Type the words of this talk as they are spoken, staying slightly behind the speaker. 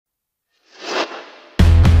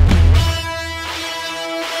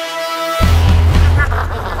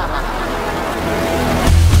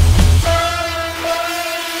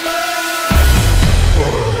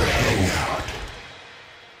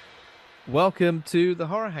Welcome to the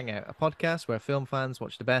Horror Hangout, a podcast where film fans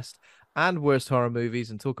watch the best and worst horror movies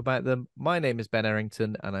and talk about them. My name is Ben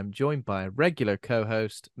Errington, and I'm joined by a regular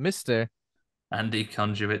co-host, Mr. Andy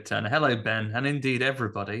Conduit Turner. Hello, Ben, and indeed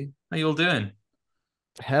everybody. How you all doing?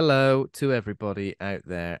 Hello to everybody out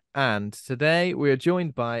there. And today we are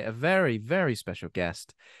joined by a very, very special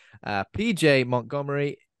guest. PJ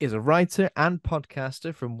Montgomery is a writer and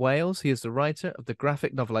podcaster from Wales. He is the writer of the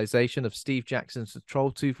graphic novelization of Steve Jackson's The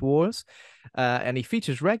Trolltooth Wars, and he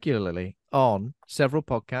features regularly on several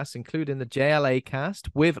podcasts, including the JLA cast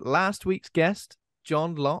with last week's guest,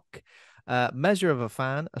 John Locke, Measure of a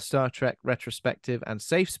Fan, a Star Trek retrospective, and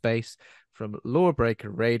Safe Space from Lawbreaker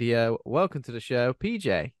Radio. Welcome to the show,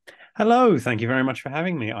 PJ. Hello, thank you very much for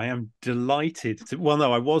having me. I am delighted to. Well,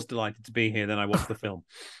 no, I was delighted to be here. Then I watched the film.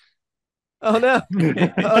 Oh no!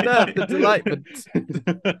 Oh no! The delightment.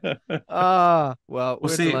 Well, we'll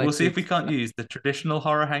see. We'll see if we can't use the traditional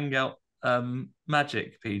horror hangout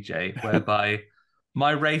magic, PJ, whereby my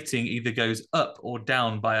rating either goes up or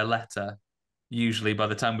down by a letter. Usually, by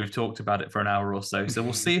the time we've talked about it for an hour or so. So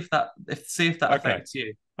we'll see if that affects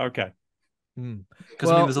you. Okay. Because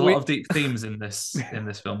I mean, there's a lot of deep themes in this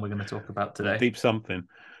film we're going to talk about today. Deep something.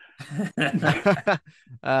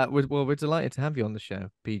 We're delighted to have you on the show,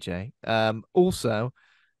 PJ. Also,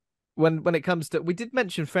 when it comes to, we did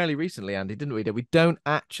mention fairly recently, Andy, didn't we, that we don't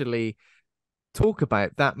actually talk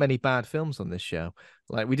about that many bad films on this show.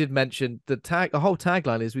 Like we did mention, the whole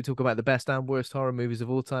tagline is we talk about the best and worst horror movies of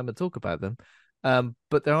all time and talk about them.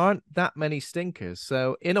 But there aren't that many stinkers.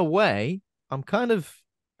 So in a way, I'm kind of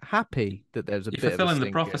happy that there's a bit of a fulfilling stinker.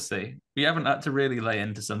 The prophecy. You haven't had to really lay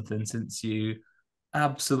into something since you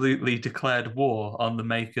absolutely declared war on the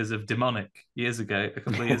makers of Demonic a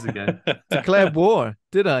couple of years ago. Declared war,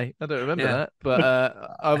 did I? I don't remember that, but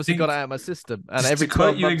I obviously got it out of my system. And every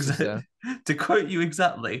 12 months or so... To quote you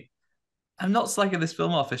exactly, I'm not slagging this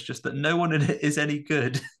film off, it's just that no one in it is any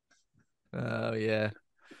good. Oh yeah,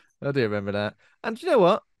 I do remember that. And you know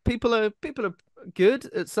what? People are good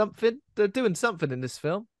at something. They're doing something in this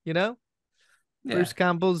film, you know? Yeah. Bruce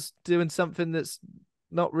Campbell's doing something that's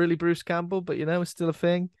not really Bruce Campbell, but you know, it's still a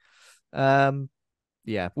thing.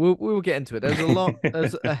 Yeah, we'll get into it. There's a lot,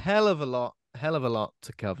 there's a hell of a lot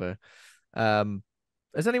to cover.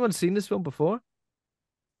 Has anyone seen this film before?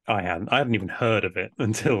 I hadn't even heard of it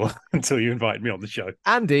until you invited me on the show.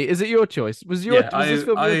 Andy, is it your choice? Was this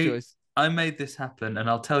film your choice? I made this happen, and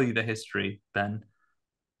I'll tell you the history, Ben.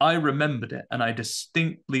 I remembered it, and I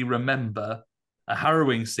distinctly remember a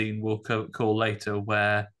harrowing scene we'll call later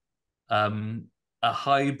where a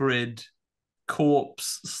hybrid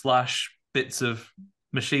corpse / bits of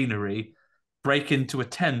machinery break into a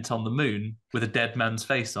tent on the moon with a dead man's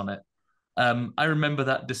face on it. I remember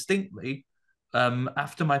that distinctly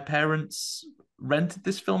after my parents rented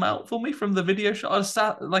this film out for me from the video shop. I was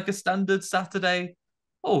like a standard Saturday.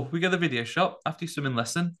 Oh, we go to the video shop after your swimming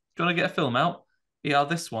lesson. Do you want to get a film out? Yeah,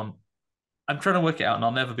 this one. I'm trying to work it out, and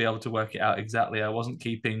I'll never be able to work it out exactly. I wasn't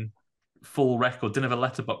keeping full record, didn't have a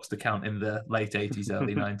letterbox account in the late 80s,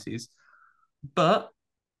 early 90s. But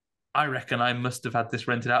I reckon I must have had this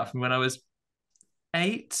rented out from when I was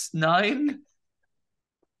 8, 9.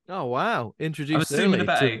 Oh, wow. Introduced I'm assuming early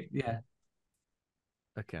about 8, yeah.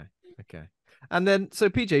 Okay. And then, so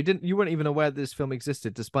PJ, you weren't even aware that this film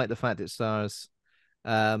existed, despite the fact it stars,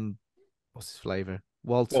 what's his flavor?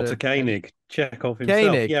 Walter Koenig, Chekhov himself.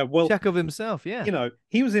 Koenig. Yeah, well, Chekhov himself, yeah. You know,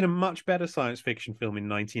 he was in a much better science fiction film in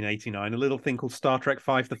 1989, a little thing called Star Trek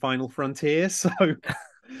V: The Final Frontier. So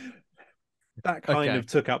that kind of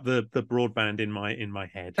took up the broadband in my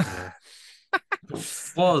head.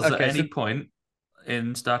 Was at any point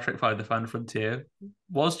in Star Trek V: The Final Frontier,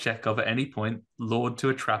 was Chekhov at any point lured to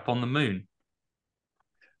a trap on the moon?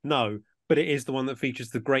 No, but it is the one that features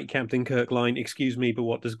the great Captain Kirk line, "Excuse me, but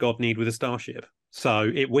what does God need with a starship?"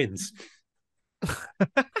 So it wins.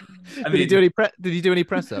 Did he do any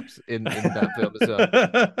press ups in that film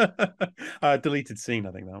as well? Deleted scene,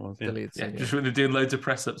 I think that was. Just really doing loads of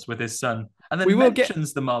press ups with his son, and then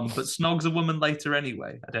mentions the mom, but snogs a woman later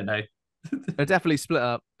anyway. I don't know. They're definitely split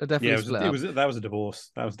up. That was a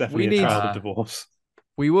divorce. That was definitely a child of divorce.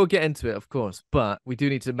 We will get into it, of course, but we do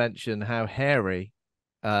need to mention how hairy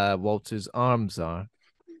Walter's arms are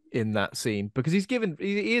in that scene, because he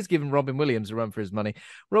is giving Robin Williams a run for his money.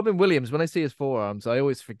 Robin Williams, when I see his forearms, I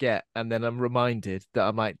always forget, and then I'm reminded that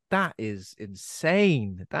I'm like, that is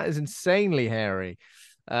insane. That is insanely hairy.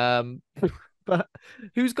 But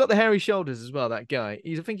who's got the hairy shoulders as well? That guy.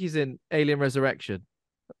 I think he's in Alien Resurrection.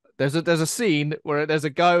 There's a scene where there's a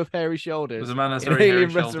guy with hairy shoulders. There's a man that's very hairy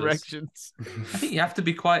Resurrections. I think you have to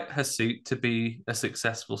be quite hirsute to be a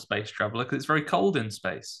successful space traveler, because it's very cold in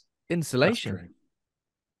space. Insulation. true.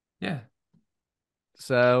 Yeah.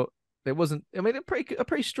 So it wasn't. I mean, a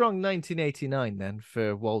pretty strong 1989 then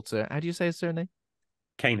for Walter. How do you say his surname?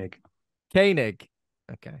 Koenig. Koenig.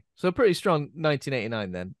 Okay, so a pretty strong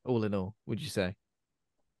 1989 then, all in all. Would you say?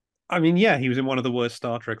 I mean, yeah, he was in one of the worst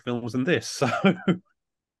Star Trek films than this. So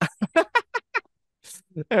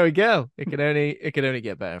There we go. It can only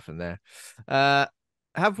get better from there.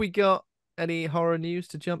 Have we got any horror news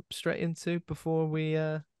to jump straight into before we?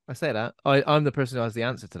 I say that I'm the person who has the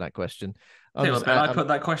answer to that question. Tell you what, Ben, I put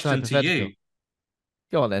that It's question to hypothetical. you.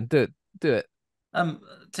 Go on then, do it. Do it. Tell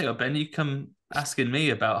you what, Ben, you come asking me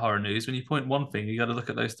about horror news. When you point one thing, you got to look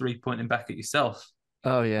at those three pointing back at yourself.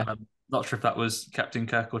 Oh yeah. Not sure if that was Captain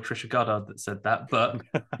Kirk or Trisha Goddard that said that, but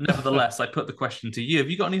nevertheless, I put the question to you. Have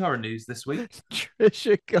you got any horror news this week?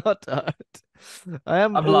 Trisha Goddard. I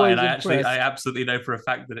am I'm lying. always impressed. I absolutely know for a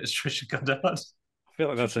fact that it's Trisha Goddard. I feel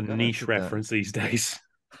like that's a Trisha Goddard niche did that. reference these days.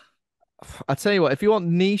 I tell you what, if you want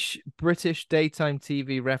niche British daytime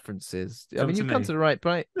TV references, I Come mean, to you've come me. to the right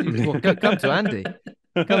place. Come to Andy.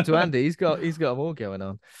 Come to Andy. He's got them all going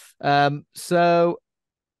on. So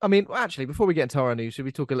I mean, actually, before we get into horror news, should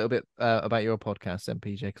we talk a little bit about your podcast,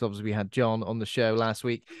 MPJ? Because obviously we had John on the show last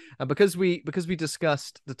week, and because we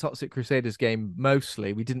discussed the Toxic Crusaders game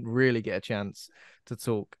mostly, we didn't really get a chance to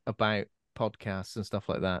talk about podcasts and stuff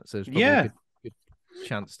like that. So it's probably a good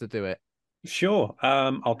chance to do it. Sure.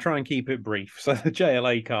 I'll try and keep it brief. So the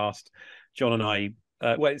JLA cast, John and I,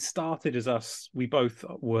 well, it started as us. We both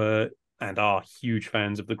were and are huge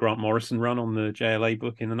fans of the Grant Morrison run on the JLA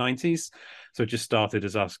book in the 90s. So it just started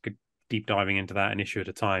as us deep diving into that an issue at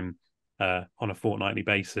a time on a fortnightly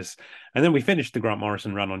basis. And then we finished the Grant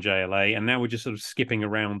Morrison run on JLA, and now we're just sort of skipping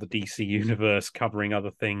around the DC universe, covering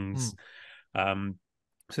other things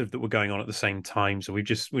sort of that were going on at the same time. So we're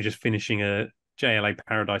just finishing a JLA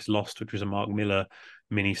Paradise Lost, which was a Mark Miller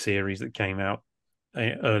mini-series that came out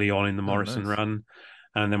early on in the Morrison run.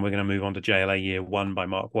 And then we're going to move on to JLA Year One by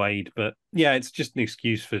Mark Waid. But yeah, it's just an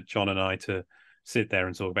excuse for John and I to sit there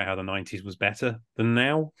and talk about how the 90s was better than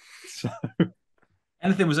now. So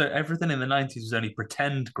Everything in the 90s was only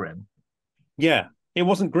pretend grim. yeah, it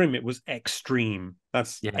wasn't grim, it was extreme.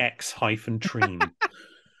 That's X-treme.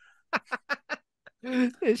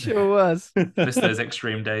 It sure was. Miss those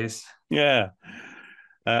extreme days. Yeah.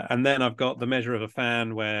 And then I've got The Measure of a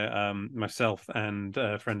Fan, where myself and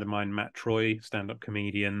a friend of mine, Matt Troy, stand-up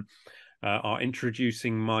comedian, are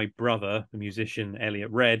introducing my brother, the musician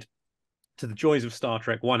Elliot Red, to the joys of Star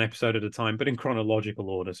Trek one episode at a time, but in chronological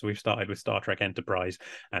order. So we've started with Star Trek Enterprise,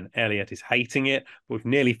 and Elliot is hating it. We've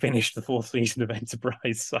nearly finished the 4th season of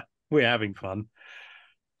Enterprise, so we're having fun.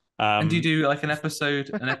 And do you do like an episode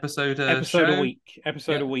episode show?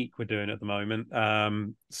 a week we're doing at the moment.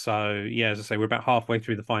 So yeah, as I say, we're about halfway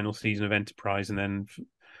through the final season of Enterprise, and then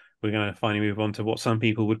we're going to finally move on to what some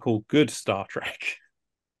people would call good Star Trek.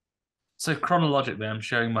 So chronologically, I'm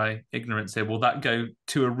showing my ignorance here. Will that go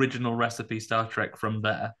to original recipe Star Trek from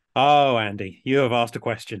there? Oh, Andy, you have asked a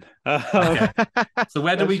question. Okay. So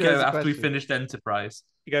where do we That shows go the after we question. finished Enterprise?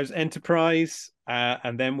 It goes Enterprise,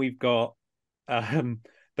 and then we've got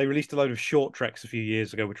they released a load of short treks a few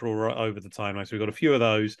years ago, which were all right over the timeline. So we've got a few of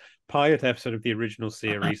those, pilot episode of the original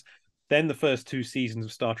series, then the first 2 seasons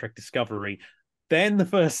of Star Trek Discovery, then the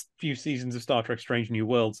first few seasons of Star Trek Strange New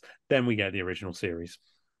Worlds, then we get the original series.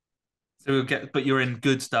 So but you're in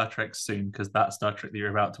good Star Trek soon, because that Star Trek that you're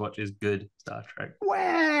about to watch is good Star Trek.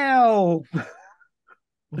 Well,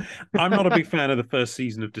 I'm not a big fan of the first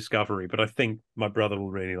season of Discovery, but I think my brother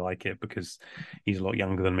will really like it because he's a lot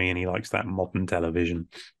younger than me and he likes that modern television.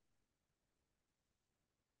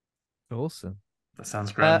 Awesome. That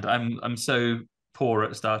sounds grand. I'm so poor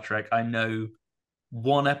at Star Trek. I know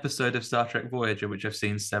one episode of Star Trek Voyager, which I've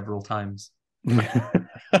seen several times.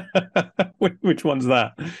 Which one's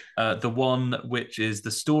that? The one which is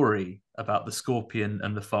the story about the scorpion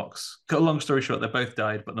and the fox. Cut a long story short, they both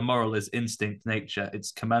died, but the moral is instinct, nature.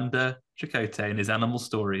 It's Commander Chakotay and his animal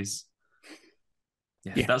stories.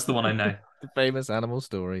 Yeah, that's the one I know. The famous animal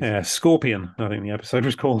stories. Yeah, Scorpion, I think the episode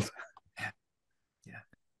was called.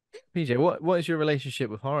 PJ, what is your relationship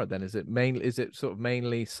with horror then? Is it sort of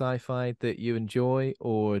mainly sci-fi that you enjoy,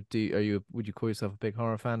 or would you call yourself a big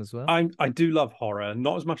horror fan as well? I do love horror,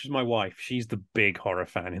 not as much as my wife. She's the big horror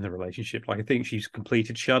fan in the relationship. Like I think she's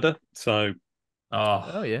completed Shudder, so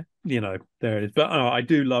oh yeah, there it is. But I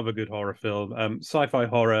do love a good horror film. Sci-fi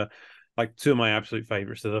horror, like 2 of my absolute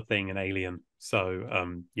favorites are The Thing and Alien.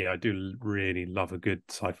 So I do really love a good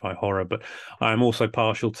sci-fi horror, but I'm also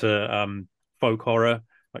partial to folk horror.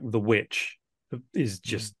 Like The Witch is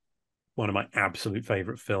just one of my absolute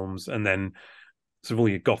favorite films. And then sort of all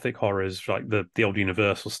your gothic horrors, like the old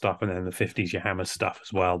Universal stuff, and then the 50s your Hammer stuff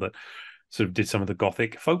as well, that sort of did some of the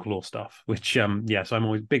gothic folklore stuff, which so I'm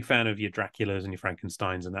always a big fan of your Draculas and your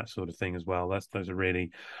Frankensteins and that sort of thing as well. Those are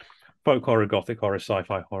really folk horror, gothic horror,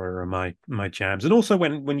 sci-fi horror are my jams. And also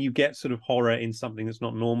when you get sort of horror in something that's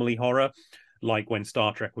not normally horror, like when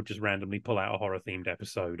Star Trek would just randomly pull out a horror themed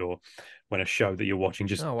episode, or when a show that you're watching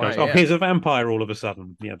just goes, yeah. here's a vampire all of a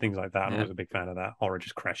sudden, things like that. I'm Yeah. always a big fan of that, horror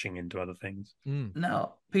just crashing into other things.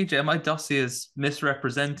 Now, PJ, my dossier is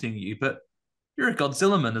misrepresenting you, but you're a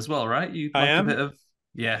Godzilla man as well, right? You I like am. a bit of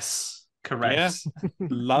yes, correct.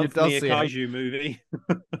 Love me a dossier. kaiju movie.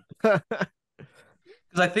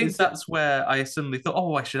 Because I think that's where I suddenly thought,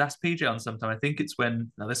 oh, I should ask PJ on sometime. I think it's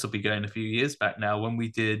when, now this will be going a few years back now, when we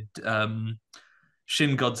did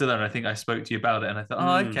Shin Godzilla, and I think I spoke to you about it, and I thought,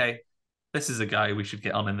 oh, okay, this is a guy we should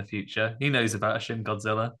get on in the future. He knows about a Shin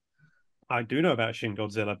Godzilla. I do know about Shin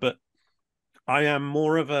Godzilla, but I am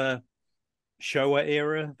more of a Showa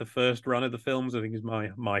era. The first run of the films, I think, is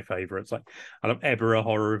my favorites. Like, I love Ebirah,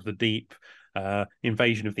 Horror of the Deep,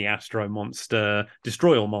 Invasion of the Astro Monster,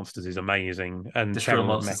 Destroy All Monsters is amazing, and Destroy All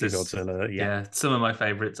Terror of Monsters Mechagodzilla. Yeah, some of my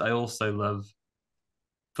favorites. I also love,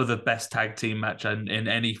 for the best tag team match in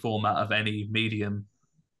any format of any medium,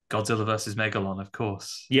 Godzilla versus Megalon, of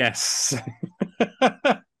course. Yes.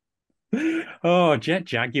 Oh, Jet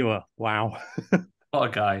Jaguar! Wow. What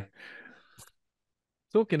a guy.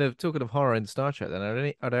 Talking of horror in Star Trek, then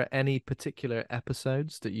are there any particular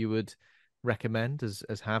episodes that you would recommend as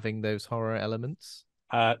having those horror elements?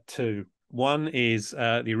 Two. One is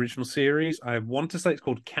the original series. I want to say it's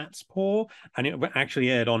called Cat's Paw, and it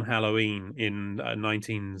actually aired on Halloween in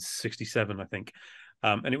 1967, I think.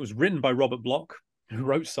 And it was written by Robert Bloch, who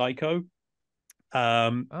wrote Psycho.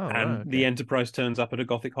 The Enterprise turns up at a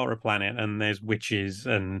gothic horror planet, and there's witches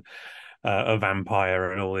and a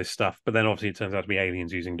vampire and all this stuff. But then obviously it turns out to be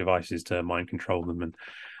aliens using devices to mind control them. And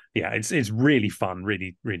yeah, it's really fun,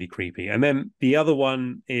 really, really creepy. And then the other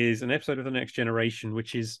one is an episode of The Next Generation,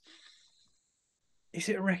 which is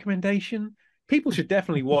it a recommendation? People should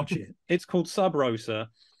definitely watch it. It's called Sub Rosa,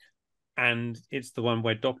 and it's the one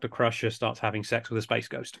where Dr. Crusher starts having sex with a space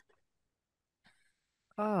ghost.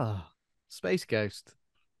 Space ghost.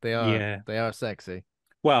 They are sexy.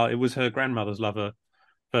 Well, it was her grandmother's lover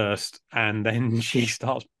first, and then she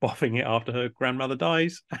starts boffing it after her grandmother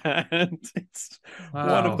dies. And it's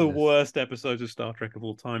one of the worst episodes of Star Trek of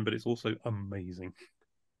all time, but it's also amazing.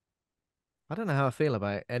 I don't know how I feel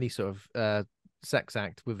about any sort of sex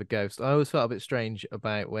act with a ghost. I always felt a bit strange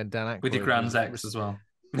about when Dan Aykroyd with your grand's ex as well.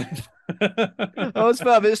 I always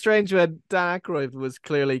felt a bit strange when Dan Aykroyd was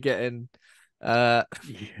clearly getting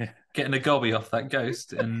getting a gobby off that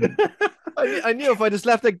ghost. And I knew if I just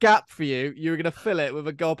left a gap for you, you were going to fill it with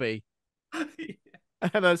a gobby.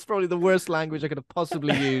 And that's probably the worst language I could have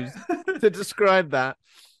possibly used to describe that.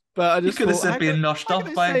 But I just could have said being noshed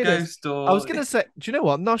off by a ghost. Or I was going to say, do you know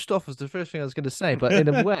what? Noshed off was the first thing I was going to say, but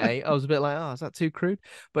in a way, I was a bit like, oh, is that too crude?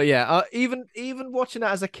 But yeah, even watching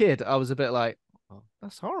that as a kid, I was a bit like, oh,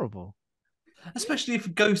 that's horrible. Especially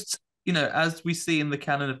if ghosts, as we see in the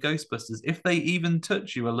canon of Ghostbusters, if they even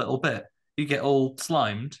touch you a little bit, you get all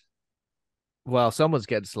slimed. Well, someone's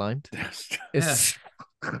getting slimed. It's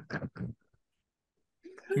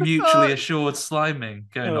mutually assured sliming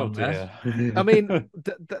going on there. I mean,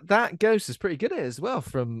 that ghost is pretty good at it as well,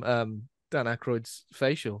 from Dan Aykroyd's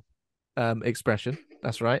facial expression.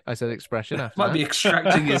 That's right. I said expression. After might be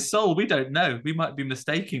extracting his soul. We don't know. We might be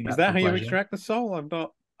mistaking that. Is that how you extract the soul?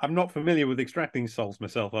 I'm not familiar with extracting souls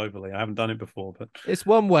myself overly. I haven't done it before, but it's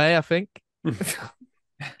one way, I think.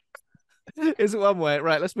 It's one way.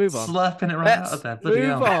 Right, let's move on. Slurping it right out of there.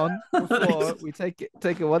 Move on before we take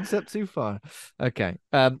it one step too far. Okay.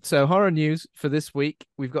 So horror news for this week.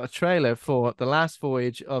 We've got a trailer for The Last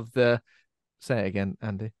Voyage of the... Say it again,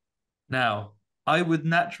 Andy. Now, I would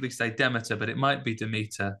naturally say Demeter, but it might be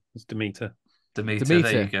Demeter. It's Demeter. Demeter,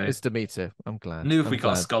 there you go. It's Demeter. I'm glad. Knew if we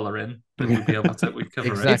got a scholar in, then we'd be able to cover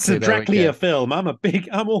exactly, it. It's a Dracula film. I'm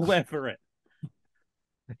all there for it.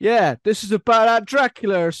 Yeah, this is about that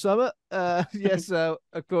Dracula or something. Yes, so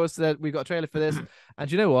of course we've got a trailer for this, and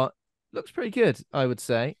you know what? Looks pretty good, I would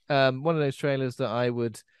say. One of those trailers that I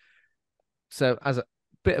would. So as a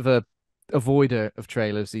bit of a avoider of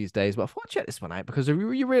trailers these days, but I thought I'd check this one out because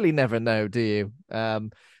you really never know, do you?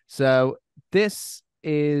 So this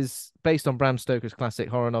is based on Bram Stoker's classic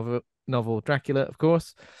horror novel Dracula, of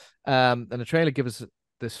course. And the trailer gives us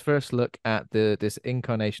this first look at this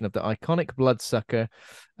incarnation of the iconic bloodsucker,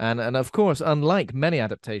 and of course, unlike many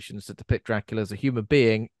adaptations that depict Dracula as a human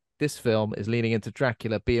being, this film is leaning into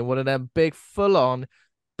Dracula being one of them big full-on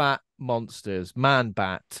bat monsters, man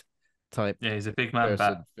bat, type Yeah, he's a big man bat.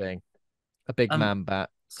 person thing. A big Um, man bat.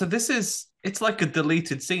 so it's like a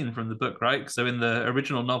deleted scene from the book, right? So in the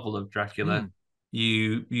original novel of Dracula, Mm.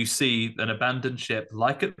 you see an abandoned ship,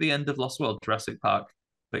 like at the end of Lost World, Jurassic Park,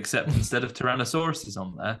 but except instead of Tyrannosauruses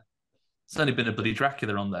on there, it's only been a bloody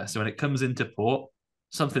Dracula on there. So when it comes into port,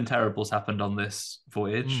 something terrible's happened on this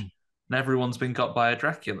voyage, Mm. and everyone's been got by a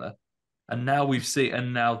Dracula. And now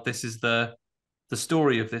this is the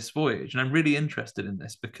story of this voyage, and I'm really interested in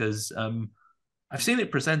this because I've seen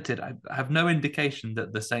it presented. I have no indication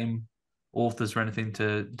that the same authors or anything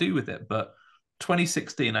to do with it, but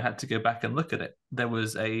 2016, I had to go back and look at it. There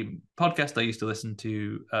was a podcast I used to listen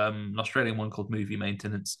to, an Australian one called Movie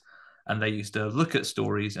Maintenance, and they used to look at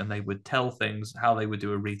stories and they would tell things how they would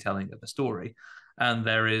do a retelling of a story. And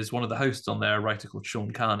there is one of the hosts on there, a writer called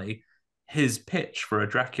Sean Carney. His pitch for a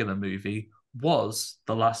Dracula movie was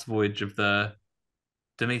The Last Voyage of the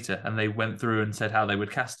Demeter, and they went through and said how they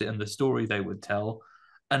would cast it and the story they would tell.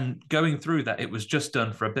 And going through that, it was just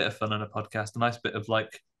done for a bit of fun on a podcast, a nice bit of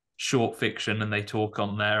like short fiction, and they talk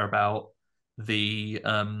on there about the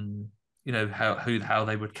how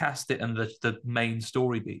they would cast it and the main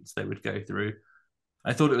story beats they would go through.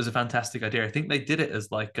 I thought it was a fantastic idea. I think they did it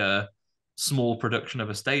as like a small production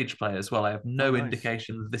of a stage play as well. I have no nice.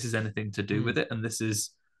 indication that this is anything to do Mm. with it, and this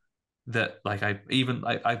is that like I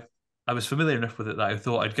was familiar enough with it that I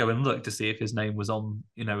thought I'd go and look to see if his name was on,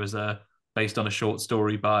 as a based on a short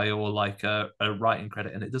story by or like a writing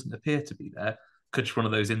credit, and it doesn't appear to be there. Could just one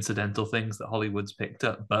of those incidental things that Hollywood's picked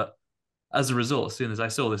up. But as a result, as soon as I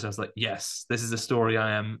saw this, I was like, yes, this is a story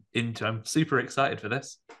I am into. I'm super excited for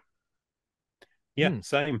this. Yeah,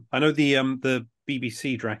 same. I know the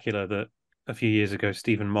BBC Dracula that a few years ago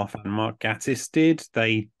Stephen Moffat and Mark Gatiss did.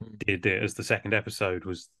 They did it as the second episode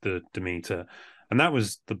was the Demeter, and that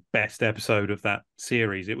was the best episode of that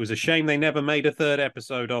series. It was a shame they never made a third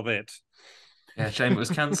episode of it. Yeah, shame it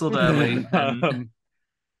was cancelled early.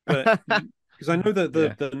 But because I know that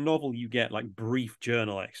Yeah. the novel you get like brief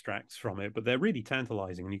journal extracts from it, but they're really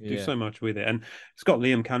tantalizing and you can do so much with it. And it's got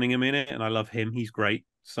Liam Cunningham in it, and I love him. He's great.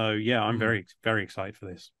 So yeah, I'm very, very excited for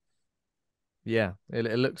this. Yeah,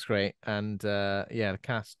 it looks great, and the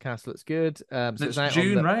cast looks good. So It's out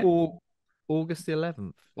June, on the right? August the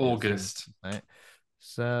 11th. August. Right.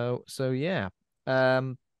 So yeah,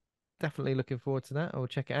 definitely looking forward to that. I'll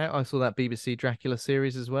check it out. I saw that BBC Dracula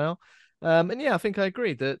series as well. And yeah, I think I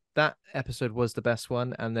agree that episode was the best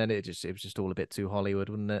one, and then it was just all a bit too Hollywood,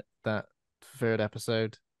 wasn't it? That third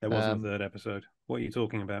episode. There wasn't a third episode. What are you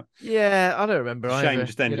talking about? Yeah, I don't remember Shame either.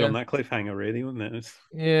 just ended on that cliffhanger, really, wasn't it?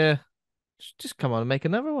 Yeah, just come on and make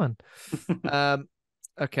another one.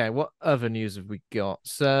 Okay, what other news have we got?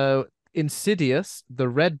 So, Insidious: The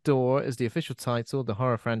Red Door is the official title, the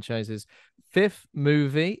horror franchise's fifth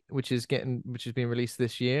movie, which is being released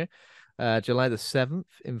this year, July the 7th.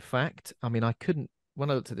 In fact, I mean, when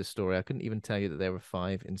I looked at this story, I couldn't even tell you that there were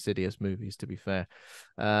 5 Insidious movies, to be fair.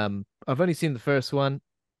 I've only seen the first one,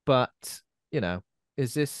 but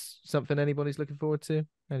is this something anybody's looking forward to?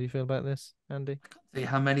 How do you feel about this, Andy? See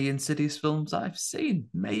how many Insidious films I've seen.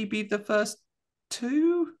 Maybe the first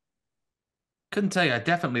 2. Couldn't tell you. I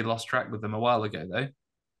definitely lost track with them a while ago, though.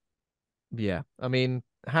 Yeah, I mean,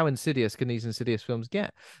 how insidious can these Insidious films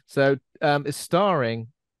get? So, it's starring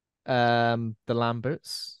the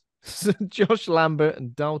Lamberts, Josh Lambert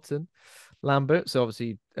and Dalton Lambert. So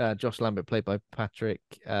obviously, Josh Lambert played by Patrick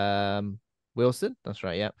Wilson. That's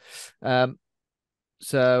right. Yeah.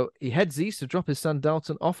 So he heads east to drop his son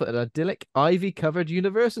Dalton off at an idyllic ivy-covered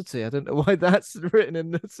university. I don't know why that's written in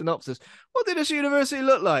the synopsis. What did this university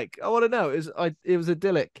look like? I want to know. It was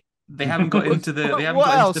idyllic. They haven't got into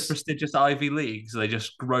the prestigious Ivy League, so they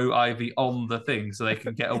just grow ivy on the thing, so they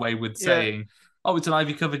can get away with saying, "Oh, it's an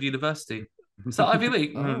ivy-covered university." Is that Ivy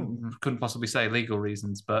League? Couldn't possibly say legal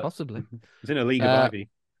reasons, but possibly it's in a league of ivy.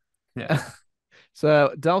 Yeah.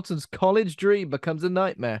 So Dalton's college dream becomes a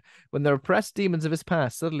nightmare when the repressed demons of his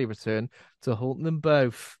past suddenly return to haunt them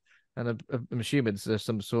both. And I'm assuming there's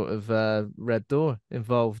some sort of red door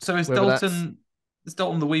involved. So is Dalton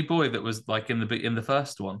the wee boy that was like in the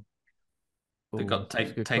first one that got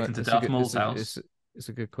taken to Darth Maul's house? It's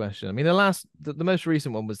a good question. I mean, the most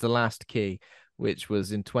recent one was The Last Key, which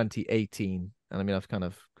was in 2018, and I mean I've kind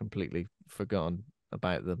of completely forgotten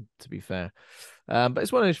about them, to be fair. But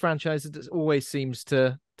it's one of those franchises that always seems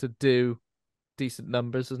to do decent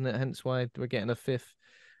numbers, doesn't it? Hence why we're getting a fifth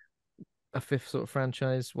sort of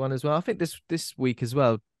franchise one as well. I think this week as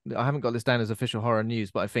well, I haven't got this down as official horror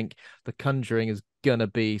news, but I think The Conjuring is gonna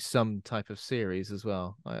be some type of series as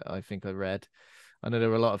well. I think I read. I know there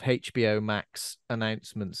were a lot of HBO Max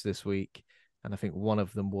announcements this week. and I think one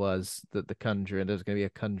of them was that The Conjuring. There's going to be a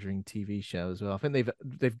Conjuring TV show as well. I think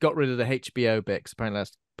they've got rid of the HBO bit, 'cause apparently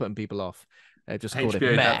that's putting people off. They've just called it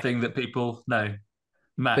HBO, that Max. thing that people know. They've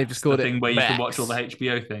just Max, the called it thing where you can watch all the Max.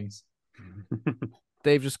 HBO things.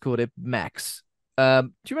 They've just called it Max. Do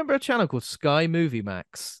you remember a channel called Sky Movie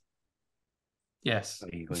Max? Yes.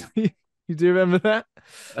 You do remember that?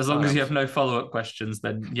 As long as you have no follow-up questions,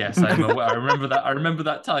 then yes, I am aware. I remember that. I remember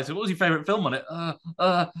that title. What was your favorite film on it?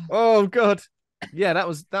 Oh God, yeah, that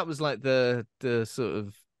was like the sort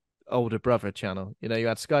of older brother channel. You know, you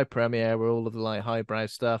had Sky Premiere where all of the like highbrow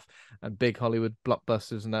stuff and big Hollywood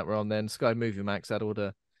blockbusters and that were on there. And Sky Movie Max had all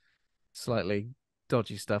the slightly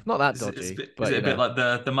dodgy stuff. Not that dodgy, is but it a bit like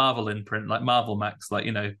the Marvel imprint, like Marvel Max, like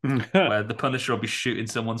where the Punisher will be shooting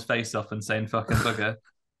someone's face off and saying "fucking bugger."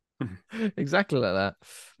 exactly like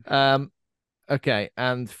that. Okay,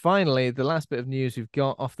 and finally, the last bit of news we've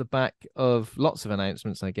got off the back of lots of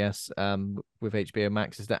announcements, I guess, with HBO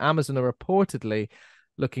Max is that Amazon are reportedly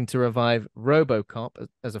looking to revive RoboCop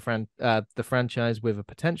as the franchise with a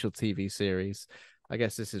potential TV series. I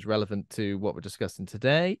guess this is relevant to what we're discussing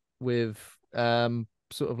today with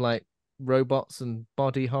sort of like robots and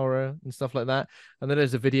body horror and stuff like that. And then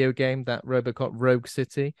there's a video game, that RoboCop Rogue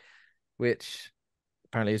City, which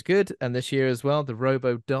apparently is good. And this year as well, the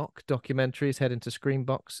RoboDoc documentary is heading to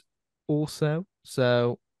Screenbox also.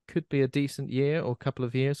 So could be a decent year or couple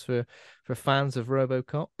of years for fans of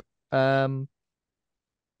RoboCop.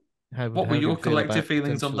 What were your collective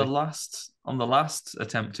feelings on the potentially last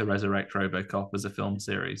attempt to resurrect RoboCop as a film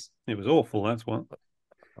series? It was awful. That's what.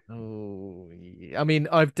 Oh, I mean,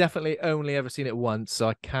 I've definitely only ever seen it once, so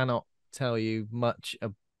I cannot tell you much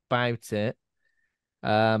about it.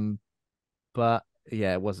 But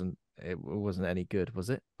yeah, it wasn't any good, was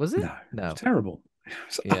it? Was it? No. It was terrible. It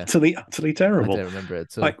was Yeah. utterly terrible. I don't remember it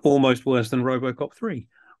at all. Like almost worse than RoboCop 3.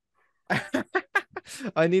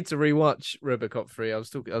 I need to rewatch RoboCop 3. I was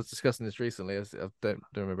discussing this recently. I don't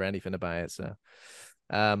remember anything about it. So,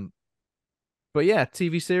 but yeah,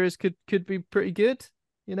 TV series could be pretty good.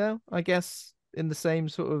 You know, I guess in the same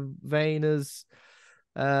sort of vein as.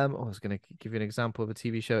 I was going to give you an example of a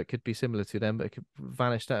TV show. It could be similar to them, but it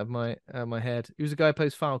vanished out of my head. Who's the guy who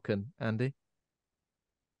plays Falcon? Andy.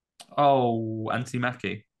 Oh, Anthony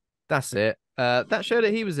Mackie. That's it. That show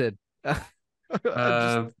that he was in.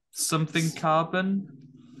 Something Carbon.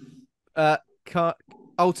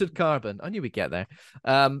 Altered Carbon. I knew we'd get there.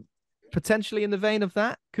 Potentially in the vein of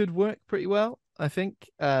that, could work pretty well. I think.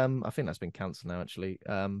 I think that's been cancelled now. Actually,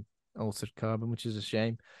 Altered Carbon, which is a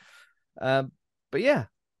shame. But yeah,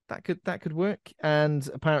 that could work. And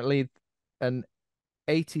apparently, an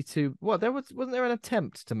 82. What wasn't there an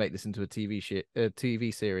attempt to make this into a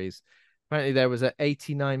TV series? Apparently, there was an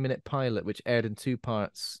 89-minute pilot which aired in 2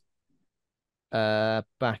 parts. Back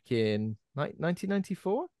in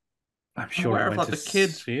 1994. I'm sure aware it of went like to the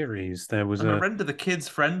kids series. There was I'm aware of the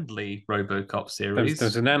kids-friendly RoboCop series. There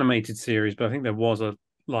was an animated series, but I think there was a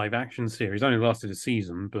live-action series. It only lasted a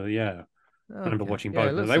season, but yeah. I remember watching both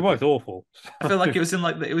of them. They were both awful. I feel like it was in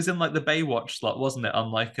like the Baywatch slot, wasn't it?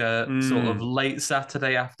 On like a sort of late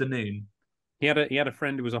Saturday afternoon. He had a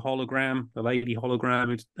friend who was a hologram, a lady hologram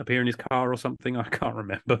who'd appear in his car or something. I can't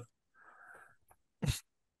remember.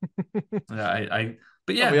 Yeah,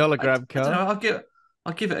 but yeah, hologram car. I don't know,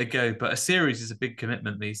 I'll give it a go, but a series is a big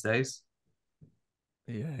commitment these days.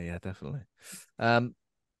 Yeah, definitely.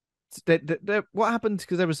 What happened?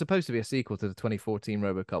 Because there was supposed to be a sequel to the 2014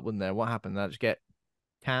 RoboCop, wasn't there? What happened? That just get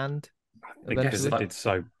canned. I guess it did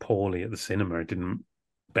so poorly at the cinema, it didn't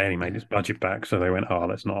barely made its budget back, so they went, "Oh,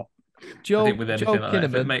 let's not." I think with anything like that,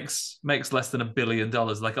 if it makes less than $1 billion,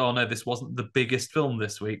 like, oh no, this wasn't the biggest film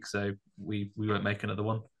this week, so we won't make another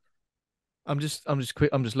one. I'm just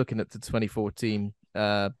looking at the 2014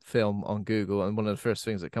 film on Google, and one of the first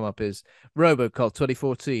things that come up is RoboCop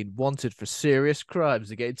 2014 wanted for serious crimes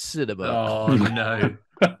against cinema. Oh no.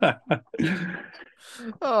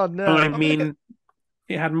 Oh no. I mean,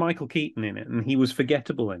 it had Michael Keaton in it, and he was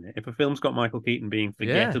forgettable in it. If a film's got Michael Keaton being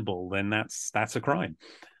forgettable, then that's a crime.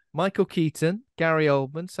 Michael Keaton, Gary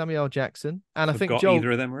Oldman, Samuel L. Jackson, and I think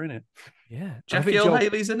either of them were in it. Yeah, Jackie Earl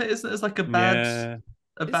Haley's in it. Isn't it? It's like a bad.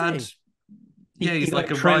 Yeah, he's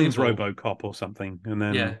like a trans rival. RoboCop or something, and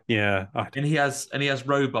then and he has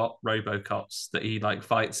robot RoboCops that he like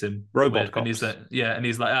fights him. Robot with, cops. And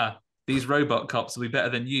he's like, these robot cops will be better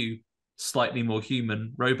than you, slightly more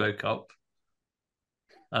human RoboCop.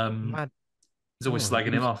 He's always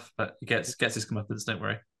slagging him off, but he gets his comeuppance. Don't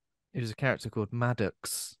worry. He was a character called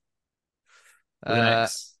Maddox. With an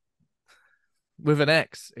X. With an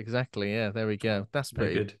X, exactly. Yeah, there we go. That's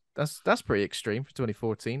pretty good. That's pretty extreme for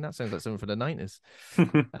 2014. That sounds like something for the 90s.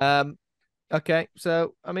 Okay,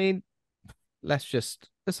 so I mean, let's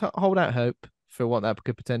hold out hope for what that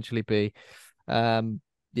could potentially be.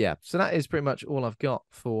 Yeah, so that is pretty much all I've got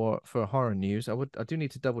for horror news. I do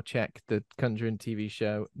need to double check the Conjuring TV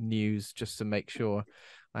show news just to make sure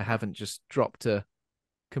I haven't just dropped a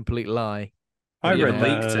complete lie I in You read haven't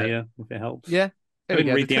there. that leaked it. earlier, if it helps. Yeah, I there we didn't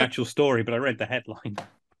go. read the actual story, but I read the headline.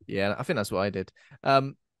 Yeah, I think that's what I did.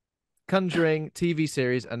 Conjuring TV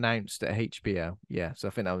series announced at HBO. Yeah, so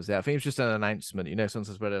I think that was it. I think it was just an announcement.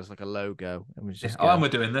 Sometimes where there's like a logo and we Yeah. just Oh, and go, we're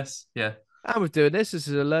doing this. Yeah. and we're doing this. This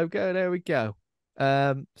is a logo. There we go.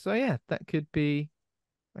 So yeah, that could be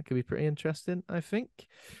pretty interesting, I think.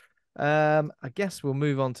 I guess we'll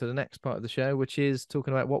move on to the next part of the show, which is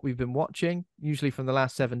talking about what we've been watching, usually from the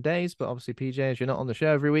last 7 days. But obviously, PJ, as you're not on the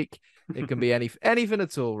show every week, it can be anything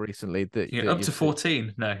at all recently that, Yeah, that up you've to seen.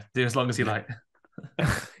 14. No, do as long as you like.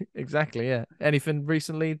 Exactly, yeah. Anything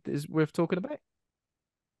recently is worth talking about?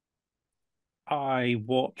 I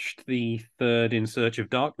watched the third In Search of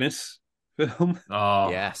Darkness film. Oh,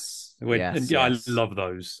 Yes, And yes, yeah, I yes. love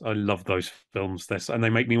those. I love those films. And they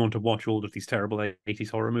make me want to watch all of these terrible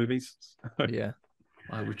 80s horror movies. Yeah.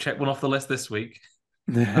 well, we checked one off the list this week.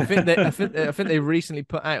 I think they recently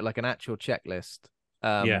put out like an actual checklist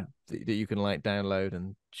Yeah. that you can like download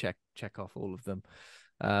and check off all of them.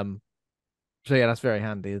 So yeah, that's very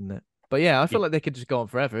handy, isn't it? But yeah, I feel Yeah. like they could just go on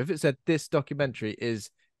forever. If it said this documentary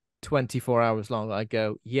is 24 hours long, I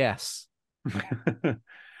go, yes. I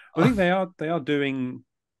think they are doing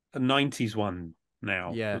a 90s one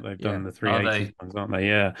now Yeah, that they've yeah. done the three Are 80s they? ones, aren't they?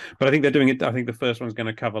 Yeah. But I think they're doing it. I think the first one's going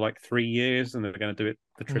to cover like 3 years and they're going to do it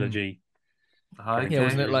the trilogy going Yeah, through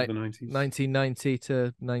wasn't Okay. it the like 90s. 1990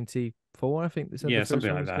 to 94? I think they said the Yeah, first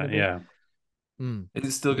something one like was going that. to be. Yeah. Is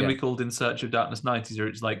it still going Yeah. to be called In Search of Darkness 90s, or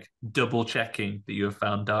it's like double checking that you have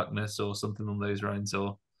found darkness or something on those lines, or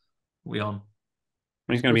are we on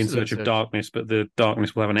He's going to be What's in the search of search? darkness, but the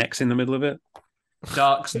darkness will have an X in the middle of it.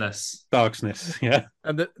 darkness Darkness. Yeah.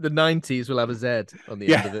 And the 90s will have a Z on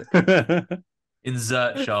the end Yeah. of it. in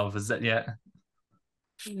search of? Is that yeah?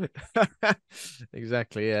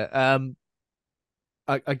 Exactly, yeah.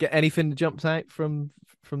 I get anything that jumps out from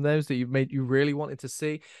those that you really wanted to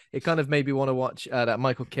see. It kind of made me want to watch that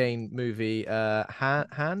Michael Caine movie.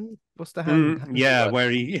 Han. What's the hand Yeah, one? Hand. where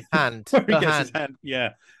he The gets his hand. hand. Yeah,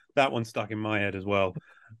 that one stuck in my head as well.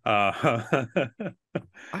 Uh,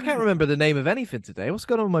 I can't remember the name of anything today. What's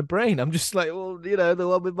going on in my brain? I'm just like, well, the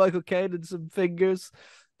one with Michael Caine and some fingers.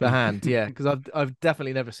 The hand, yeah, because I've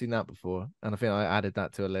definitely never seen that before, and I think I added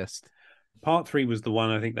that to a list. Part three was the one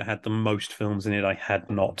I think that had the most films in it I had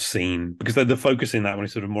not seen because the focus in that one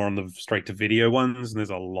is sort of more on the straight to video ones, and there's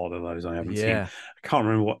a lot of those I haven't seen. Yeah, I can't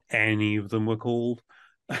remember what any of them were called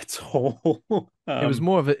at all.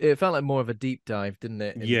 it felt like more of a deep dive, didn't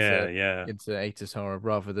it, Yeah, yeah, into 80s horror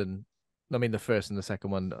rather than, I mean, the first and the second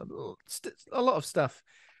one. A lot of stuff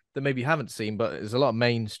that maybe you haven't seen, but there's a lot of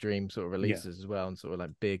mainstream sort of yeah. releases as well, and sort of like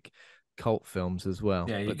big cult films as well.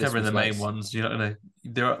 Yeah, you're But this covering was the like, main ones. You're not gonna.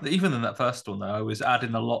 There are even in that first one though. I was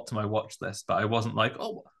adding a lot to my watch list, but I wasn't like,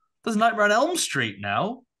 oh, there's Nightmare on Elm Street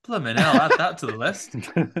now. Blimey, I'll add that to the list.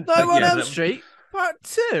 But Nightmare on yeah, Elm Street Part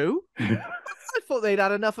Two. I thought they'd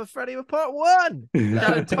had enough of Freddy with Part One.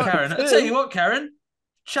 shout out to Part Karen. I tell you Two. what, Karen.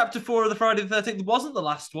 Chapter 4 of the Friday the 13th wasn't the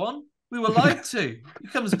last one. We were lied to. He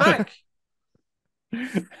comes back.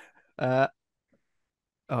 Uh,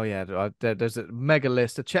 oh yeah, there's a mega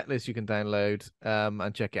list, a checklist you can download,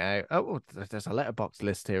 and check it out. Oh, there's a letterbox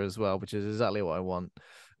list here as well, which is exactly what I want.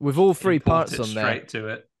 With all three Import parts it on there. straight to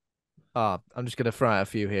it. I'm just gonna throw out a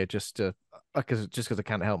few here just because I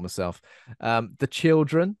can't help myself. The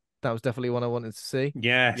Children, that was definitely one I wanted to see.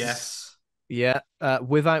 Yes. Yes. Yeah.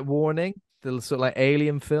 Without Warning, the sort of like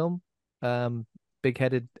alien film,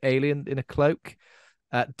 big-headed alien in a cloak.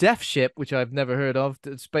 Death Ship, which I've never heard of,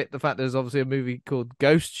 despite the fact there's obviously a movie called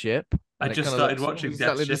Ghost Ship. I And it just kind of started looks watching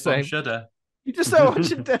Death exactly the Ship on same. Shudder. You just started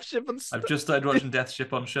watching Death Ship on. I've just started watching Death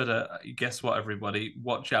Ship on Shudder. Guess what, everybody?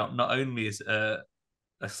 Watch out! Not only is a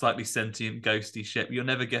slightly sentient, ghosty ship, you'll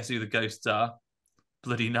never guess who the ghosts are.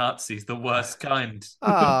 Bloody Nazis, the worst kind. They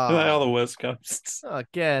are the Ah, worst ghosts.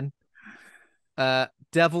 again.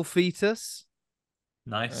 Devil Fetus.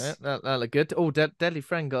 Nice. That looked good. Oh, Deadly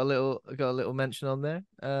Friend got a little mention on there.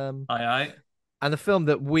 Aye. And the film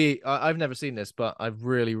that I've never seen this, but I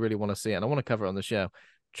really, really want to see it, and I want to cover it on the show.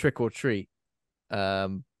 Trick or Treat.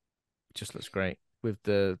 Just looks great with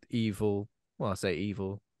the evil. Well, I say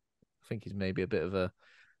evil. I think he's maybe a bit of a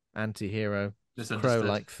anti-hero, Misunderstood.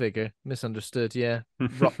 crow-like figure. Misunderstood, yeah.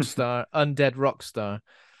 Rock star, undead rock star.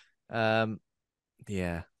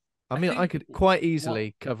 Yeah. I mean, I think could quite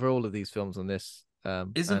easily cover all of these films on this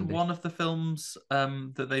Isn't Andy. one of the films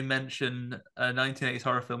that they mention a 1980s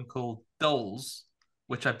horror film called Dolls,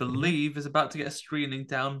 which I believe is about to get a screening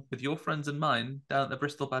down with your friends and mine down at the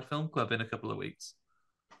Bristol Bad Film Club in a couple of weeks.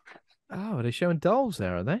 Oh, are they showing Dolls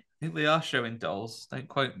there, are they? I think they are showing Dolls. Don't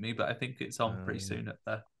quote me, but I think it's on pretty soon up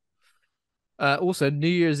there. Also, New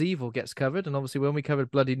Year's Evil gets covered, and obviously when we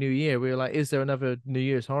covered Bloody New Year, we were like, is there another New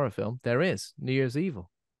Year's horror film? There is, New Year's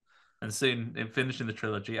Evil. And soon, in finishing the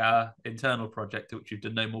trilogy, our internal project, which you've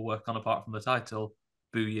done no more work on apart from the title,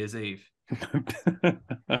 Boo Year's Eve.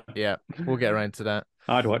 Yeah, we'll get around to that.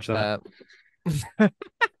 I'd watch that.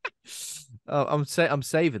 Oh, I'm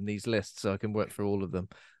saving these lists so I can work through all of them.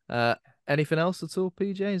 Anything else at all,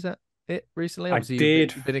 PJ? Is that it recently? Obviously,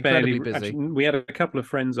 you've been incredibly busy. Actually, we had a couple of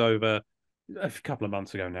friends over a couple of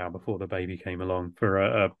months ago now, before the baby came along, for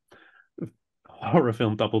a horror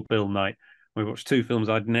film double bill night. We watched two films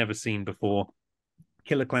I'd never seen before: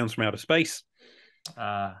 Killer Clowns from Outer Space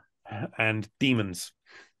and Demons.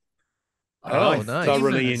 And I nice.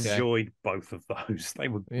 thoroughly Okay. enjoyed both of those. They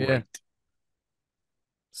were great.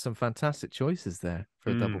 Some fantastic choices there for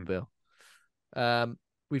a double bill.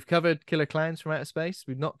 We've covered Killer Clowns from Outer Space.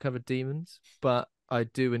 We've not covered Demons, but I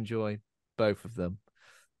do enjoy both of them.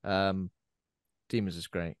 Demons is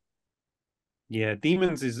great. Yeah,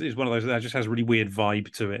 Demons is one of those that just has a really weird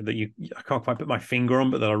vibe to it that I can't quite put my finger on,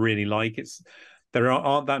 but that I really like. There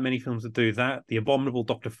aren't that many films that do that. The Abominable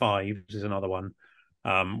Dr. Fives is another one,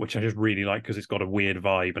 which I just really like because it's got a weird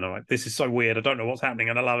vibe, and I'm like, this is so weird. I don't know what's happening,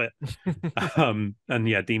 and I love it. And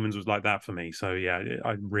yeah, Demons was like that for me. So yeah,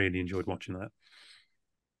 I really enjoyed watching that.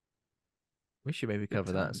 We should maybe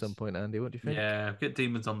cover that at some point, Andy. What do you think? Yeah, get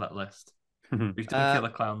Demons on that list. We've done Killer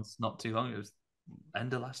Clowns not too long. It was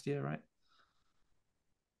end of last year, right?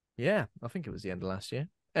 Yeah, I think it was the end of last year.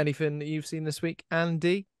 Anything that you've seen this week,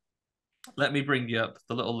 Andy? Let me bring you up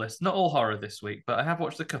the little list. Not all horror this week, but I have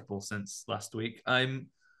watched a couple since last week. I'm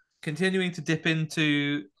continuing to dip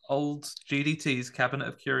into old GDT's Cabinet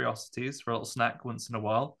of Curiosities for a little snack once in a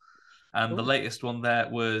while. And the latest one there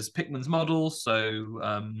was Pickman's Model,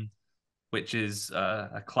 which is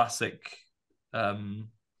a classic.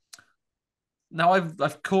 Now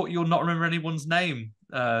I've caught you'll not remember anyone's name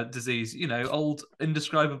disease. You know, old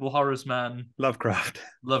indescribable horrors man. Lovecraft.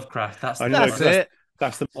 That's it.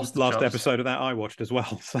 That's the last episode of that I watched as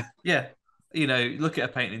well. So. Yeah. You know, look at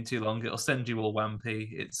a painting too long, it'll send you all wampy.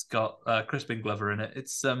 It's got Crispin Glover in it.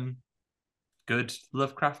 It's good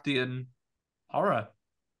Lovecraftian horror.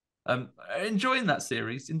 Enjoying that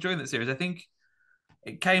series. I think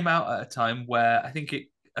it came out at a time where I think it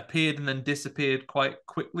appeared and then disappeared quite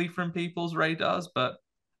quickly from people's radars, but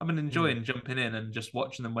I've been enjoying jumping in and just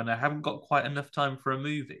watching them when I haven't got quite enough time for a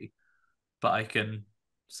movie, but I can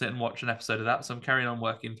sit and watch an episode of that. So I'm carrying on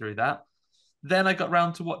working through that. Then I got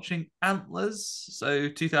round to watching Antlers, so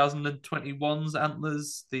 2021's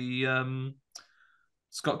Antlers, the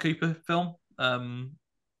Scott Cooper film.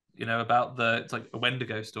 About it's like a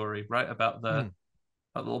Wendigo story, right? About that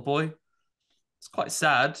little boy. It's quite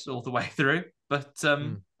sad all the way through, but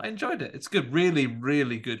I enjoyed it. It's good, really,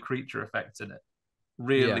 really good creature effects in it.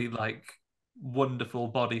 Really like wonderful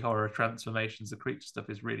body horror transformations. The creature stuff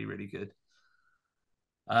is really, really good.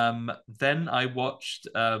 Then I watched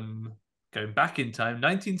going back in time,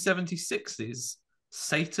 1976's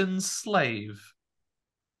Satan's Slave,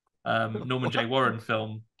 Norman J. Warren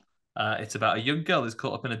film. It's about a young girl who's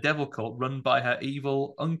caught up in a devil cult run by her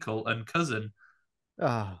evil uncle and cousin.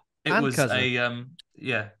 It was cousin.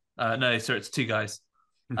 It's two guys.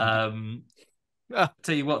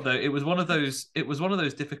 Tell you what, though, it was one of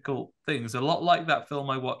those difficult things. A lot like that film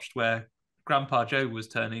I watched where Grandpa Joe was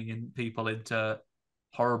turning people into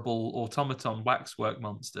horrible automaton waxwork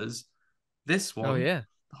monsters. This one, the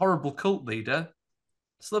horrible cult leader,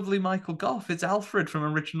 it's lovely Michael Gough. It's Alfred from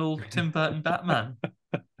original Tim Burton Batman.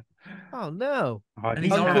 Oh no! And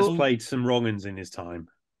he's played some wrong uns in his time.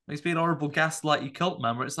 He's been horrible gaslighty cult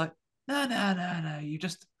man, where it's like, no, you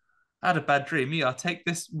just had a bad dream. Yeah, take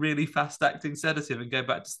this really fast acting sedative and go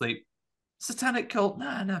back to sleep. Satanic cult,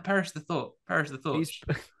 no, perish the thought.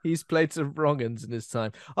 He's played some wrong uns in his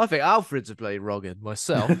time. I think Alfred's played wrong un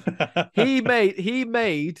myself. he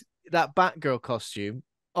made that Batgirl costume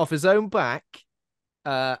off his own back,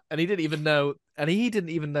 and he didn't even know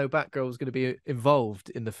Batgirl was going to be involved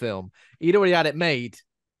in the film. He'd already had it made.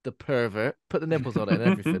 The pervert put the nipples on it and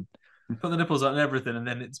everything. And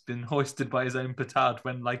then it's been hoisted by his own petard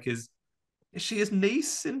when is she his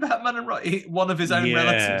niece in Batman and Right? One of his own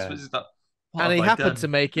relatives, which is like, and he happened to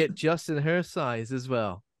make it just in her size as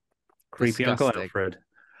well. Creepy Disgusting. Uncle Alfred.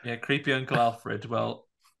 Yeah, creepy Uncle Alfred. Well,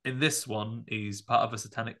 in this one, he's part of a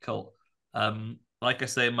satanic cult. like I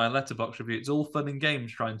say in my letterbox review, it's all fun and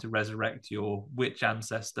games trying to resurrect your witch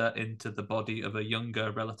ancestor into the body of a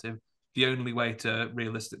younger relative. The only way to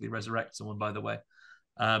realistically resurrect someone, by the way.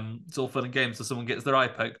 It's all fun and games so someone gets their eye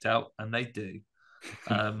poked out, and they do.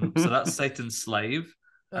 So that's Satan's Slave.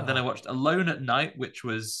 And then I watched Alone at Night, which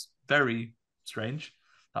was very strange.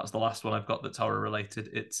 That was the last one I've got that's horror related.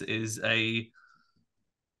 It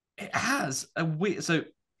has a weird. So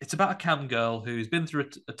it's about a cam girl who's been through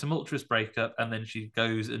a tumultuous breakup, and then she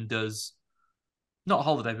goes and does not a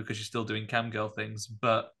holiday because she's still doing cam girl things,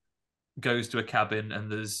 but goes to a cabin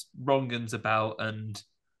and there's wrong'uns about, and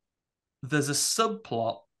there's a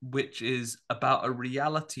subplot which is about a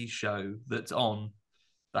reality show that's on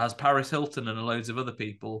that has Paris Hilton and loads of other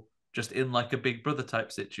people just in like a Big Brother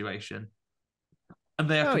type situation, and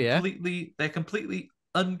they're completely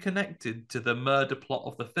unconnected to the murder plot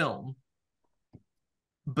of the film,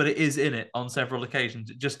 but it is in it on several occasions.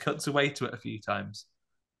 It just cuts away to it a few times,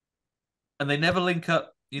 and they never link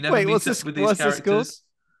up. You never meet up with these characters.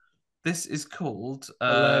 This is called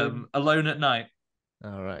Alone at Night.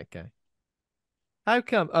 All right, okay. How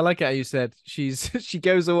come? I like how you said she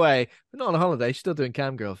goes away, but not on a holiday. She's still doing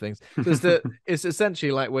cam girl things. So it's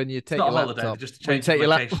essentially like when you take your laptop, just when you take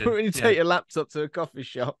your laptop to a coffee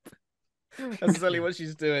shop. That's exactly what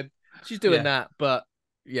she's doing. She's doing that, but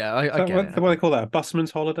yeah, I get it. What they call that? A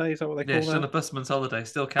busman's holiday? Is that what they call that? Yeah, she's on a busman's holiday,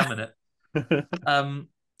 still camming it.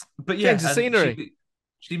 But yeah, change the scenery.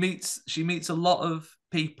 She meets a lot of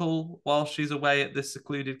people while she's away at this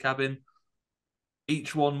secluded cabin.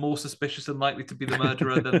 Each one more suspicious and likely to be the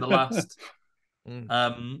murderer than the last.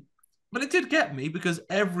 But it did get me because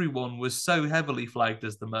everyone was so heavily flagged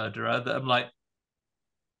as the murderer that I'm like,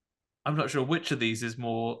 I'm not sure which of these is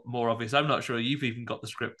more obvious. I'm not sure you've even got the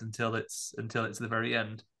script until it's the very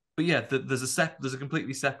end. But yeah, there's a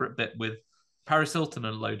completely separate bit with Paris Hilton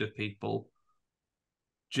and a load of people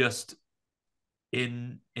just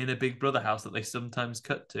in a Big Brother house that they sometimes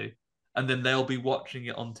cut to, and then they'll be watching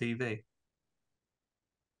it on TV.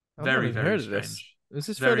 Very, very strange. Is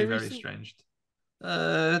this very, very strange?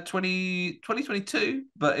 2022,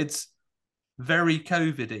 but it's very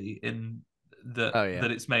COVID-y in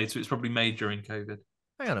that it's made, so it's probably made during COVID.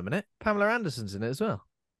 Hang on a minute. Pamela Anderson's in it as well.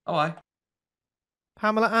 Oh, aye.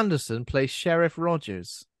 Pamela Anderson plays Sheriff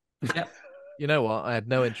Rogers. Yeah. You know what? I had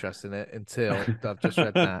no interest in it until I've just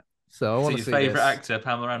read that. So I want to see your favourite this. actor,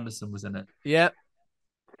 Pamela Anderson, was in it. Yeah.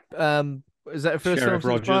 Is that her first Sheriff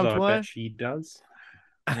film? Rogers, I bet she does.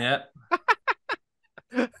 Yeah.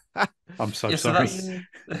 I'm so sorry.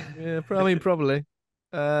 Yeah, I mean, probably.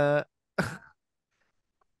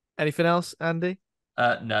 Anything else, Andy?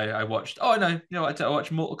 No, I watched. Oh no, you know what? I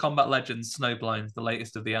watched Mortal Kombat Legends: Snowblind, the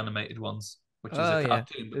latest of the animated ones, which is a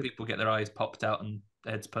cartoon, but people get their eyes popped out and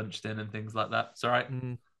heads punched in and things like that. It's all right.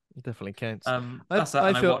 It definitely counts. That's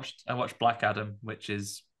that. I watched Black Adam, which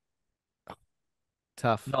is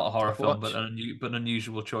tough. Not a horror film, but an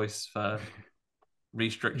unusual choice for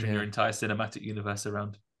restructuring your entire cinematic universe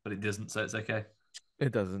around. But it doesn't, so it's okay.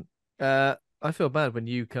 It doesn't. I feel bad when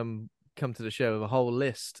you come to the show with a whole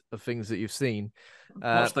list of things that you've seen.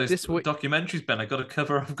 Watch those documentaries, Ben. I've got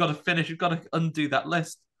to finish. I've got to undo that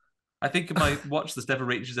list. I think if my watch list ever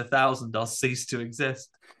reaches 1,000, I'll cease to exist.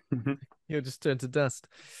 You'll just turn to dust.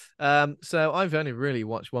 So I've only really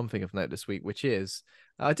watched one thing of note this week, which is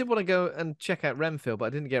I did want to go and check out Renfield, but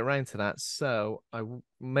I didn't get around to that. So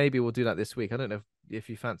maybe we'll do that this week. I don't know if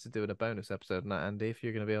you fancy doing a bonus episode on that, Andy, if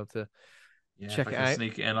you're going to be able to check it out.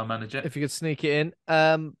 Sneak it in, I'll manage it. If you could sneak it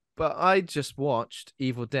in. But I just watched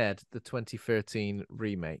Evil Dead, the 2013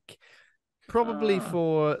 remake. Probably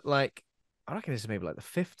for I reckon this is maybe like the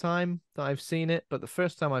 5th time that I've seen it, but the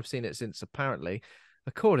first time I've seen it since apparently,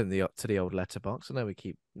 according to the old letterbox. I know we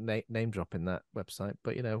keep name dropping that website,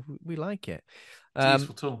 but we like it. It's a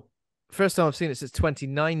useful tool. First time I've seen it since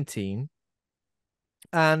 2019,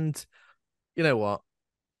 and you know what?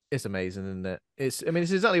 It's amazing, isn't it? It's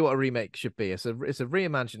exactly what a remake should be. It's a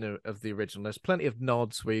reimagining of the original. There's plenty of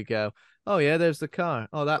nods where you go, oh yeah, there's the car.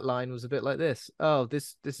 Oh, that line was a bit like this. Oh,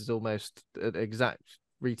 this is almost an exact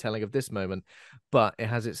retelling of this moment, but it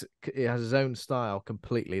has its own style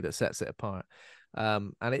completely that sets it apart.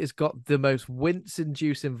 And it has got the most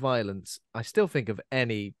wince-inducing violence I still think of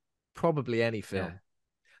probably any film. Yeah.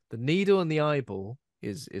 The needle in the eyeball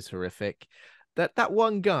is horrific. That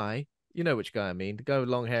one guy. You know which guy I mean, the guy with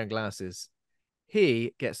long hair and glasses.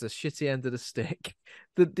 He gets the shitty end of the stick.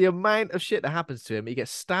 The amount of shit that happens to him, he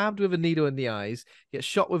gets stabbed with a needle in the eyes, he gets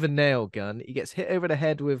shot with a nail gun, he gets hit over the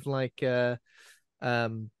head with a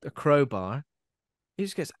crowbar. He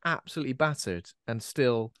just gets absolutely battered and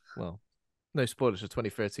still, well, no spoilers for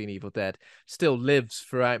 2013 Evil Dead, still lives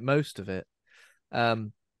throughout most of it.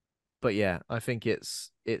 But yeah, I think it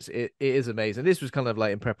is amazing. This was kind of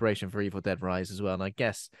like in preparation for Evil Dead Rise as well, and I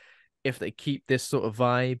guess if they keep this sort of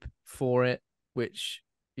vibe for it, which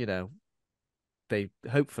they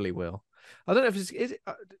hopefully will. I don't know if is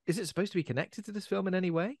it supposed to be connected to this film in any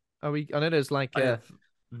way? Are we? I know there's like I have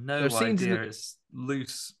there are no scenes idea. It's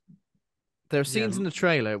loose. there are Yeah, scenes in the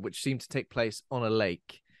trailer which seem to take place on a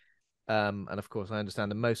lake. And of course, I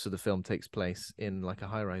understand that most of the film takes place in like a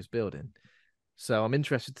high-rise building. So I'm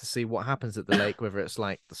interested to see what happens at the lake, whether it's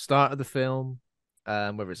like the start of the film,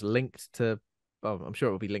 whether it's linked to, well, I'm sure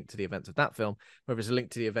it will be linked to the events of that film, whether it's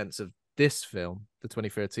linked to the events of this film, the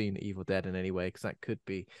 2013 Evil Dead in any way, because that could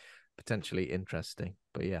be potentially interesting.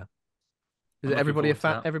 But yeah. Is I'm looking everybody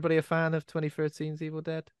forward to that. everybody a fan of 2013's Evil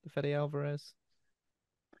Dead, the Fede Alvarez?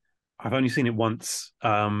 I've only seen it once.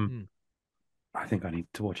 I think I need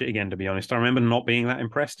to watch it again, to be honest. I remember not being that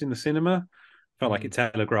impressed in the cinema. Felt like it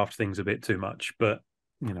telegraphed things a bit too much. But,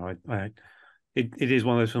 it is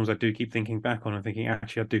one of those films I do keep thinking back on and thinking,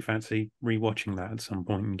 actually, I do fancy rewatching that at some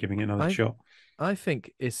point and giving it another shot. I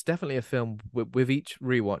think it's definitely a film with each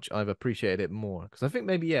rewatch I've appreciated it more. Because I think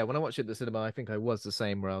maybe, yeah, when I watched it at the cinema, I think I was the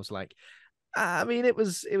same where I was like, I mean, it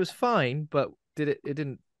was fine, but it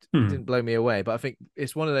didn't blow me away. But I think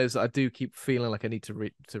it's one of those that I do keep feeling like I need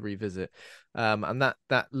to revisit. And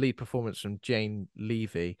that lead performance from Jane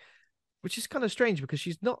Levy, which is kind of strange because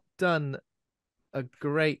she's not done a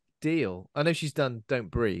great deal. I know she's done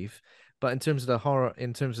Don't Breathe, but in terms of the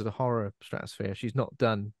horror stratosphere, she's not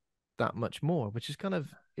done that much more, which is kind of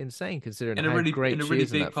insane considering how great she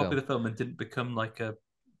is in big that film. popular film and didn't become like a,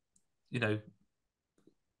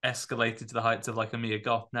 escalated to the heights of like a Mia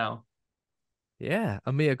Goth now. Yeah,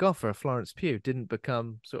 a Mia Goth or Florence Pugh didn't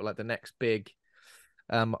become sort of like the next big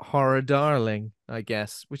horror darling, I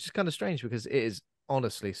guess, which is kind of strange because it is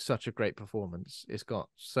honestly such a great performance. It's got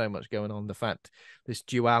so much going on. The fact this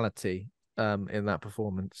duality in that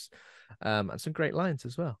performance, and some great lines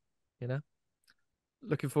as well.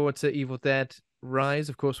 Looking forward to Evil Dead Rise.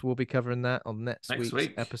 Of course, we'll be covering that on next week's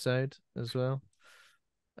episode as well.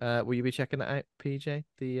 Will you be checking that out, PJ?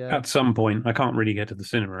 At some point, I can't really get to the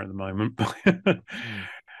cinema at the moment,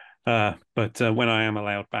 but when I am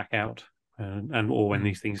allowed back out, or when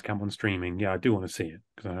these things come on streaming, yeah, I do want to see it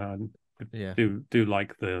because I do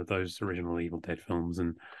like those original Evil Dead films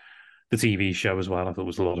and the TV show as well. I thought it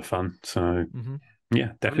was a lot of fun. So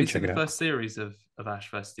yeah, definitely check it out. The first series of Ash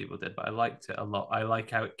vs Evil Dead, but I liked it a lot. I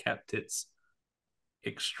like how it kept its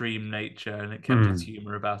extreme nature and it kept its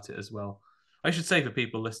humor about it as well. I should say for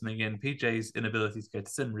people listening in, PJ's inability to go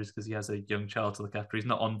to cinema is because he has a young child to look after. He's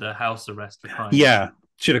not under house arrest for crime. Yeah,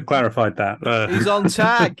 should have clarified that. He's on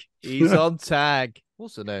tag. He's on tag.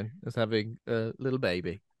 Also known as having a little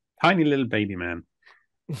baby. Tiny little baby man.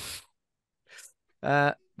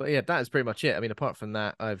 But yeah, that is pretty much it. I mean, apart from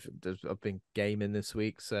that, I've been gaming this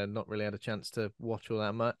week, so not really had a chance to watch all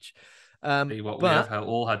that much. We have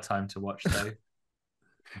all had time to watch though.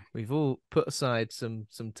 We've all put aside some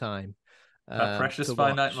time. Our precious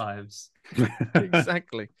finite lives.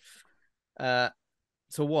 Exactly. To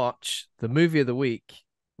watch the movie of the week,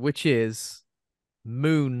 which is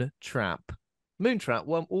Moontrap. Moontrap,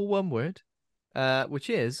 all one word, which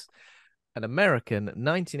is an American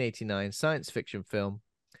 1989 science fiction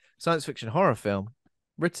horror film,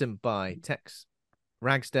 written by Tex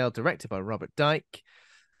Ragsdale, directed by Robert Dyke,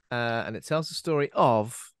 and it tells the story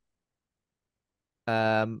of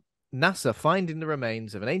NASA finding the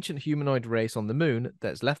remains of an ancient humanoid race on the moon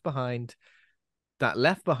that left behind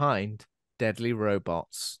deadly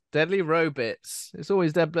robots. Deadly robots. It's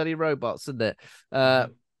always dead bloody robots, isn't it?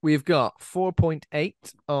 We've got 4.8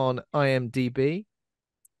 on IMDb.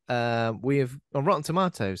 We have on Rotten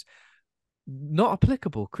Tomatoes, not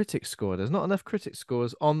applicable critic score. There's not enough critic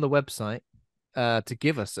scores on the website to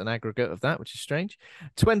give us an aggregate of that, which is strange.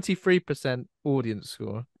 23% audience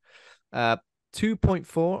score.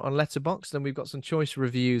 2.4 on Letterboxd. Then we've got some choice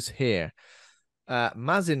reviews here.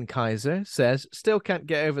 Mazin Kaiser says, still can't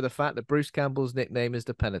get over the fact that Bruce Campbell's nickname is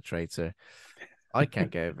the Penetrator. I can't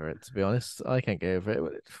get over it, to be honest. I can't get over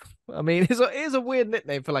it. I mean, it is a weird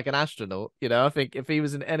nickname for like an astronaut. I think if he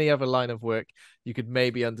was in any other line of work, you could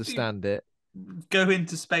maybe understand it. Go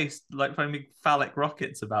into space like finding phallic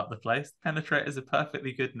rockets about the place. Penetrator is a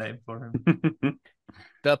perfectly good name for him.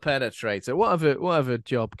 The Penetrator. What other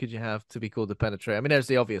job could you have to be called the Penetrator? I mean, there's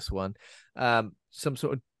the obvious one. Some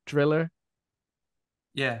sort of driller.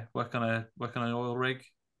 Yeah, work on an oil rig.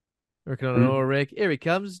 Working on an oil rig. Here he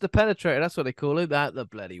comes, the Penetrator. That's what they call it. That the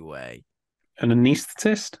bloody way. An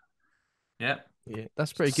anaesthetist. Yeah,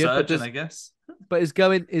 that's pretty good. Surgeon, I guess. But is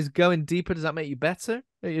going deeper. Does that make you better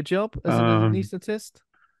at your job as an anaesthetist?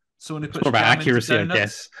 Someone who It's puts more about jam into accuracy, I donuts.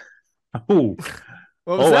 guess. Oh,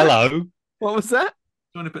 What was that? hello. What was that?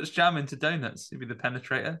 Someone who puts jam into donuts. He'd be the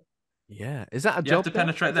penetrator. Yeah, is that a You have job? to Then?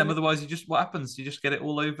 penetrate Is them, it otherwise what happens? You just get it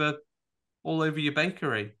all over your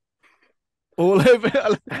bakery. all over?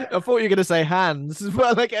 I thought you were going to say hands.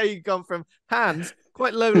 Well, like how you gone from hands,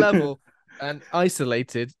 quite low level and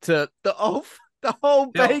isolated, to the whole You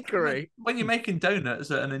know, bakery. when you're making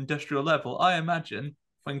donuts at an industrial level, I imagine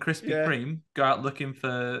when Krispy Yeah. Kreme go out looking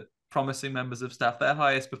for promising members of staff, their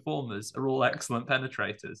highest performers are all excellent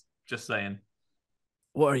penetrators. Just saying.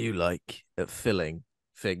 What are you like at filling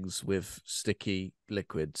things with sticky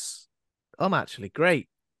liquids? I'm actually great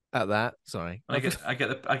at that. Sorry. I get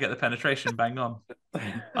the penetration bang on.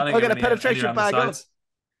 I I don't get get a any penetration around the bag on. sides.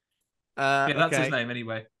 Yeah, that's his Okay. name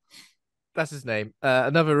anyway. That's his name.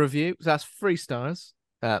 Another review. That's 3 stars.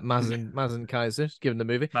 Mazen Kaiser giving the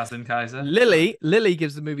movie. Mazen Kaiser. Lily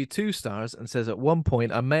gives the movie 2 stars and says at one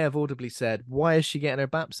point I may have audibly said, "Why is she getting her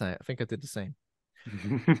baps out?" I think I did the same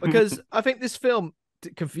because I think this film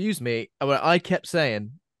confused me. What I kept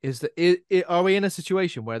saying is that are we in a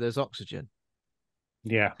situation where there's oxygen?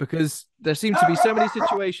 Yeah. Because there seem to be so many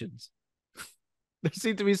situations. There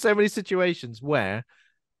seem to be so many situations where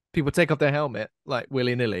people take off their helmet like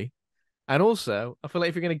willy nilly. And also, I feel like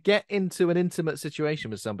if you're going to get into an intimate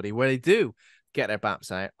situation with somebody where they do get their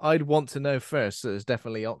baps out, I'd want to know first that there's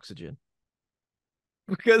definitely oxygen.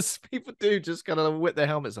 Because people do just kind of whip their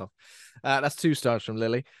helmets off. That's 2 stars from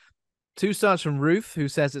Lily. 2 stars from Ruth, who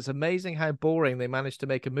says it's amazing how boring they managed to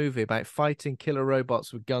make a movie about fighting killer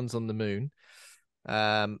robots with guns on the moon.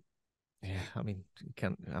 Yeah, I mean, you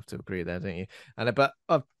can't have to agree there, don't you? But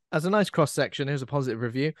as a nice cross section, here's a positive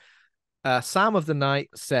review. Sam of the Night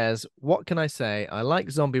says, "What can I say? I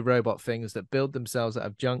like zombie robot things that build themselves out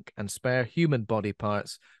of junk and spare human body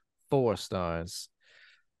parts." 4 stars.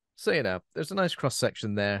 So, there's a nice cross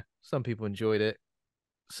section there. Some people enjoyed it.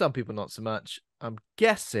 Some people not so much. I'm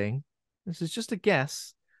guessing, this is just a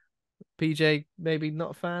guess, PJ maybe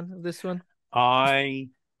not a fan of this one.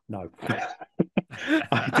 No.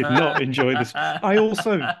 I did not enjoy this. I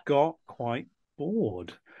also got quite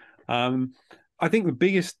bored. I think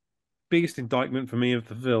the biggest indictment for me of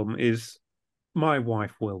the film is my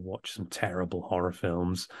wife will watch some terrible horror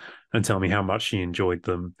films and tell me how much she enjoyed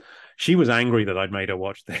them. She was angry that I'd made her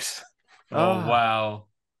watch this. Oh, wow.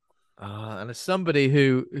 And as somebody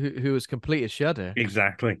who has completed Shudder.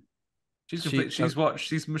 Exactly. She's watched.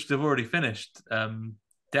 She must have already finished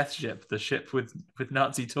Death Ship, the ship with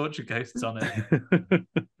Nazi torture ghosts on it.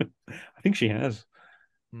 I think she has.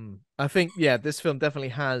 I think this film definitely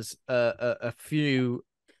has a few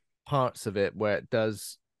parts of it where it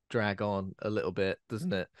does drag on a little bit,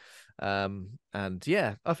 doesn't it? And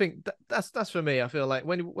yeah, I think that's for me. I feel like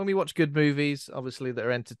when we watch good movies, obviously that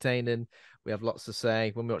are entertaining, we have lots to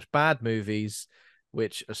say. When we watch bad movies,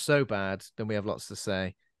 which are so bad, then we have lots to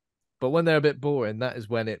say. But when they're a bit boring, that is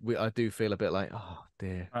when I do feel a bit like, oh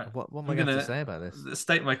dear, right. what am I going to say about this?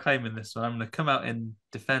 State my claim in this one. I'm going to come out in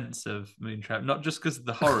defense of Moontrap, not just because of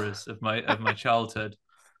the horrors of my childhood.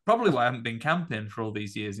 Probably why I haven't been camping for all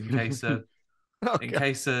these years, in case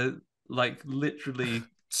like literally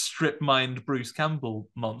strip mined Bruce Campbell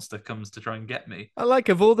monster comes to try and get me. I like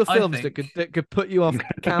of all the films that could put you off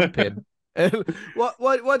camping.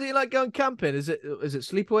 Why do you like going camping? Is it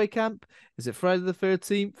Sleepaway Camp? Is it Friday the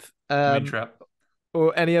 13th? Moontrap.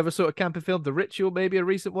 Or any other sort of camping film? The Ritual, maybe a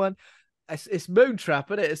recent one. It's Moontrap,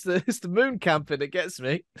 isn't it? It's the moon camping that gets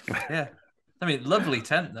me. Yeah. I mean, lovely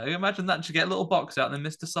tent though. Imagine that, you get a little box out, and then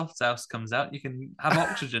Mr. Soft's house comes out. You can have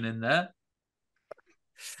oxygen in there.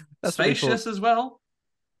 That's spacious as well.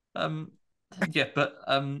 Yeah, but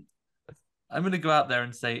I'm going to go out there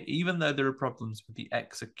and say, even though there are problems with the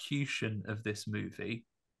execution of this movie,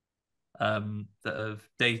 that have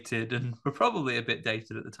dated and were probably a bit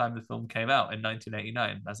dated at the time the film came out in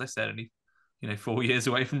 1989. As I said, only 4 years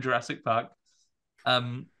away from Jurassic Park.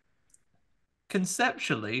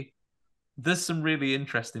 Conceptually, there's some really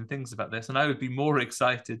interesting things about this, and I would be more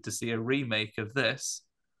excited to see a remake of this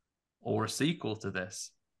or a sequel to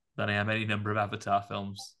this than I am any number of Avatar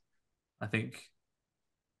films. I think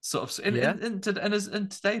sort of, and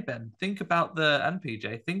today, Ben, think about and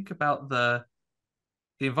PJ, think about the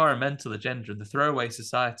environmental agenda and the throwaway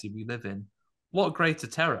society we live in. What greater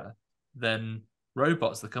terror than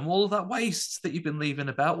robots that come, all of that waste that you've been leaving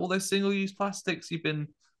about, all those single-use plastics you've been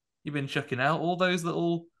chucking out, all those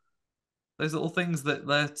little things that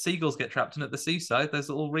the seagulls get trapped in at the seaside, those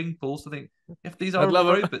little ring pools. I think if these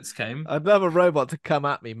horrible robots came, I'd love a robot to come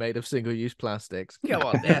at me made of single-use plastics. Come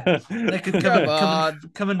on, yeah, they could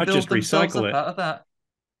come and build themselves up out of that.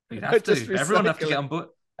 You'd have to. Everyone have to get on board.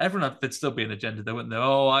 Everyone, there'd still be an agenda, though, wouldn't there?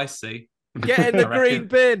 Oh, I see. Get in the I reckon. green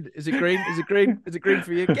bin. Is it green? Is it green? Is it green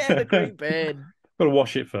for you? Get in the green bin. Got to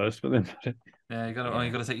wash it first, but then Yeah, you got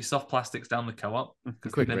to take your soft plastics down the co-op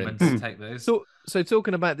because Quick they've been meant rinse. to take those. So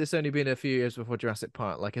talking about this only being a few years before Jurassic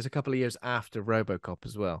Park, like it's a couple of years after RoboCop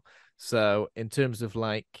as well. So in terms of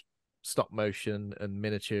like stop motion and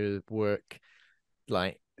miniature work,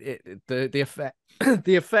 like the effect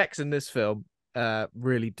the effects in this film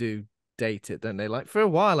really do date it, don't they? Like for a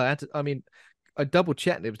while I double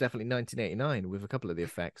checked, it was definitely 1989 with a couple of the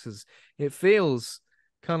effects, as it feels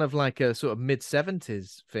kind of like a sort of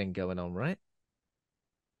mid-70s thing going on, right?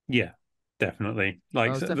 yeah, definitely.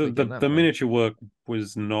 Like was definitely getting that the vibe. miniature work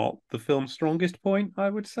was not the film's strongest point, I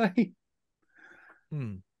would say.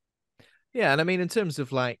 Yeah, and I mean in terms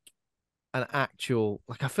of like an actual,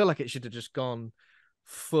 like I feel like it should have just gone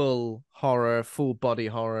full horror, full body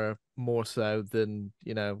horror, more so than,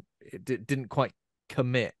 you know, it didn't quite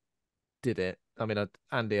commit, did it? I mean,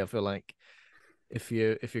 Andy, I feel like if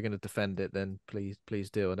you're going to defend it, then please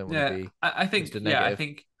do. I don't want to Yeah, be I think Mr. I Negative.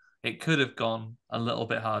 think it could have gone a little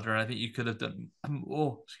bit harder, and I think you could have done.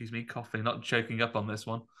 Oh, excuse me, coughing, not choking up on this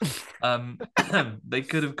one. They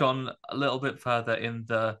could have gone a little bit further in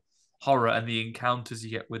the horror and the encounters you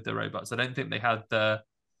get with the robots. I don't think they had the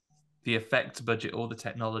effects budget or the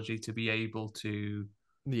technology to be able to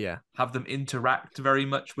Yeah, have them interact very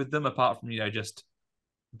much with them, apart from just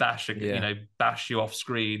bash yeah. bash you off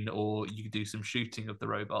screen, or you do some shooting of the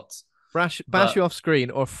robots. Bash you But off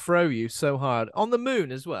screen or throw you so hard on the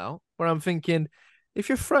moon as well. Where I'm thinking, if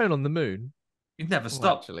you're thrown on the moon, you'd never well,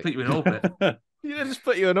 stop. actually, Put you in orbit. you know, just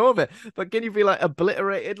put you in orbit. But can you be like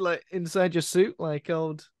obliterated, like inside your suit, like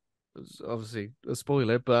old? Obviously a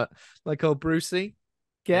spoiler, but like old Brucey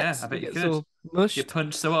Yeah, gets, I he bet you gets could. all Get mushed.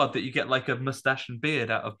 punched so hard that you get like a mustache and beard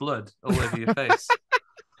out of blood all over your face.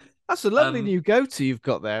 That's a lovely new go-to you've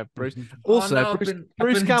got there, Bruce. Oh Also, no, I've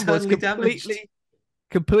Bruce been Campbell is internally damaged.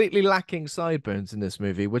 completely lacking sideburns in this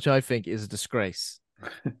movie, which I think is a disgrace.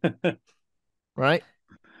 Right?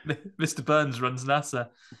 Mr. Burns runs NASA.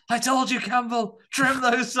 I told you, Campbell, trim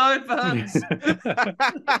those sideburns.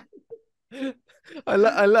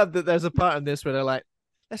 I love that there's a part in this where they're like,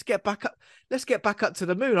 let's get back up to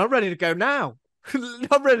the moon. I'm ready to go now.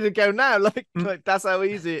 I'm ready to go now. Like that's how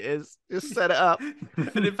easy it is. Just set it up.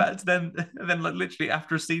 And in fact, then like literally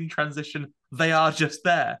after a scene transition, they are just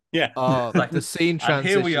there. Yeah. Oh, Like, the scene and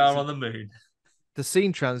here we are transitions. on the moon. The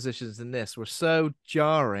scene transitions in this were so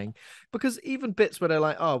jarring, because even bits where they're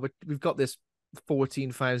like, oh, we've got this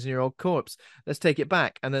 14,000-year-old corpse, let's take it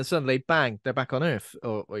back, and then suddenly bang, they're back on Earth,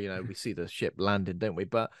 or we see the ship landing, don't we?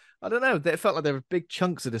 But I don't know, it felt like there were big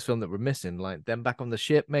chunks of this film that were missing, like them back on the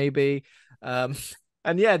ship maybe, and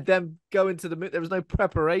yeah, them going to the moon. There was no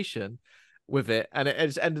preparation with it, and it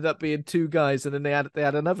just ended up being two guys, and then they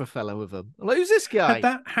had another fellow with them. I'm like, who's this guy?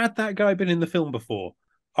 Had that guy been in the film before?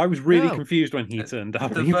 I was really No. confused when he turned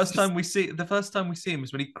up. The first time we see him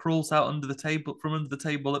is when he crawls out under the table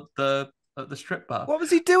at the strip bar. What was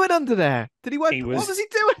he doing under there? Did he work? What was he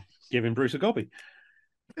doing? Giving Bruce a gobby.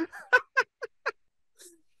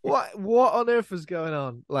 What on earth was going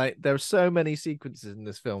on? Like, there are so many sequences in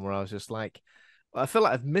this film where I was just like, I feel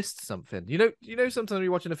like I've missed something. You know, sometimes when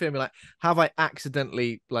you're watching a film, you're like, have I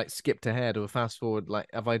accidentally like skipped ahead or fast forward? Like,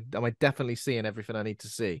 am I definitely seeing everything I need to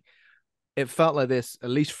see? It felt like this at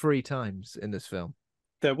least 3 times in this film.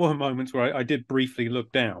 There were moments where I did briefly look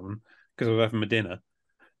down because I was having my dinner,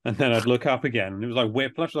 and then I'd look up again, and it was like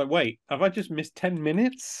whiplash. Like, wait, have I just missed 10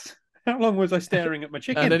 minutes? How long was I staring at my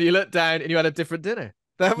chicken? And then you look down and you had a different dinner.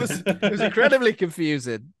 It was incredibly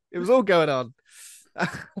confusing. It was all going on.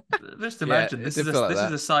 Just imagine, Yeah, this it is felt like a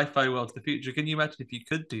that. sci-fi world of the future. Can you imagine if you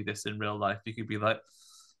could do this in real life? You could be like,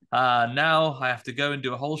 now I have to go and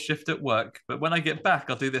do a whole shift at work, but when I get back,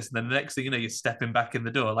 I'll do this. And then the next thing you know, you're stepping back in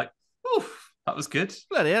the door, like, oof, that was good.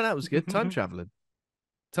 Bloody yeah, that was good. Time traveling.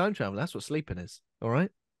 That's what sleeping is. All right.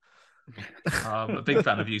 I'm a big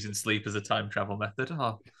fan of using sleep as a time travel method.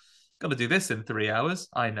 Oh, got to do this in 3 hours.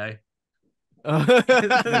 I know.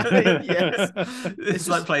 Yes. It's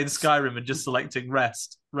like playing Skyrim and just selecting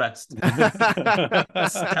rest.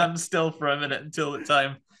 Stand still for a minute until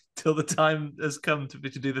the time has come to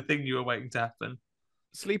do the thing you were waiting to happen.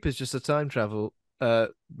 Sleep is just a time travel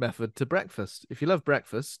method to breakfast. If you love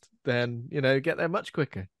breakfast, then get there much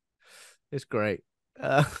quicker. It's great.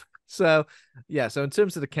 So in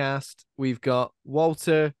terms of the cast, we've got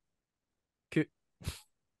Walter.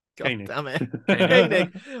 God Koenig. damn it.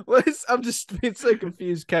 Koenig. I'm just being so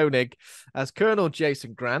confused. Koenig as Colonel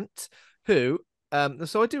Jason Grant, who,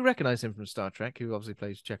 so I do recognize him from Star Trek, who obviously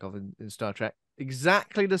plays Chekhov in Star Trek.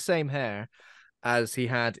 Exactly the same hair as he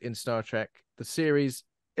had in Star Trek, the series,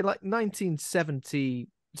 in like 1967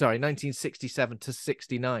 to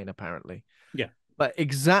 69, apparently. Yeah. But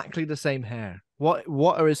exactly the same hair. What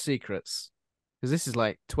are his secrets? Because this is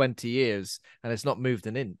like 20 years and it's not moved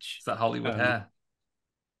an inch. It's that Hollywood hair.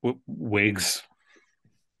 Wigs.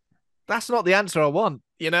 That's not the answer I want,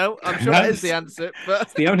 you know? I'm sure that is the answer, but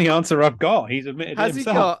it's the only answer I've got. He's admitted it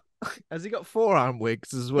himself. Has he got forearm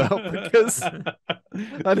wigs as well? Because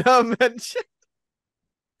I know I mentioned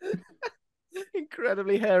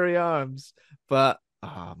incredibly hairy arms, but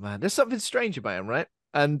oh man, there's something strange about him, right?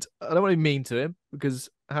 And I don't want to be mean to him because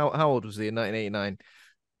how old was he in 1989?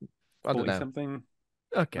 I don't know. Something.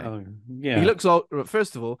 Okay. Yeah. He looks old.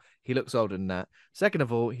 First of all, he looks older than that. Second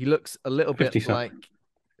of all, he looks a little bit like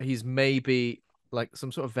he's maybe like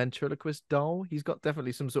some sort of ventriloquist doll. He's got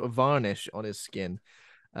definitely some sort of varnish on his skin.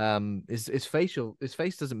 His face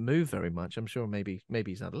doesn't move very much. I'm sure maybe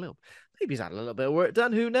he's had a little bit of work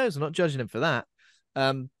done. Who knows? I'm not judging him for that.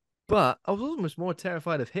 But I was almost more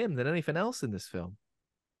terrified of him than anything else in this film.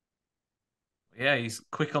 Yeah, he's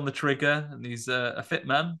quick on the trigger and he's a fit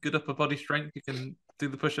man, good upper body strength. You can do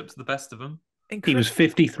the push-ups to the best of them. He was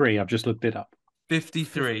 53. I've just looked it up.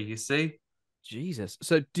 53, you see? Jesus.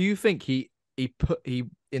 So do you think he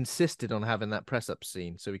insisted on having that press-up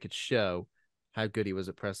scene so he could show how good he was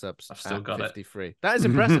at press-ups? I've still got 53. It. That is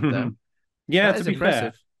impressive, though. Yeah, to be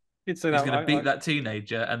impressive. Fair. He's going to beat that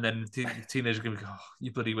teenager, and then the teenager's going to go, oh,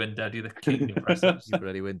 you bloody win, Dad. You're the king of press-ups. You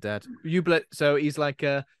bloody win, Dad. So he's like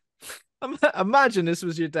a... Imagine this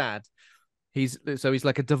was your dad. He's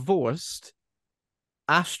like a divorced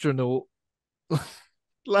astronaut,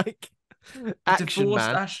 like action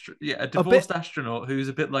man. A divorced astronaut who's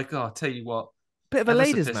a bit like, oh, I'll tell you what, bit of a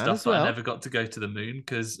ladies man as well. I never got to go to the moon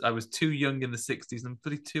because I was too young in the 60s and I'm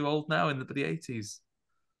pretty too old now in the bloody 80s.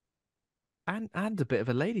 And a bit of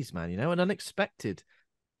a ladies man, you know, an unexpected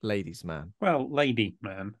ladies man. Well, lady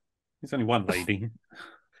man. There's only one lady.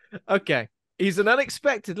 Okay. He's an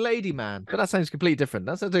unexpected lady man, but that sounds completely different.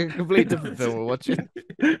 That sounds like a completely different film we're watching.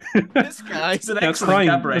 This guy. It's an excellent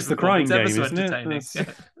cabaret. It's the crying game, isn't it?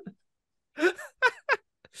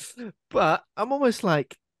 But I'm almost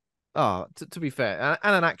like, to be fair,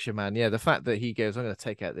 and an action man, yeah. The fact that he goes, I'm going to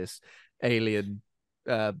take out this alien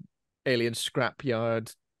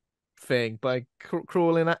scrapyard thing by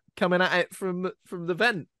coming at it from the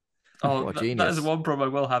vent. Oh, that is one problem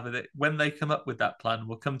I will have with it. When they come up with that plan,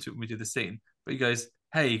 we'll come to it when we do the scene. But he goes,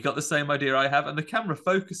 hey, you got the same idea I have? And the camera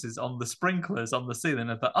focuses on the sprinklers on the ceiling.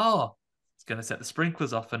 And I thought, it's going to set the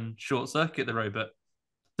sprinklers off and short circuit the robot.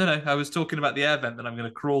 No, I was talking about the air vent that I'm going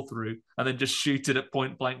to crawl through and then just shoot it at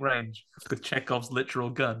point blank range with Chekhov's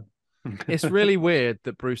literal gun. It's really weird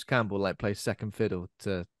that Bruce Campbell like plays second fiddle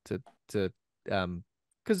to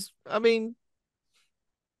because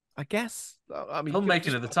I guess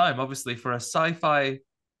filmmaking at the time, obviously, for a sci-fi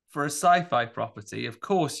property, of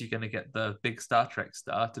course you're going to get the big Star Trek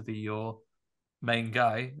star to be your main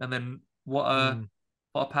guy, and then what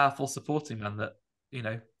a powerful supporting man that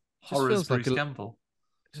horrors Bruce Campbell.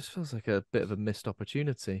 It just feels like a bit of a missed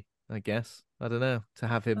opportunity, I guess. I don't know, to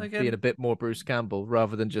have him being a bit more Bruce Campbell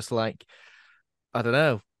rather than just like, I don't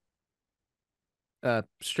know,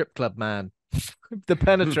 strip club man. The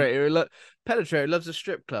penetrator. Penetrator loves a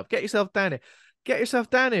strip club. Get yourself down here. Get yourself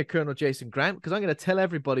down here, Colonel Jason Grant, because I'm going to tell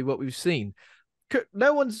everybody what we've seen.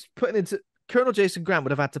 No one's putting into... Colonel Jason Grant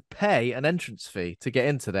would have had to pay an entrance fee to get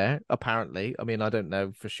into there, apparently. I mean, I don't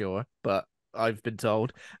know for sure, but I've been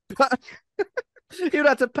told. But he would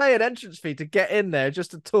have to pay an entrance fee to get in there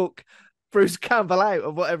just to talk Bruce Campbell out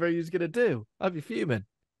of whatever he was going to do. I'd be fuming.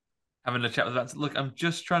 Having a chat with that. Look, I'm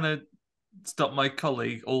just trying to stop my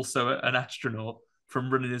colleague, also an astronaut, from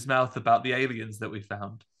running his mouth about the aliens that we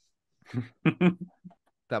found.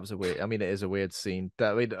 That was it is a weird scene.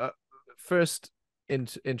 First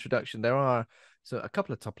introduction, there are a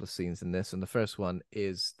couple of topless scenes in this, and the first one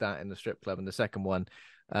is that in the strip club, and the second one,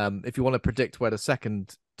 if you want to predict where the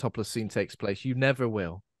second topless scene takes place, you never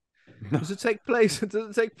will. Does it take place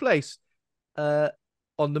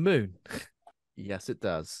on the moon? Yes, it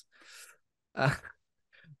does.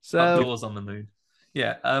 So outdoors on the moon.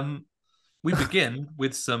 Yeah. We begin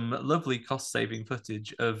with some lovely cost-saving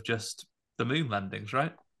footage of just the moon landings,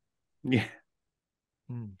 right? Yeah.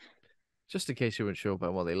 Just in case you weren't sure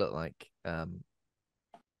about what they look like, of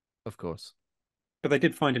course. But they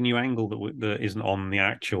did find a new angle that isn't on the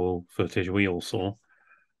actual footage we all saw.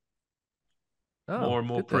 More and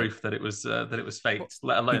more proof that it was faked,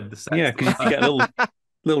 let alone the set. Yeah, because you get a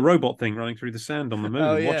little robot thing running through the sand on the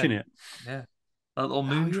moon, watching it. Yeah. Little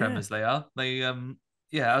moon tremors they are. They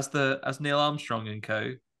as Neil Armstrong and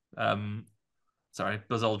co sorry,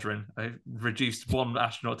 Buzz Aldrin. I reduced one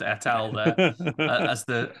astronaut to et al.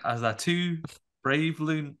 There as our two brave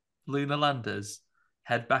lunar landers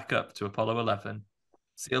head back up to Apollo 11.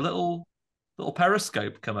 See a little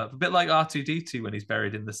periscope come up, a bit like R2D2 when he's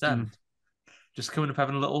buried in the sand. Just coming up,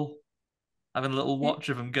 having a little watch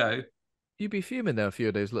of them go. You'd be fuming though, a few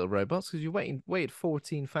of those little robots, because you waited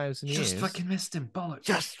 14,000 years. Just fucking missed him, bollocks.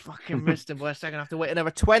 Just fucking missed him. Boy, they're gonna have to wait another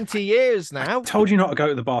 20 years now. I told you not to go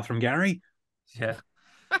to the bathroom, Gary. Yeah,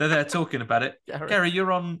 they're there talking about it. Gary,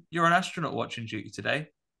 you're on astronaut watching duty today.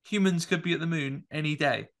 Humans could be at the moon any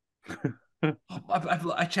day.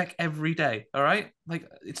 I check every day. All right, like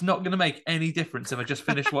it's not going to make any difference if I just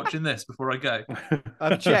finish watching this before I go.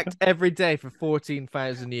 I've checked every day for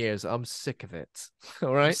 14,000 years. I'm sick of it.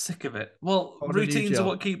 All right, I'm sick of it. Well, routines are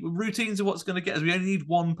what's going to get us. We only need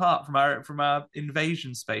one part from our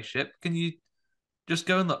invasion spaceship. Can you just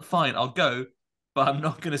go and look? Fine, I'll go, but I'm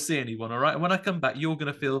not going to see anyone. All right, and when I come back, you're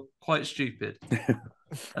going to feel quite stupid.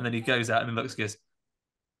 And then he goes out and he looks, goes,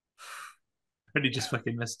 and he just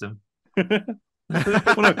fucking missed him. Well,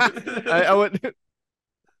 no,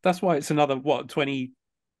 that's why it's another 20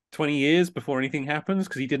 years before anything happens,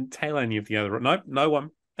 because he didn't tell any of the other. No one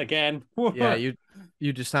again. Yeah,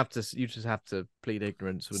 you just have to plead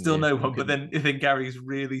ignorance. Still no one, but then Gary's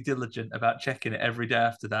really diligent about checking it every day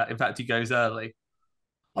after that. In fact, he goes early.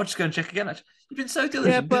 I'll just go and check again. Actually, you've been so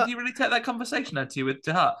diligent. Yeah, but... Did you really take that conversation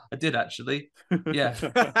to heart? I did, actually. Yeah.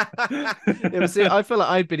 Yeah, but see, I feel like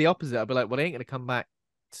I'd be the opposite. I'd be like, well, they ain't going to come back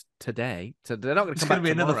today. So they're not going to come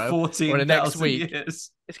back tomorrow. It's going to be another 14 next week.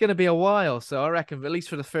 Years. It's going to be a while. So I reckon, at least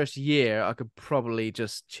for the first year, I could probably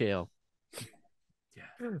just chill.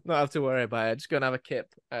 Yeah. Not have to worry about it. Just go and have a kip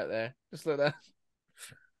out there. Just like that.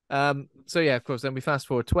 So yeah, of course, then we fast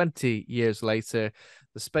forward 20 years later.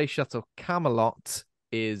 The space shuttle Camelot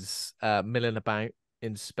is milling about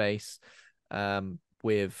in space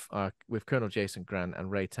with Colonel Jason Grant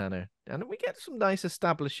and Ray Tanner, and we get some nice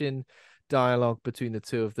establishing dialogue between the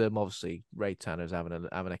two of them. Obviously, Ray Tanner's having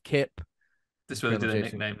a kip. This is where they do their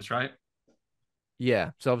nicknames, right?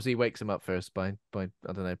 Yeah. So obviously, he wakes him up first by I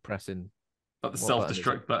don't know, pressing the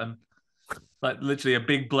self-destruct button. Like literally, a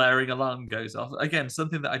big blaring alarm goes off. Again,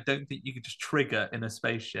 something that I don't think you could just trigger in a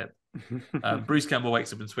spaceship. Bruce Campbell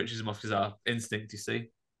wakes up and switches him off because our instinct, you see,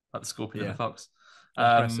 like the scorpion and the fox.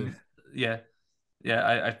 Yeah,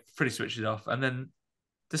 I pretty switched it off. And then,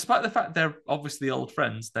 despite the fact they're obviously old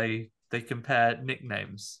friends, they compare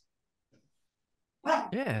nicknames.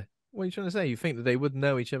 Yeah, what are you trying to say? You think that they would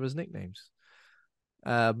know each other's nicknames?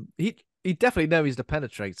 He definitely know he's the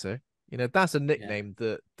Penetrator. You know, that's a nickname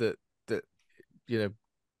that you know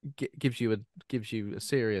gives you a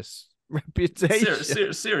serious reputation,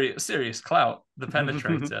 serious clout. The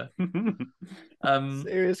Penetrator.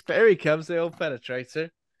 Serious. Here he comes, the old Penetrator.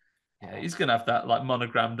 Yeah, he's gonna have that like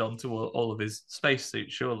monogrammed onto all of his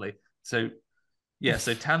spacesuits, surely. So yeah,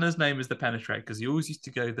 so Tanner's name is the Penetrator because he always used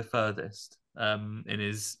to go the furthest in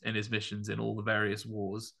his missions in all the various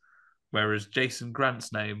wars, whereas Jason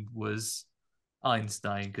Grant's name was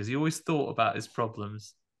Einstein because he always thought about his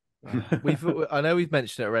problems. I know we've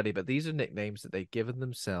mentioned it already, but these are nicknames that they've given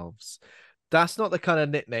themselves. That's not the kind of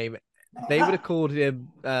nickname they would have called him.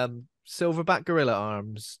 Silverback Gorilla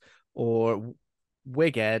Arms or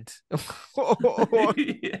Wighead,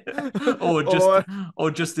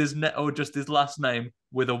 or just his last name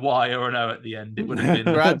with a Y or an O at the end. It would have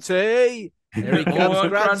been Granty. Here he comes,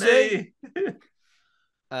 Granty.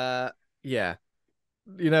 Yeah,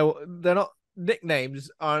 you know they're not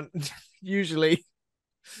nicknames aren't usually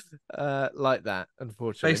like that,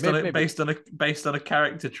 unfortunately. Based on a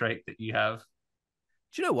character trait that you have.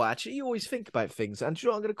 Do you know what? Actually, you always think about things, and do you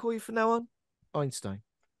know what I'm going to call you from now on? Einstein.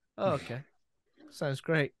 Oh, okay. Sounds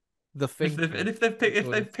great. The thing. If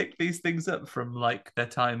they've picked these things up from like their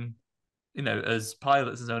time, you know, as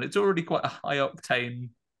pilots and so on, it's already quite a high octane.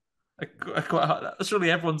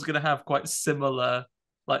 Surely everyone's going to have quite similar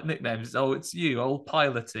like nicknames. Oh, it's you, old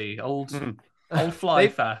piloty, old fly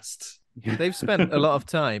fast. They've spent a lot of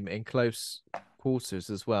time in close quarters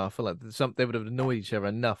as well. I feel like they would have annoyed each other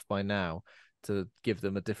enough by now to give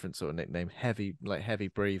them a different sort of nickname. Heavy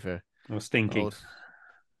breather. Or Stinky.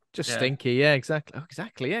 Stinky. Yeah, exactly. Oh,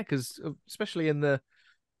 exactly. Yeah, because especially in the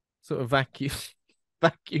sort of vacuum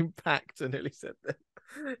packed, I nearly said that.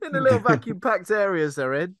 In the little vacuum packed areas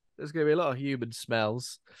they're in, there's going to be a lot of human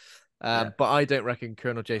smells. But I don't reckon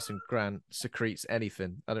Colonel Jason Grant secretes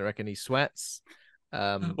anything. I don't reckon he sweats.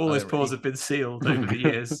 All his pores have been sealed over the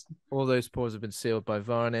years. All those pores have been sealed by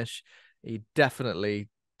varnish. He definitely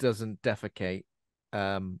doesn't defecate.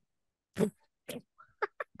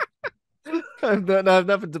 I have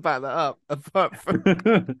nothing to back that up. Apart from it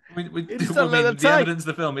just I doesn't look mean, that the tight. evidence of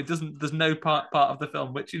the film, it doesn't. There's no part of the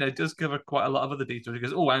film which does cover quite a lot of other details. He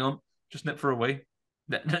goes, "Oh, hang on, just nip for a wee."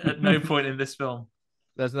 At no point in this film.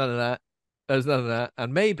 There's none of that. There's none of that.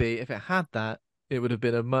 And maybe if it had that, it would have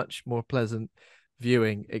been a much more pleasant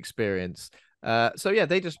viewing experience. So yeah,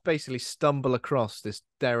 they just basically stumble across this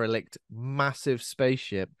derelict, massive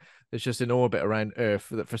spaceship that's just in orbit around Earth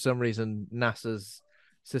that for some reason NASA's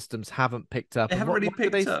systems haven't picked up. They And haven't really what do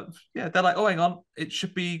picked up. Yeah, they're like, "Oh, hang on, it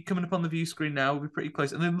should be coming up on the view screen now. We'll be pretty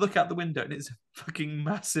close." And then look out the window, and it's a fucking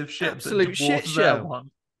massive ship that Absolute shit dwarfs their show.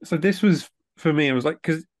 one. So this was for me. It was like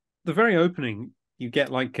because the very opening, you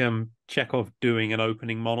get like Chekhov doing an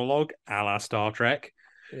opening monologue, a la Star Trek,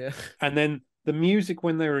 Yeah. and then the music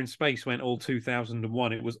when they were in space went all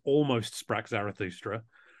 2001. It was almost Sprach Zarathustra,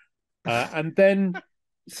 and then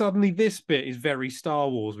suddenly this bit is very Star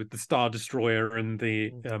Wars with the Star Destroyer and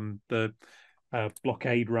the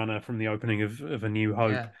blockade runner from the opening of A New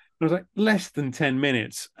Hope. Yeah. And I was like, less than 10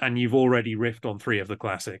 minutes, and you've already riffed on 3 of the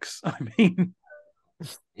classics. I mean,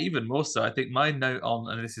 Even more so, I think my note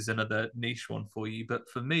on, and this is another niche one for you, but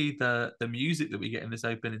for me, the music that we get in this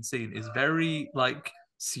opening scene is very like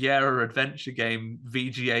Sierra adventure game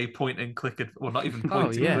VGA point and click, well, not even Oh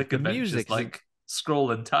point and yeah, click the adventures, music is like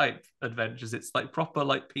scroll and type adventures. It's like proper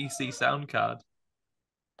like PC sound card.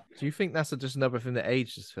 Do you think that's just another thing that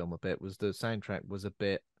aged this film a bit? Was the soundtrack was a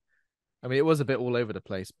bit? I mean, it was a bit all over the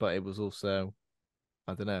place, but it was also,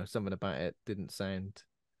 I don't know, something about it well,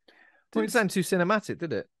 didn't sound too cinematic,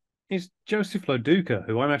 did it? it's Joseph Loduca,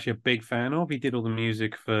 who I'm actually a big fan of. He did all the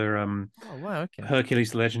music for Oh wow, okay.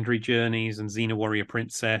 Hercules Legendary Journeys and Xena Warrior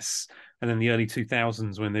Princess. And then the early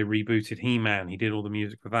 2000s when they rebooted He-Man, he did all the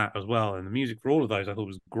music for that as well. And the music for all of those I thought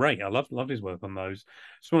was great. I loved his work on those.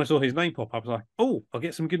 So when I saw his name pop up, I was like, oh, I'll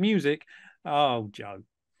get some good music. Oh, Joe.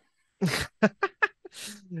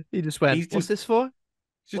 He just went, "What's this for?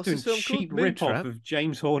 He's just What's doing this film called? cheap rip-off Moontrap?" of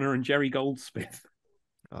James Horner and Jerry Goldsmith.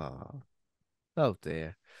 Oh, oh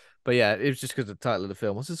dear. But yeah, it was just because of the title of the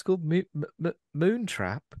film. What's this called?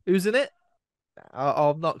 Moontrap. Who's in it?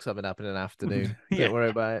 I'll knock something up in an afternoon. Yeah. Don't worry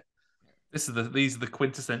about it. These are the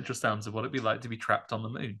quintessential sounds of what it'd be like to be trapped on the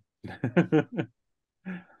moon.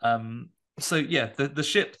 So yeah, the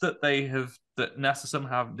ship that that NASA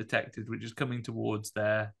somehow haven't detected, which is coming towards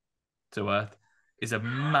to Earth, is a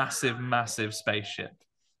massive, massive spaceship.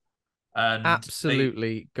 And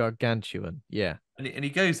Absolutely gargantuan. Yeah. he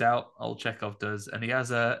goes out, old Chekhov does, and he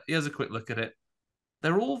has a quick look at it.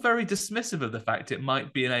 They're all very dismissive of the fact it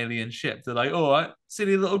might be an alien ship. They're like, "All right,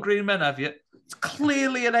 silly little green men, have you?" It's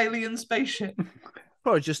clearly an alien spaceship.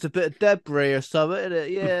 Probably just a bit of debris or something, isn't it?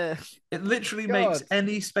 Yeah. It literally God. makes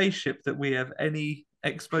any spaceship that we have any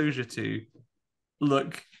exposure to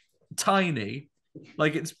look tiny,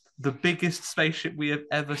 like it's the biggest spaceship we have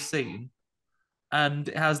ever seen, and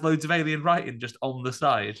it has loads of alien writing just on the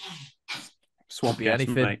side. Swamp Be gas,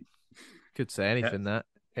 anything. mate. Could say anything, Yeah. that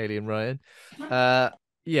alien writing.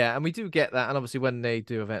 Yeah, and we do get that, and obviously when they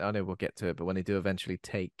do I know we'll get to it, but when they do eventually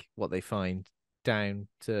take what they find down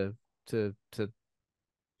to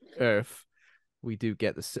Earth, we do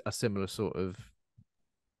get a similar sort of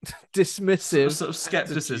dismissive Sort of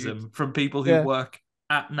skepticism attitude from people who work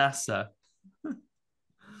at NASA.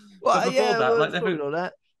 Well, before yeah, that, like, probably not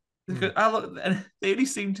that. they only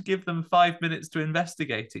seem to give them 5 minutes to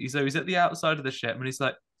investigate it. So he's at the outside of the ship, and he's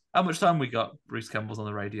like, "How much time we got?" Bruce Campbell's on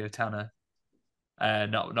the radio. Tanner,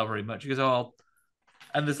 not very much. He goes, "Oh,"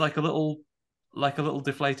 and there's like a little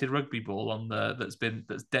deflated rugby ball on that's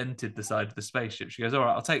dented the side of the spaceship. She goes, "All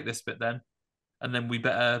right, I'll take this bit then, and then we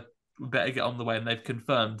better get on the way." And they've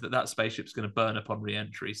confirmed that spaceship's going to burn upon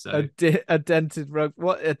re-entry. So a dented rug.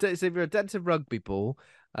 What? So if you're a dented rugby ball,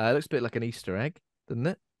 it looks a bit like an Easter egg, doesn't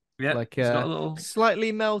it? yeah, Like it's got a little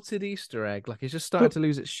slightly melted Easter egg. Like it's just starting to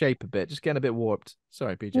lose its shape a bit, just getting a bit warped.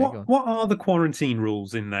 Sorry, PJ. Go on. What are the quarantine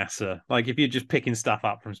rules in NASA? Like if you're just picking stuff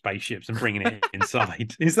up from spaceships and bringing it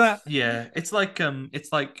inside, is that? Yeah, it's like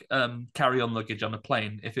carry-on luggage on a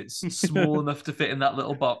plane. If it's small enough to fit in that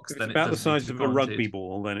little box, If then it's it about the doesn't need size to be of a rugby quarantined.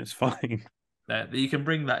 ball, then it's fine. You can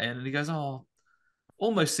bring that in, and he goes, "Oh,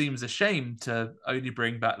 almost seems a shame to only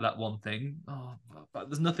bring back that one thing. Oh, but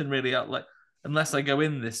there's nothing really out like unless I go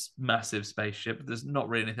in this massive spaceship. There's not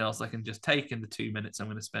really anything else I can just take in the 2 minutes I'm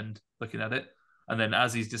going to spend looking at it." And then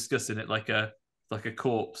as he's discussing it, like a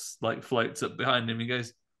corpse like floats up behind him. He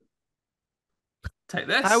goes, "Take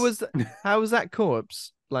this." How was that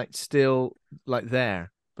corpse like still like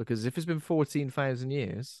there? Because if it's been 14,000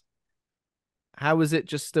 years, how is it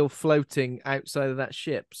just still floating outside of that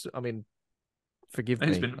ship? So, I mean, Forgive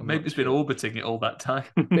Maybe me. it's been orbiting it all that time.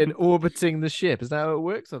 Been orbiting the ship. Is that how it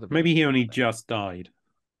works? Maybe he only just died.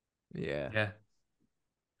 Yeah. Yeah.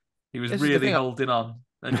 He was This is the really thing. holding on,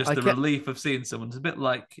 and just I the kept relief of seeing someone. It's a bit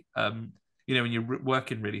like, when you're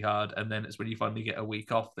working really hard, and then it's when you finally get a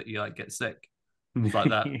week off that you like get sick. It's like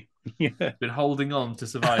that. Yeah. Been holding on to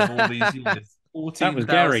survive all these years, That was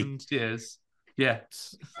Gary. 14,000 years. Yeah,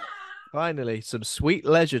 finally some sweet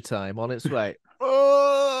leisure time on its way.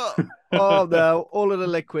 Oh, oh no! All of the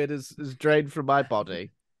liquid is drained from my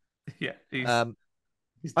body. yeah. He's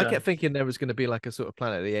I done. kept thinking there was going to be like a sort of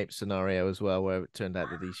Planet of the Apes scenario as well, where it turned out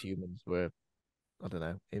that these humans were, I don't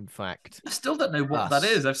know, in fact, I still don't know what that us.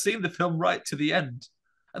 is. I've seen the film right to the end,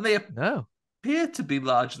 and they No. appear to be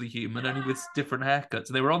largely human, only with different haircuts.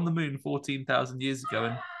 And they were on the moon 14,000 years ago,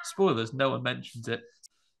 and spoilers, no one mentions it.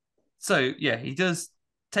 So yeah, he does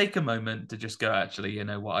take a moment to just go, actually, you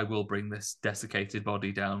know what, I will bring this desiccated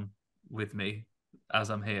body down with me as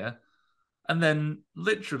I'm here. And then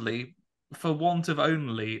literally, for want of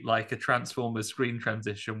only like a Transformers screen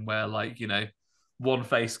transition where like, one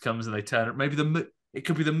face comes and they turn it, maybe it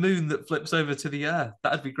could be the moon that flips over to the earth.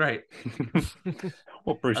 That'd be great.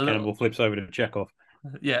 What Bruce Campbell flips over to Chekhov.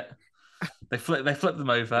 Yeah. They flip them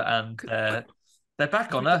over and they're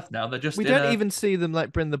back on Earth now. They're just we don't even see them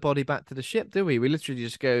like bring the body back to the ship, do we? We literally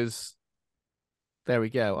just goes. There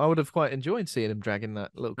we go. I would have quite enjoyed seeing him dragging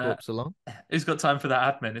that little corpse along. Who's got time for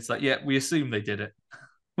that admin? It's like, yeah, we assume they did it.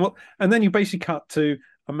 Well, and then you basically cut to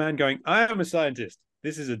a man going, "I am a scientist.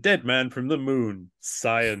 This is a dead man from the moon.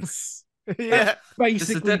 Science." Yeah, that's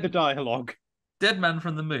basically the dialogue. Dead man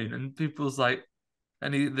from the moon, and people's like,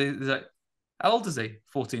 and he's like, how old is he?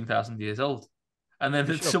 14,000 years old. And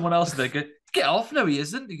then someone else they go, get off! No, he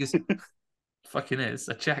isn't. He goes, fucking is.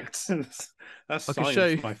 I checked. That's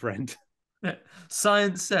science, my friend. Yeah.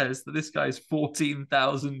 Science says that this guy is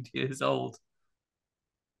 14,000 years old.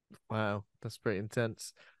 Wow, that's pretty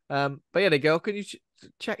intense. But yeah, there you go. Can you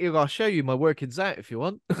check? I'll show you my workings out if you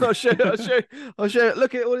want. I'll show you.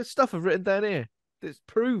 Look at all this stuff I've written down here. This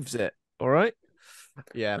proves it. All right.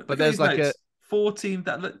 Yeah, but there's like notes. 14.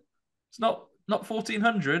 It's not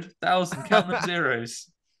 1,400, 1,000. Count them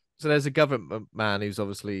zeros. So there's a government man who's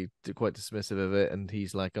obviously quite dismissive of it, and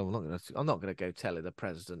he's like, "I'm not gonna go telling the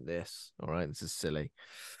president this. All right, this is silly."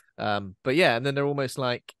 But yeah, and then they're almost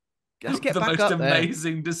like, "Let's get the back most up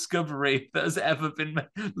amazing there. Discovery that has ever been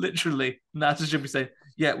made." Literally, NASA should be saying,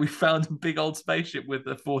 "Yeah, we found a big old spaceship with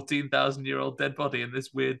a 14,000-year-old dead body and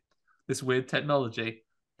this weird technology."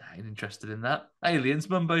 I ain't interested in that. Aliens,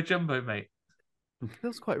 mumbo jumbo, mate. It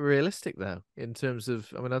feels quite realistic though, in terms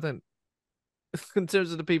of. I mean, I don't. In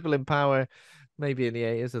terms of the people in power, maybe in the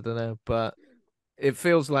 80s, I don't know, but it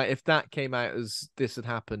feels like if that came out as this had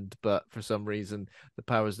happened, but for some reason the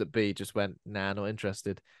powers that be just went, nah, not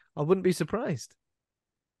interested, I wouldn't be surprised.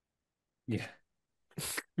 Yeah.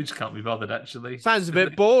 We just can't be bothered, actually. Sounds a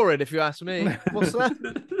bit boring if you ask me. What's that?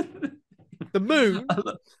 The moon?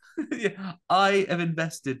 Yeah, I have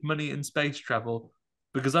invested money in space travel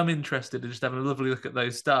because I'm interested in just having a lovely look at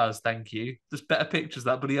those stars. Thank you. There's better pictures of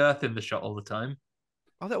that bloody Earth in the shot all the time.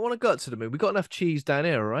 I don't want to go to the moon. We got enough cheese down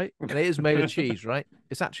here, right? And it is made of cheese, right?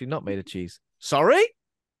 It's actually not made of cheese. Sorry?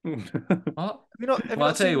 What?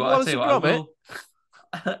 I'll tell you what.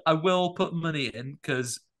 I will put money in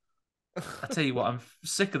because I tell you what, I'm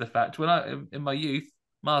sick of the fact when in my youth,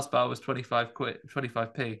 Mars bar was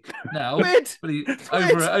 25p. Now,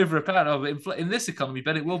 over a pound. Oh, in this economy,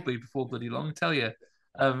 Ben, it will be before bloody long. I tell you.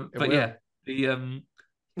 Those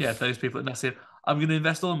people that said, I'm going to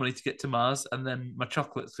invest all the money to get to Mars, and then my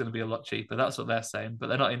chocolate's going to be a lot cheaper. That's what they're saying, but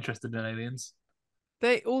they're not interested in aliens.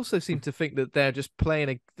 They also seem to think that they're just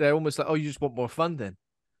they're almost like, oh, you just want more funding.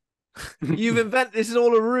 This is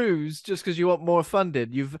all a ruse just because you want more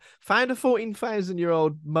funding. You've found a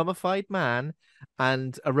 14,000-year-old mummified man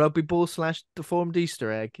and a rugby ball / deformed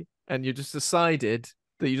Easter egg, and you just decided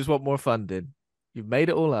that you just want more funding. You've made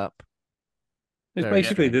it all up. It's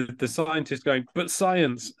basically the scientist going, but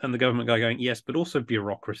science, and the government guy going, yes, but also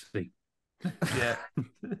bureaucracy. Yeah.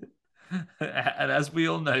 And as we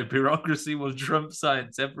all know, bureaucracy will trump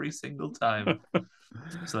science every single time.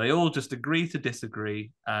 So they all just agree to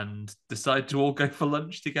disagree and decide to all go for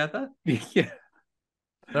lunch together. Yeah.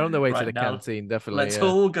 They're on their way to the canteen, definitely. Let's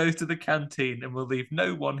all go to the canteen and we'll leave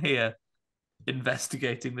no one here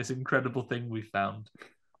investigating this incredible thing we found.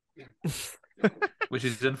 Which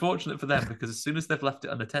is unfortunate for them because as soon as they've left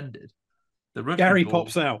it unattended, Gary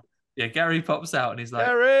pops out. Yeah, Gary pops out and he's like,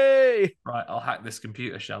 Gary! Right, I'll hack this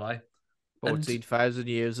computer, shall I? 14,000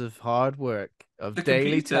 years of hard work, of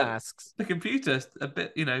daily tasks. The computer, a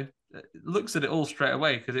bit, looks at it all straight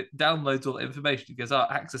away because it downloads all the information. It goes,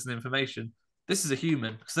 accessing information. this is a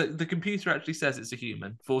human. So the computer actually says it's a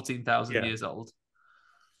human, 14,000 Yeah. years old.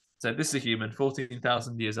 So this is a human,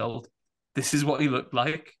 14,000 years old. This is what he looked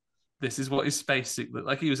like. This is what his spacesuit looked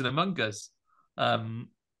like. He was in Among Us. Yeah,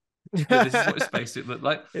 this is what his spacesuit looked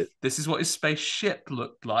like. This is what his spaceship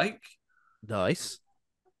looked like. Nice.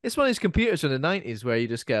 It's one of these computers from the 90s where you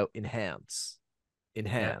just go, enhance.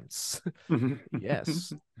 Enhance.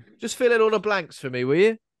 Yes. Just fill in all the blanks for me, will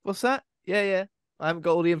you? What's that? Yeah. I haven't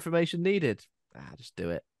got all the information needed. Just do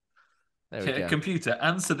it. There we go. Computer,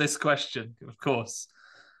 answer this question, of course.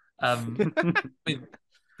 I mean,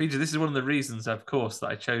 Peter, this is one of the reasons, of course, that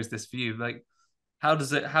I chose this for you. Like, how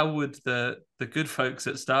would the good folks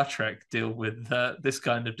at Star Trek deal with this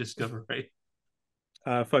kind of discovery?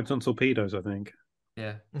 Photon torpedoes, I think.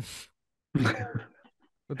 Yeah.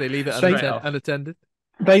 Would they leave it unattended?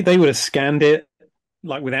 They would have scanned it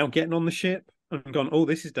like without getting on the ship and gone, oh,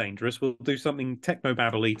 this is dangerous. We'll do something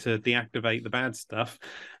techno-babbly to deactivate the bad stuff.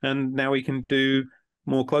 And now we can do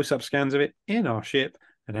more close-up scans of it in our ship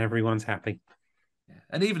and everyone's happy. Yeah.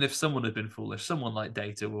 And even if someone had been foolish, someone like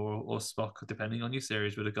Data or Spock, depending on your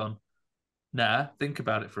series, would have gone, nah, think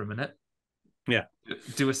about it for a minute. Yeah.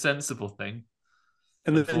 Do a sensible thing.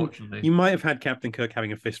 And then you might have had Captain Kirk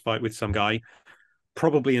having a fist fight with some guy,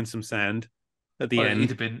 probably in some sand at the end. He'd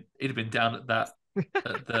have been down at that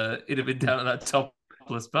he'd have been down at that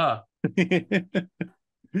topless bar.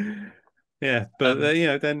 Yeah, but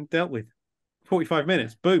then dealt with. 45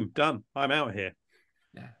 minutes, boom, done. I'm out of here.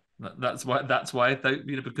 Yeah, that's why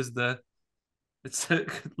because it's a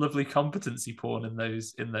lovely competency porn in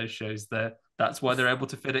those shows. That's why they're able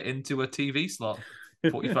to fit it into a TV slot.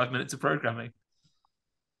 45 minutes of programming.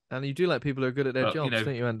 And you do like people who are good at their jobs,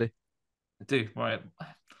 don't you, Andy? I do. Right.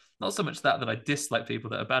 Not so much that I dislike people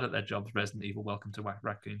that are bad at their jobs. Resident Evil, Welcome to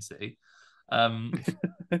Raccoon City.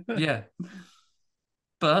 Yeah.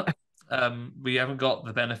 But we haven't got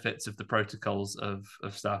the benefits of the protocols of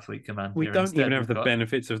Starfleet Command. We don't even have the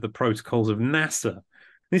benefits of the protocols of NASA.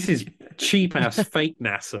 This is cheap-ass fake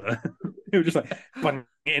NASA. It was just like, bang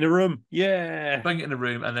it in a room. Yeah. Bang it in a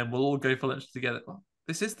room, and then we'll all go for lunch together. Oh,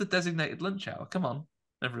 this is the designated lunch hour. Come on.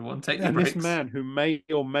 Everyone, take your breaks. This man, who may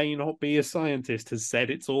or may not be a scientist, has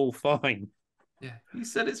said it's all fine. Yeah, he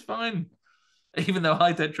said it's fine, even though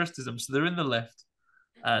I don't trust him. So they're in the lift,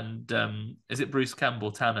 and is it Bruce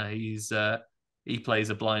Campbell Tanner? He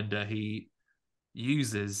plays a blinder. He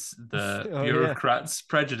uses the bureaucrats'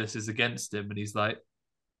 prejudices against him, and he's like,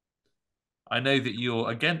 "I know that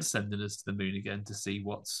you're against sending us to the moon again to see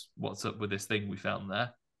what's up with this thing we found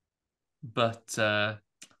there, but."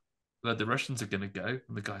 Where the Russians are going to go,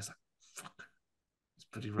 and the guy's like, fuck, these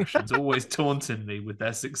bloody Russians always taunting me with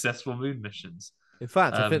their successful moon missions. In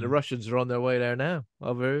fact, I think the Russians are on their way there now.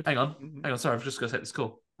 I've heard. Hang on, sorry, I've just got to take this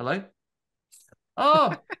call. Hello?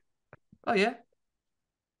 Oh yeah.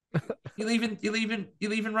 You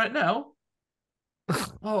leaving right now?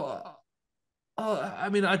 I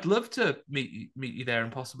mean, I'd love to meet you there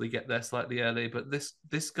and possibly get there slightly early, but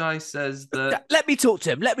this guy says that. Let me talk to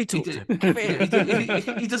him. He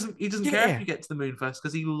doesn't care if you get to the moon first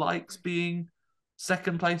because he likes being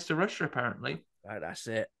second place to Russia. Apparently, right, that's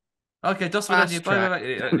it. Okay, dos vidania.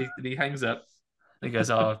 Bye. He hangs up. And he goes,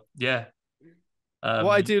 "Oh yeah." What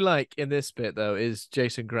I do like in this bit though is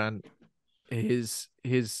Jason Grant. He's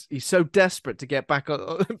so desperate to get back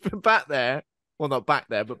there. Well, not back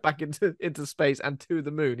there, but back into space and to the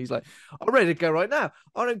moon. He's like, I'm ready to go right now.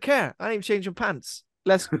 I don't care. I ain't changing pants.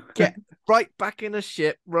 Let's get right back in a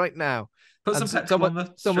ship right now. Put some petrol on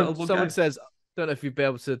the shuttle. Someone says, don't know if you'd be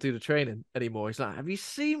able to do the training anymore. He's like, have you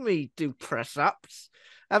seen me do press-ups?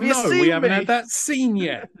 Have you seen me? No, we haven't had that scene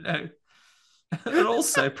yet. No. And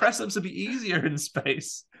also, press-ups would be easier in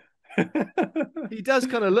space. He does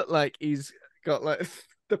kind of look like he's got like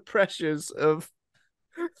the pressures of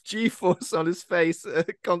G-force on his face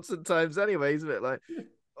at constant times anyway. He's a bit like,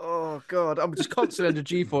 oh god, I'm just constant under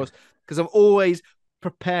G-force because I'm always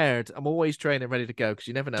prepared. I'm always trained and ready to go because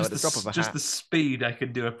you never know at the drop of a hat. Just the speed I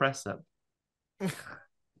can do a press up.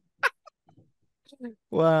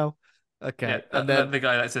 Wow. Okay. Yeah, and then the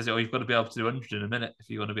guy that says, "Oh, you've got to be able to do 100 in a minute if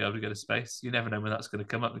you want to be able to go to space." You never know when that's going to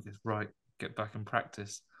come up. Because right, get back and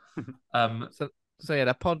practice. So yeah,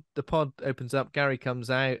 the pod opens up. Gary comes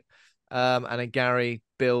out. And then Gary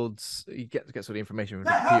builds, he gets all the information from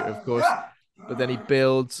the computer, of course, but then he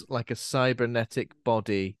builds like a cybernetic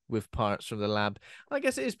body with parts from the lab. I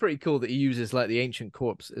guess it is pretty cool that he uses like the ancient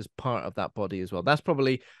corpse as part of that body as well. That's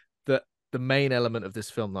probably the main element of this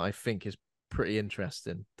film that I think is pretty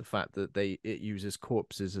interesting. The fact that it uses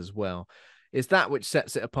corpses as well. Is that which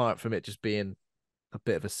sets it apart from it just being a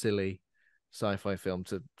bit of a silly sci-fi film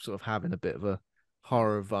to sort of having a bit of a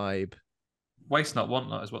horror vibe Waste not, want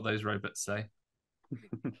not is what those robots say.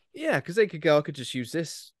 Yeah, because they could go, I could just use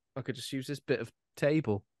this. I could just use this bit of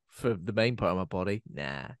table for the main part of my body.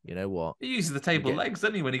 Nah, you know what? He uses the table legs,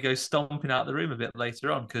 doesn't he, when he goes stomping out the room a bit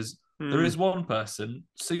later on? Because there is one person,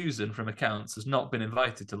 Susan from accounts, has not been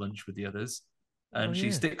invited to lunch with the others. And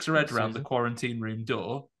she sticks her head around the quarantine room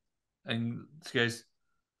door and she goes,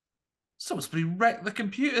 someone's bloody wrecked the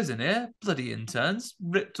computers in here. Bloody interns.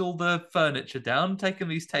 Ripped all the furniture down, taken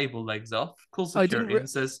these table legs off, calls security and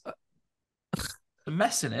says, a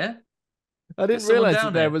mess in here. I didn't realize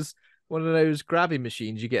that there was one of those grabby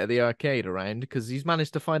machines you get at the arcade around, because he's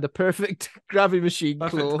managed to find a perfect grabby machine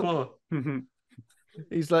claw.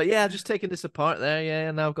 He's like, yeah, just taking this apart there. Yeah,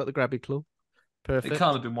 and now I've got the grabby claw. Perfect. It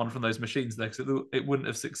can't have been one from those machines there, because it wouldn't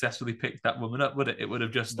have successfully picked that woman up, would it? It would have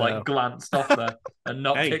just like glanced off there and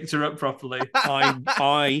not picked her up properly.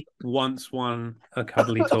 I once won a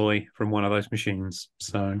cuddly toy from one of those machines,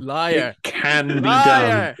 so liar. It can be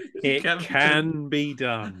done. It can be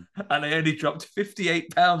done. And I only dropped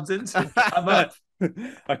 £58 into it. I'm up.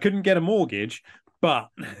 I couldn't get a mortgage, but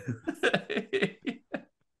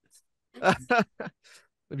have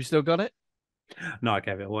you still got it? No, I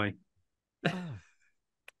gave it away. Oh.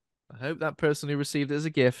 I hope that person who received it as a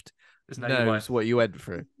gift knows what you went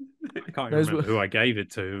through. I can't remember who I gave it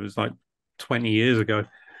to. It was like 20 years ago.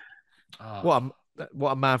 Oh.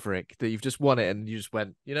 What a maverick that you've just won it and you just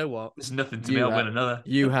went, you know what? There's nothing to me, I'll win another.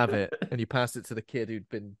 You have it. And you passed it to the kid who'd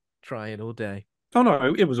been trying all day. Oh,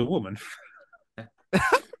 no, it was a woman.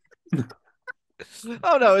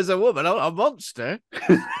 Oh, no, it's a woman. Oh, a monster.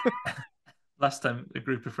 Last time a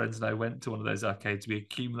group of friends and I went to one of those arcades, we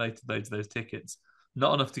accumulated loads of those tickets.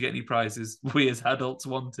 Not enough to get any prizes we as adults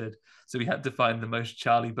wanted. So we had to find the most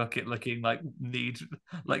Charlie Bucket looking,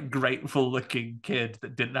 grateful looking kid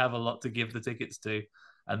that didn't have a lot to give the tickets to.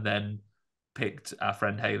 And then picked our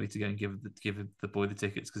friend Haley to go and give the boy the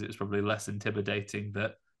tickets, because it was probably less intimidating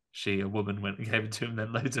that a woman, went and gave it to him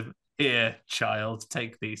than loads of, here, child,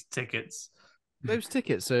 take these tickets. Those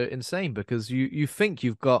tickets are insane because you think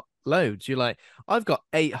you've got loads. You're like, I've got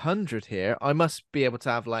 800 here. I must be able to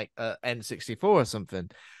have like a N64 or something.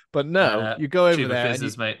 But no, you go over there.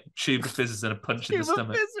 Fizzers, mate. Tube of fizzers and a punch in the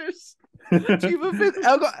stomach. Tube of fizzers.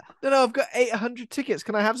 I've got 800 tickets.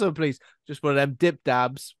 Can I have some, please? Just one of them dip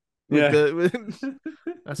dabs. That's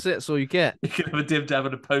it. That's all you get. You can have a dib dab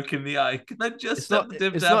and a poke in the eye. Can I just have the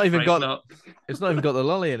dib dab? It's not even got the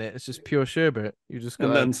lolly in it. It's just pure sherbet. You just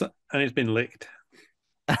got and it's been licked.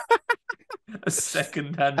 A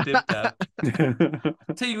second-hand dib dab.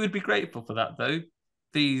 I tell you, would be grateful for that though.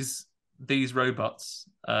 These robots,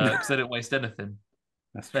 because they don't waste anything.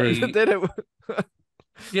 That's true. They don't.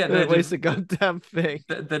 Yeah, they don't waste a goddamn thing.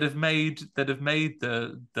 That have made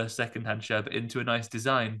the second-hand sherbet into a nice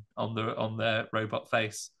design on their robot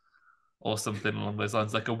face, or something along those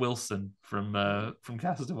lines, like a Wilson from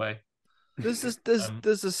Castaway. There's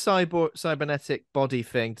a cybernetic body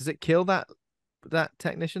thing. Does it kill that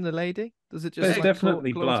technician, the lady? Does it just? There's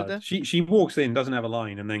definitely blood. She walks in, doesn't have a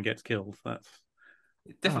line, and then gets killed.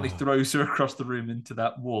 It definitely throws her across the room into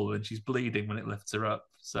that wall, and she's bleeding when it lifts her up.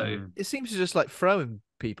 So it seems to just like throwing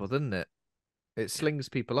people, doesn't it? It slings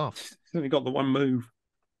people off. It's only got the one move.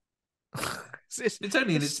 it's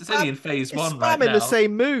only in phase one right now. Spamming the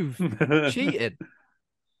same move, cheating.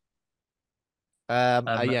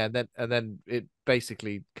 And then it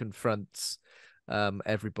basically confronts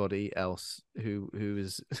everybody else who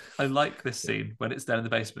is. I like this scene when it's down in the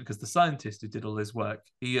basement, because the scientist who did all his work,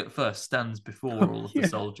 he at first stands before all of the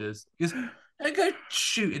soldiers. He goes, "Don't go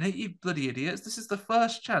shooting it, you bloody idiots! This is the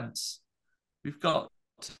first chance we've got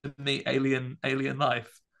to meet alien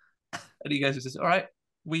life." And he goes and says, "All right,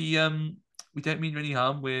 we don't mean any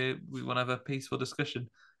harm. We want to have a peaceful discussion."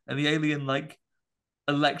 And the alien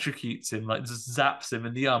electrocutes him, just zaps him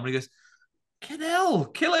in the arm, and he goes,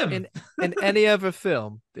 kill him. In any other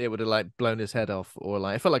film, it would have blown his head off, or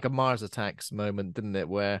it felt like a Mars Attacks moment, didn't it?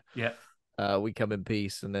 Where we come in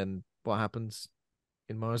peace, and then what happens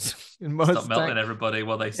in Mars? Stop melting everybody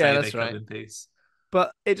while they say they come in peace.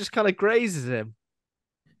 But it just kind of grazes him.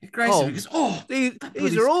 It grazes him. He goes,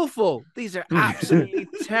 these are awful. These are absolutely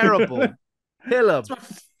terrible. Kill him. It's my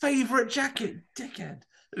favorite jacket, dickhead.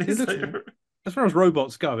 As far as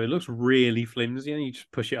robots go, it looks really flimsy, and you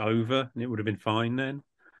just push it over, and it would have been fine then.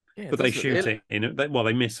 Yeah, but they shoot it in it.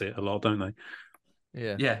 They miss it a lot, don't they?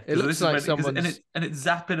 Yeah, yeah. It looks like someone's and it's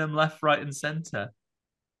zapping them left, right, and center.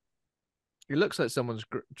 It looks like someone's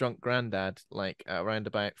drunk granddad, around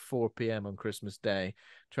about 4 p.m. on Christmas Day,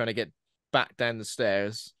 trying to get back down the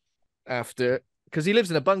stairs after because he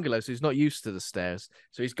lives in a bungalow, so he's not used to the stairs.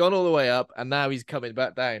 So he's gone all the way up, and now he's coming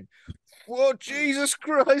back down. Whoa, Jesus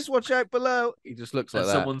Christ! Watch out below. He just looks like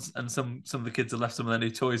that. Some of the kids have left some of their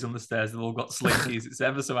new toys on the stairs. They've all got slinkies. It's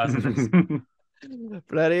ever so hazardous.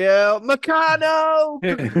 Bloody hell, Meccano!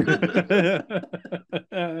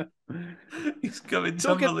 He's coming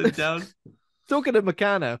tumbling down. Talking of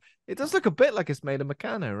Meccano, it does look a bit like it's made of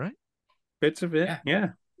Meccano, right? Bits of it, yeah.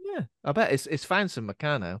 I bet it's found some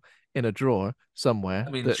Meccano in a drawer somewhere.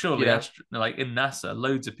 I mean, surely, like in NASA,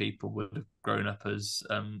 loads of people would have grown up as,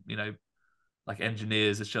 like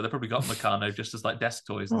engineers and shit. They probably got Meccano just as like desk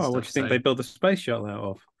toys. And stuff, what do you think they build the space shuttle out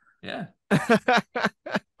of? Yeah.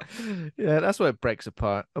 Yeah, that's where it breaks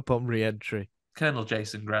apart upon re-entry. Colonel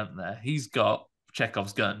Jason Grant there, he's got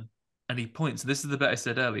Chekhov's gun, and he points. This is the bit I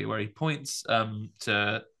said earlier, where he points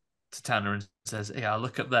to Tanner and says, "Yeah,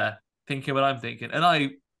 look up there, thinking what I'm thinking." And I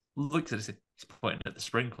looked at it. He's pointing at the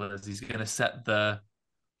sprinklers. He's going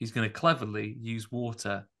to cleverly use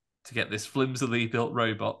water to get this flimsily built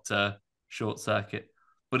robot to short circuit,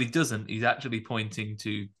 but he doesn't. He's actually pointing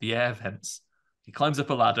to the air vents. He climbs up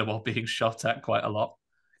a ladder while being shot at quite a lot,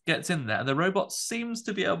 gets in there, and the robot seems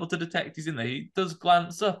to be able to detect he's in there. He does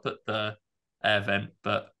glance up at the air vent,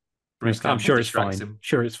 but Bruce I'm sure it's distracts fine. him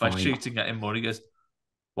Sure, it's by fine. shooting at him more. He goes,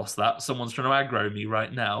 "What's that? Someone's trying to aggro me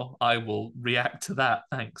right now. I will react to that.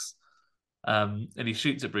 Thanks." And he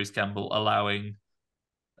shoots at Bruce Campbell, allowing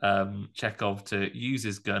Chekhov to use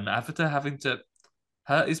his gun after having to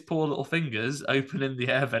hurt his poor little fingers opening the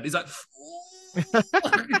air vent. He's like,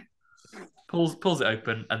 pulls it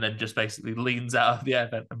open and then just basically leans out of the air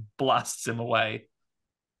vent and blasts him away.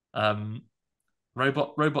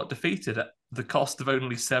 Robot defeated at the cost of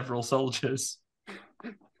only several soldiers.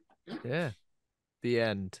 Yeah, the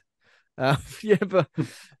end. Yeah, but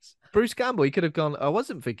Bruce Campbell, he could have gone. I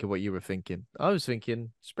wasn't thinking what you were thinking. I was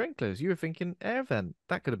thinking sprinklers. You were thinking air vent.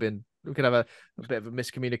 That could have been. We could have a bit of a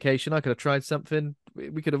miscommunication. I could have tried something.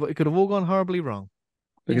 It could have all gone horribly wrong.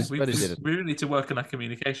 Because we really need to work on our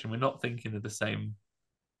communication. We're not thinking of the same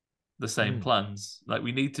plans. Like,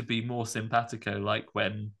 we need to be more simpatico, like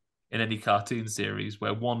when in any cartoon series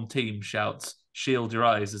where one team shouts, "Shield your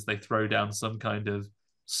eyes," as they throw down some kind of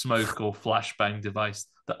smoke or flashbang device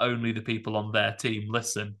that only the people on their team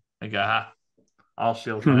listen and go, "I'll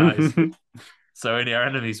shield my eyes." So only our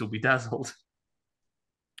enemies will be dazzled.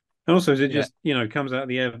 And also, it just, comes out of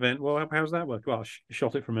the air vent. Well, how's that work? Well, I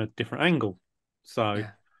shot it from a different angle. So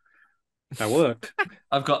that worked.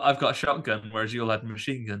 I've got a shotgun, whereas you all had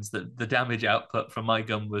machine guns. The damage output from my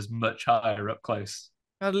gun was much higher up close.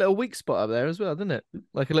 Had a little weak spot up there as well, didn't it?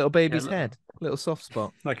 Like a little baby's head, little soft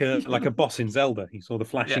spot. Like a boss in Zelda. He saw the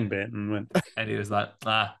flashing bit and went. And he was like,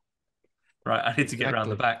 right, I need to get around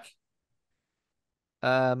the back.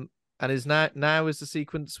 And is now is the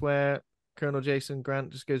sequence where Colonel Jason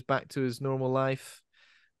Grant just goes back to his normal life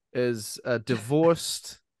as a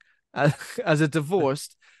divorced as a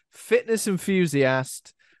divorced fitness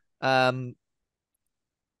enthusiast man.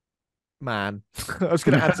 I was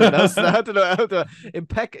going to add something else. I don't know.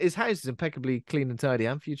 His house is impeccably clean and tidy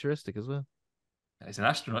and futuristic as well. He's an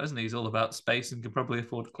astronaut, isn't he? He's all about space and can probably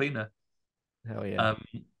afford a cleaner. Hell yeah.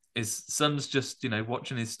 His son's just,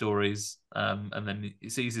 watching his stories, and then he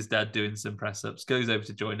sees his dad doing some press ups, goes over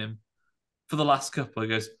to join him. For the last couple, he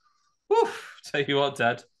goes, "Woof, tell you what,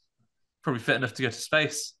 Dad, probably fit enough to go to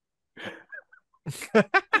space."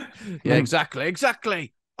 Yeah,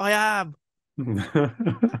 exactly. I am.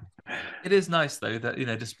 It is nice though that,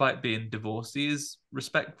 despite being divorced, he is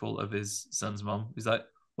respectful of his son's mom. He's like,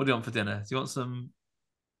 "What do you want for dinner? Do you want some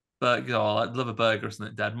burger? Oh, I'd love a burger or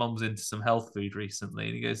something, Dad. Mom's into some health food recently."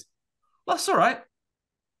 And he goes, "Well, that's all right.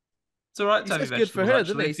 It's all right." He says good for her,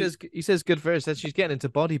 doesn't he? He says good for her. Says she's getting into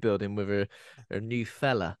bodybuilding with her new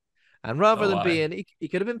fella. And rather than being, he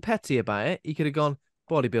could have been petty about it. He could have gone,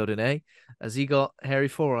 "Bodybuilding, eh? Has he got hairy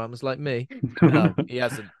forearms like me?" No, he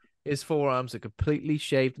hasn't. His forearms are completely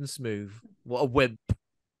shaved and smooth. What a wimp.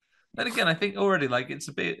 Then again, I think already it's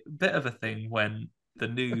a bit of a thing when the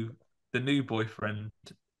new boyfriend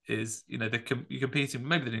is, you're competing.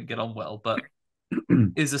 Maybe they didn't get on well, but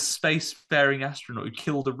is a spacefaring astronaut who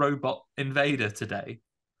killed a robot invader today.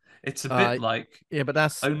 It's a bit like but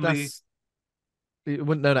that's you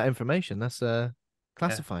wouldn't know that information. That's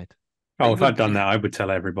classified. Yeah. Oh, if I'd done that, I would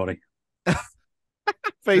tell everybody.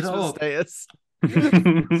 Facebook status.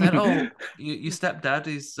 Said, your stepdad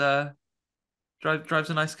is drives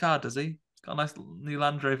a nice car, does he? He's got a nice new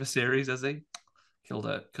Land Rover series, has he? Killed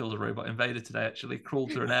a robot invader today, actually.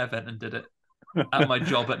 Crawled through an air vent and did it at my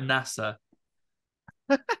job at NASA.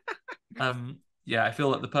 I feel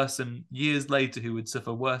like the person years later who would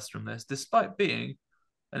suffer worse from this, despite being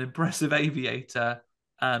an impressive aviator,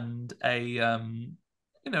 and and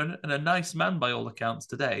a nice man by all accounts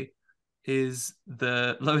today, is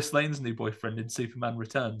the Lois Lane's new boyfriend in Superman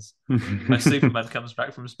Returns, where Superman comes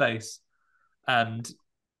back from space, and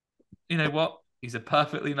you know what? He's a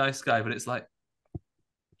perfectly nice guy, but it's like,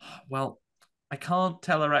 well, I can't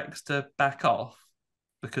tell her ex to back off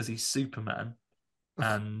because he's Superman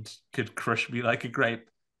and could crush me like a grape.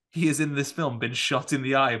 He has in this film been shot in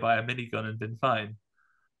the eye by a minigun and been fine.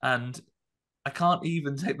 And I can't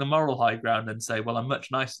even take the moral high ground and say, well, I'm much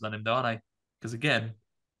nicer than him, though, aren't I? Because again,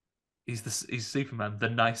 he's Superman, the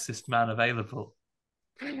nicest man available.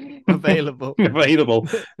 Available. Available.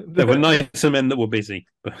 There were nicer men that were busy.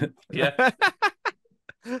 Yeah.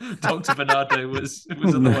 Dr. Bernardo was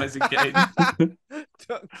otherwise engaged.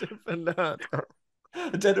 Dr. Bernardo. I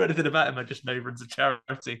don't know anything about him. I just know he runs a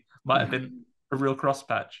charity. Might have been a real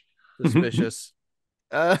crosspatch. Suspicious.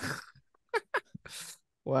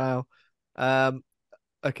 Wow.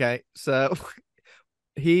 Okay, so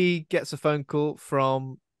he gets a phone call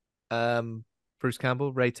from Bruce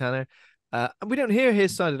Campbell, Ray Tanner. And we don't hear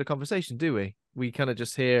his side of the conversation, do we? We kind of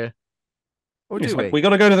just hear, or do we? We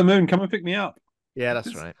got to go to the moon. Come and pick me up. Yeah,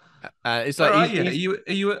 that's right. It's like, are you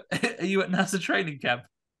at NASA training camp?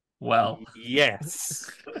 Well,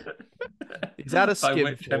 yes. He's had a by skim.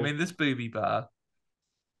 which I mean this booby bar.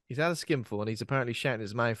 He's had a skimful, and he's apparently shouting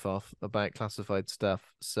his mouth off about classified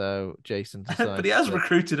stuff. So Jason decides, but he has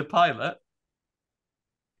recruited a pilot.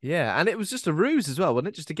 Yeah, and it was just a ruse as well, wasn't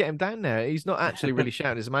it? Just to get him down there. He's not actually really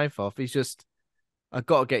shouting his mouth off. He's just, I've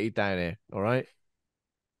got to get you down here, all right?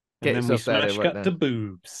 Get and then we smash cut right to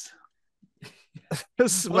boobs.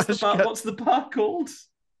 What's the bar called?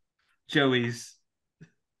 Joey's.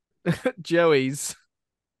 Joey's.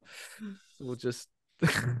 We'll just...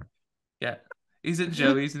 Yeah. He's at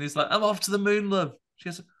Joey's and he's like, I'm off to the moon, love. She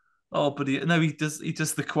goes, oh, but he does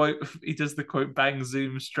the quote, bang,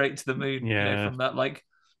 zoom straight to the moon. Yeah. You know, from that like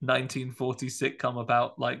 1940 sitcom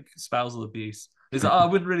about like spousal abuse. He's like, oh, I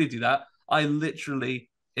wouldn't really do that. I literally,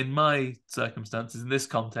 in my circumstances, in this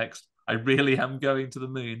context, I really am going to the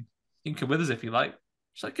moon. You can come with us if you like.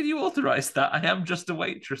 She's like, can you authorize that? I am just a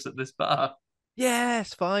waitress at this bar. Yeah,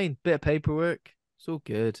 it's fine. Bit of paperwork. It's all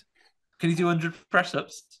good. Can you do 100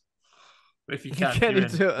 press-ups? If you can. Can you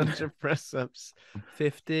do 100 press-ups?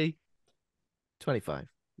 50? 25.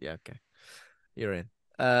 Yeah, okay. You're in.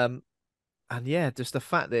 And yeah, just the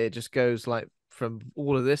fact that it just goes like from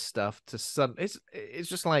all of this stuff to sudden, it's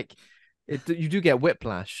just like you do get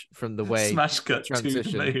whiplash from the way smash cut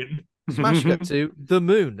transition. To the moon. Smash cut to the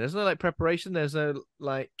moon. There's no like preparation. There's no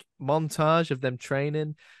like montage of them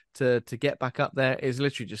training to get back up there. It's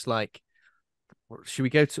literally just like, should we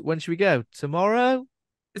go to? When should we go? Tomorrow?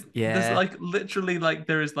 Yeah. There's like literally like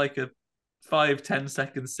there is like a 5-10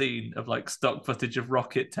 second scene of like stock footage of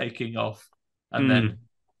rocket taking off, and then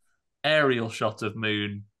aerial shot of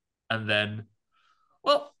moon, and then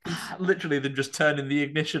literally them just turning the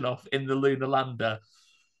ignition off in the lunar lander.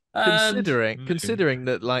 Considering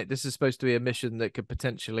that like this is supposed to be a mission that could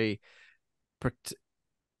potentially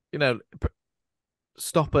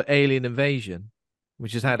stop an alien invasion,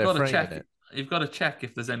 which is how they're framing it. You've got to check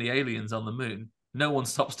if there's any aliens on the moon. No one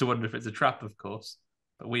stops to wonder if it's a trap, of course.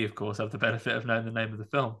 But we, of course, have the benefit of knowing the name of the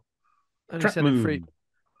film. Trap moon.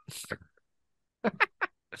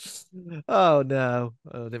 Oh, no.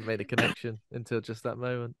 I didn't make a connection until just that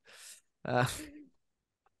moment. And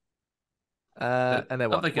then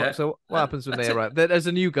what? So what happens when they arrive? There's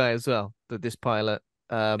a new guy as well, this pilot.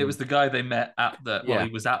 It was the guy they met at the. Well,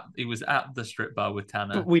 he was at the strip bar with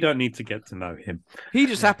Tanner. But we don't need to get to know him. He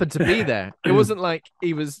just happened to be there. It wasn't like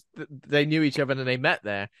they knew each other and they met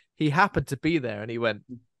there. He happened to be there, and he went,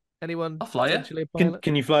 "Anyone? I'll fly it.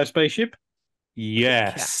 Can you fly a spaceship?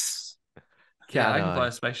 Yes. Yeah, I can fly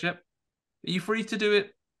a spaceship. Are you free to do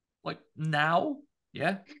it like now?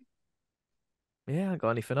 Yeah. Yeah, I got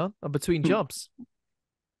anything on? I'm between jobs.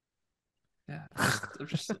 Yeah, I've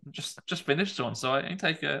just finished one, so I can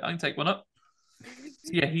take one up.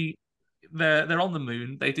 So yeah, they're on the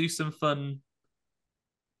moon. They do some fun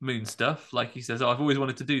moon stuff. Like he says, "Oh, I've always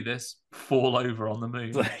wanted to do this." Fall over on the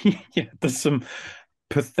moon. Yeah, there's some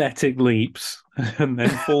pathetic leaps, and then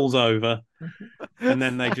falls over, and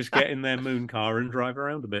then they just get in their moon car and drive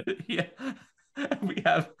around a bit. Yeah, we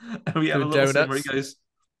have a little scene where he goes,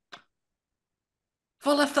 "If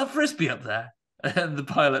I left that frisbee up there." And the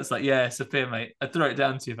pilot's like, yeah, it's up here, mate. I'd throw it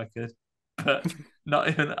down to you if I could. But not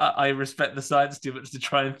even, I respect the science too much to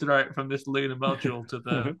try and throw it from this lunar module to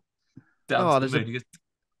the down to the moon. He goes,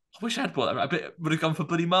 I wish I'd bought that. I would have gone for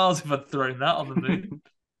bloody miles if I'd thrown that on the moon.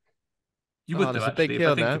 You would though, actually, if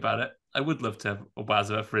I think about it. I would love to have a Waz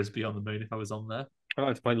of a frisbee on the moon if I was on there. I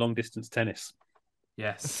like to play long distance tennis.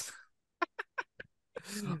 Yes.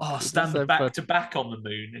 Oh, It does stand sound fun. back to back on the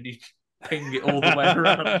moon and you ping it all the way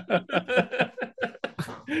around.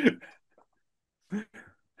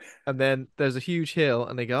 And then there's a huge hill,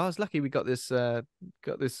 and they go, "Oh, it's lucky we got this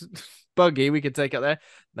buggy. We could take up there.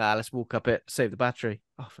 Nah, let's walk up it, save the battery.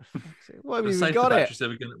 Oh, for fuck's sake! What We'll mean we save the got it? battery, so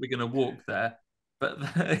we're gonna walk there. But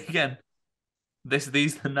again, these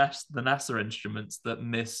the NASA instruments that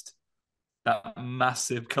missed that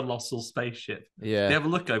massive colossal spaceship. They Yeah. have a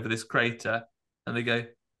look over this crater and they go,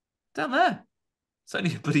 down there. It's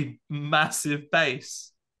only a bloody massive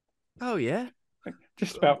base. Oh yeah.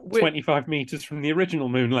 Just about 25 meters from the original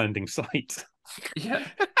moon landing site. Yeah.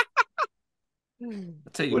 I'll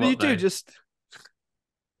tell you What do you what, do? though. Just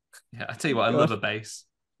Yeah, I tell you what, I God. love a base.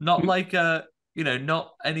 Not like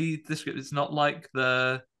not any description. It's not like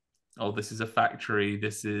this is a factory,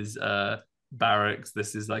 this is barracks,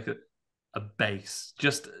 this is like a base.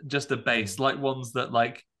 Just a base, like ones that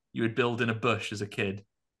like you would build in a bush as a kid.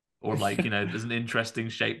 Or like, there's an interesting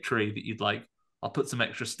shaped tree that you'd like, I'll put some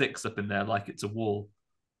extra sticks up in there like it's a wall.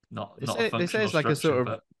 Not a they say functional it's like a structure, sort of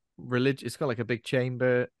but religious. It's got like a big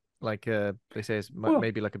chamber. Like they say it's Well,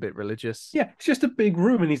 maybe like a bit religious. Yeah, it's just a big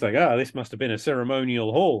room, and he's like, this must have been a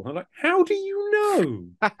ceremonial hall. I'm like, how do you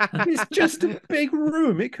know? It's just a big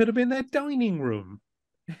room. It could have been their dining room.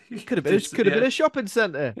 Could have been a shopping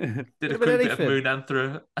centre. Did a quick bit of moon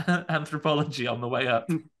anthropology on the way up.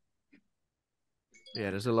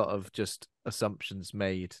 Yeah, there's a lot of just assumptions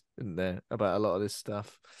made in there about a lot of this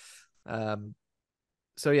stuff.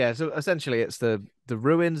 So essentially it's the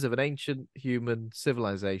ruins of an ancient human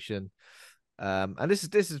civilization. And this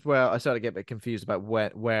is where I started to get a bit confused about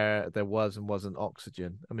where there was and wasn't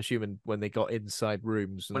oxygen. I'm assuming when they got inside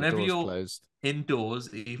rooms and Whenever the doors you're closed.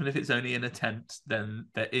 indoors, even if it's only in a tent, then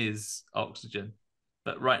there is oxygen.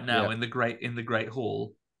 But right now in the great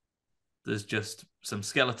hall, there's just some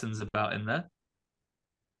skeletons about in there.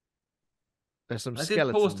 There's some I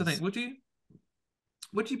skeletons. did pause to think,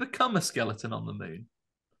 would you become a skeleton on the moon?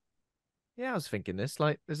 Yeah, I was thinking this.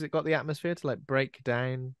 Like, has it got the atmosphere to like break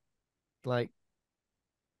down like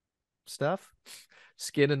stuff?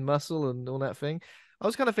 Skin and muscle and all that thing. I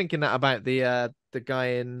was kind of thinking that about the guy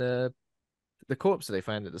in the corpse that they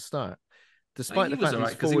found at the start. Despite he the was fact all right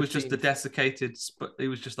he's because he was just 14... he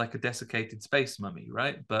was just like a desiccated space mummy,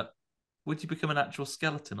 right? But would you become an actual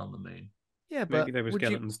skeleton on the moon? Yeah, but maybe they were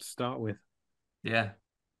skeletons to start with. Yeah,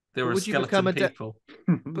 they were would you skeleton become people.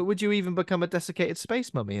 But would you even become a desiccated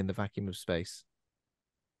space mummy in the vacuum of space?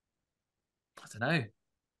 I don't know.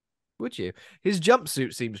 Would you? His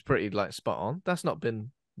jumpsuit seems pretty like spot on. That's not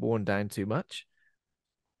been worn down too much.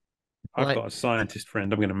 I've got a scientist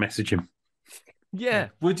friend. I'm going to message him. Yeah.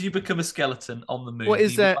 Would you become a skeleton on the moon? What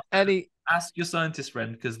is there any? Ask your scientist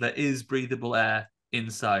friend because there is breathable air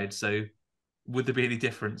inside. So, would there be any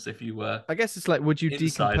difference if you were? I guess it's like, would you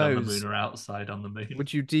inside decompose on the moon or outside on the moon?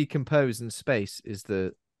 Would you decompose in space? Is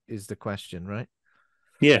the question, right?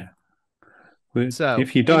 Yeah. So,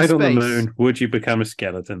 if you died on the moon, would you become a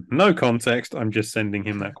skeleton? No context. I'm just sending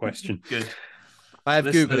him that question. Good. I have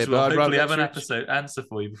Googled it, but I'd hopefully have an episode answer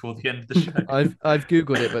for you before the end of the show. I've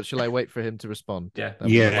Googled it, but shall I wait for him to respond? Yeah.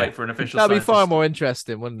 Wait for an official. That'd be far more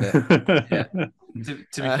interesting, wouldn't it? Yeah. To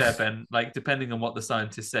be fair, Ben, like depending on what the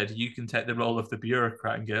scientist said, you can take the role of the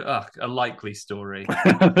bureaucrat and go, a likely story.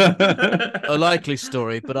 A likely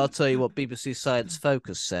story, but I'll tell you what BBC Science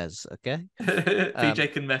Focus says, okay?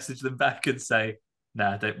 PJ can message them back and say,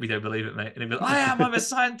 nah, we don't believe it, mate. And he'll be like, I'm a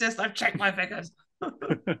scientist, I've checked my figures.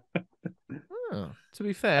 To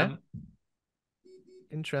be fair,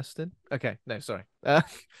 interesting. Okay, no, sorry.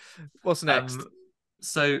 What's next?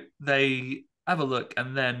 So they have a look,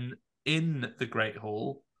 and then in the Great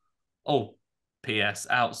Hall, P.S.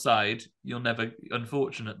 outside, you'll never,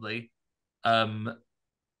 unfortunately,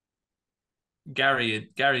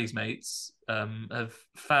 Gary's mates have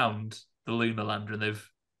found the lunar lander and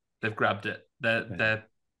they've grabbed it. They're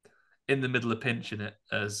in the middle of pinching it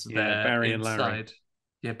as they're Barry inside. And Larry.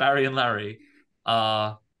 Yeah, Barry and Larry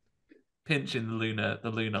are pinching the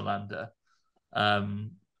lunar lander.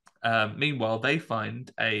 Meanwhile, they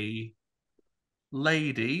find a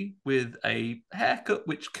lady with a haircut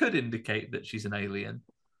which could indicate that she's an alien,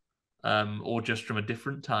 or just from a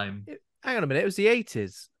different time. Hang on a minute, it was the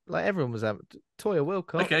 80s. Like everyone was having Toya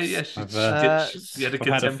Wilcox. Okay, yeah, she had a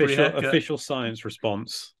contemporary official science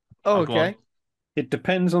response. Oh, okay. It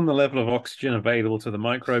depends on the level of oxygen available to the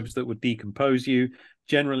microbes that would decompose you.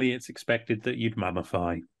 Generally, it's expected that you'd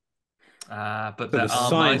mummify. But the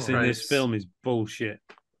science in this film is bullshit.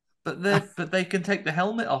 But they can take the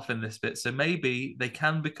helmet off in this bit, so maybe they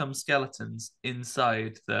can become skeletons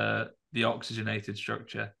inside the the oxygenated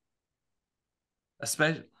structure,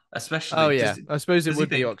 Oh especially yeah, just I suppose it does he would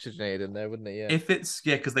be think oxygenated in there, wouldn't it? Yeah. if it's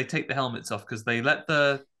because they take the helmets off because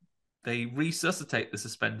they resuscitate the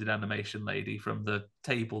suspended animation lady from the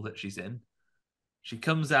table that she's in. She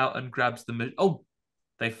comes out and grabs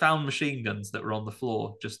they found machine guns that were on the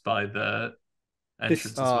floor just by the This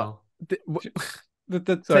entrance as well. Th-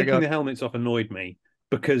 the Sorry, taking God. the helmets off annoyed me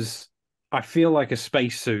because I feel like a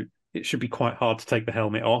spacesuit. It should be quite hard to take the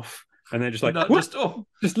helmet off, and they're just You're like, not "What? just oh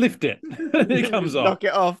Just lift it," and it comes Just off. knock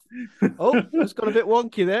it off. Oh, it's got a bit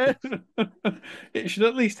wonky there. It should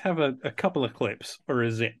at least have a couple of clips or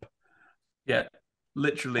a zip. yeah,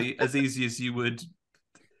 literally as easy as you would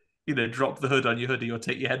drop the hood on your hoodie or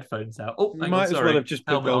take your headphones out. Oh, hang on, Might as well have sorry, just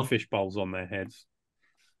put helmet on. goldfish bowls on their heads.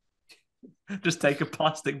 Just take a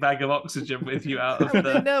plastic bag of oxygen with you out of Well,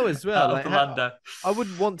 they the know as well. out of Like, the lander. I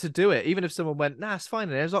wouldn't want to do it, even if someone went, "Nah, it's fine.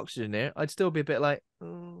 There's oxygen here." I'd still be a bit like, I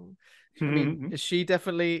mean, is she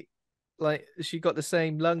definitely like? Has she got the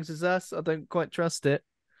same lungs as us? I don't quite trust it.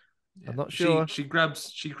 I'm not sure. She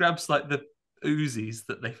grabs like the Uzis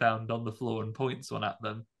that they found on the floor and points one at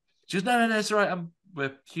them. She's no, it's all right.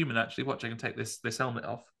 We're human actually. Watch, I can take this helmet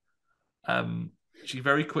off. She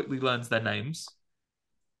very quickly learns their names.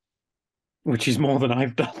 Which is more than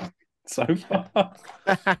I've done so far.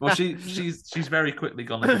 Well, she's very quickly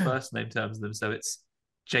gone into first name terms of them. So it's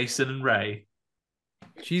Jason and Ray.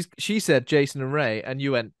 She said Jason and Ray, and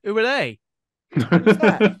you went, "Who are they? Who's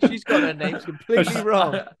that?" She's got their names completely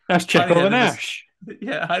wrong. That's Chekhov and Ash.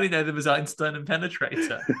 Yeah, I only know them as Einstein and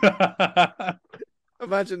Penetrator.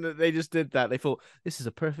 Imagine that they just did that. They thought, this is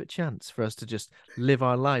a perfect chance for us to just live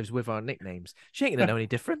our lives with our nicknames. She ain't gonna know any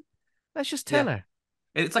different. Let's just tell her.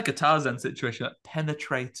 It's like a Tarzan situation. Like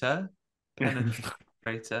Penetrator.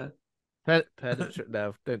 No,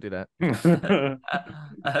 don't do that.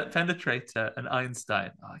 Penetrator and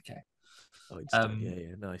Einstein. Oh, okay. Einstein.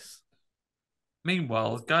 Yeah, nice.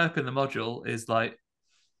 Meanwhile, guy up in the module is like,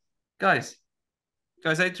 guys,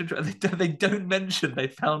 they don't mention they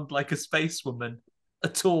found like a space woman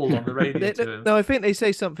at all on the radio to him. No, I think they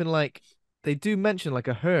say something like they do mention like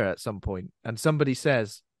a her at some point, and somebody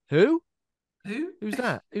says, "Who? Who? Who's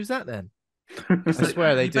that? Who's that then?" I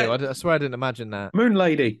swear they do. I swear I didn't imagine that. Moon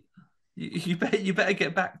Lady. You better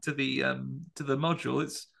get back to the module.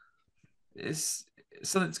 It's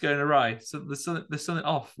something's going awry. So there's something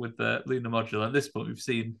off with the lunar module. At this point, we've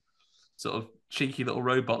seen sort of cheeky little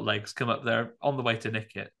robot legs come up there on the way to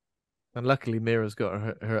nick it. And luckily, Mira's got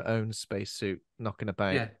her own spacesuit knocking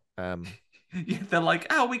about. Yeah. They're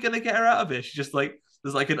like, how are we going to get her out of here? She's just like,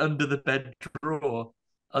 there's like an under the bed drawer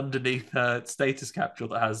underneath her status capsule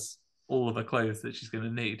that has all of her clothes that she's going to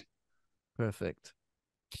need. Perfect.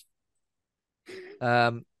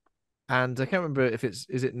 And I can't remember if is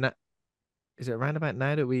it around about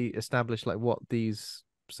now that we establish like what these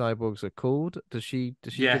cyborgs are called? Does she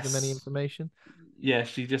give them any information? Yeah,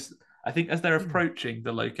 I think as they're approaching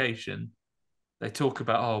the location, they talk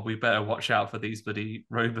about, oh, we better watch out for these bloody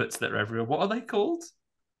robots that are everywhere. What are they called?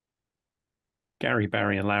 Gary,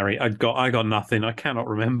 Barry, and Larry. I got nothing. I cannot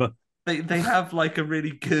remember. They have like a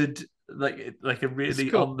really good like a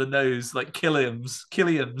really on the nose like Killiams.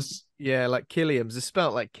 Yeah, like Killiams. It's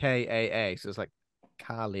spelled like Kaa, so it's like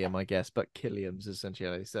Kalium, I guess, but Killiams is essentially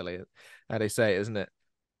how they say it, isn't it?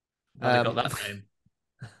 How they got that name.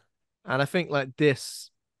 And I think like this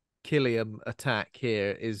Killiam attack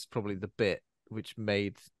here is probably the bit which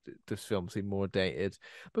made this film seem more dated,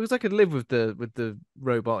 because I could live with the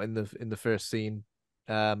robot in the first scene,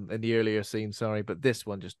 in the earlier scene, sorry, but this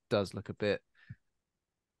one just does look a bit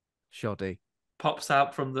shoddy. Pops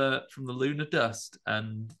out from the lunar dust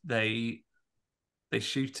and they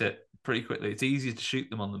shoot it pretty quickly. It's easier to shoot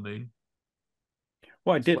them on the moon.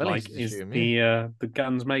 What I did like is the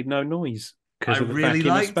guns made no noise because of the really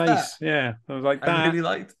vacuum of space. That. Yeah, I was like, I really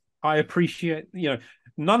liked. I appreciate,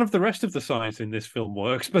 none of the rest of the science in this film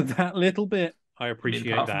works, but that little bit, I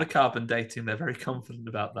appreciate apart that. From the carbon dating, they're very confident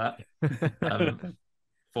about that.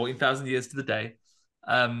 14,000 years to the day.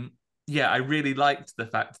 Yeah, I really liked the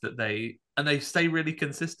fact that they stay really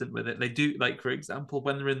consistent with it. They do, like, for example,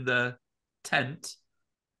 when they're in the tent,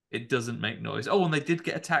 it doesn't make noise. Oh, and they did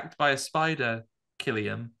get attacked by a spider,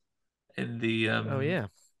 Killiam, in the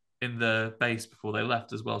in the base before they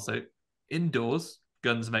left as well. So indoors,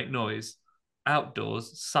 guns make noise.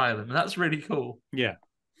 Outdoors, silent. And that's really cool. Yeah.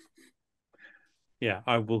 Yeah,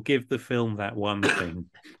 I will give the film that one thing.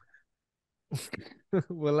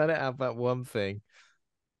 We'll let it have that one thing.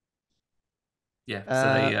 Yeah,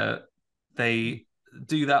 so they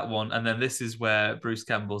do that one, and then this is where Bruce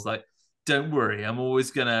Campbell's like, "Don't worry, I'm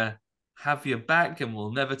always gonna have your back and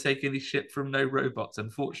we'll never take any shit from no robots.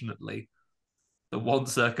 Unfortunately, the one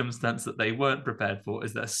circumstance that they weren't prepared for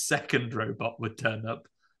is that a second robot would turn up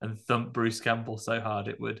and thump Bruce Campbell so hard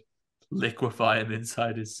it would liquefy him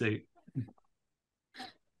inside his suit.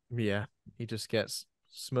 Yeah, he just gets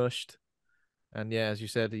smushed. And yeah, as you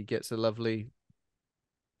said, he gets a lovely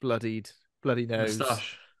bloody nose.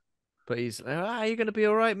 Moustache. But he's like, you're gonna be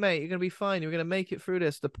all right, mate. You're gonna be fine. You're gonna make it through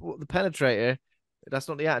this. The penetrator. That's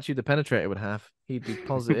not the attitude the penetrator would have. He'd be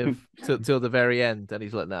positive till the very end, and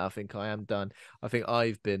he's like, "No, I think I am done. I think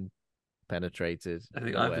I've been penetrated. I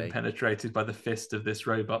think I've been penetrated by the fist of this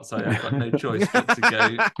robot, so I've got no choice but to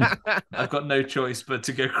go. I've got no choice but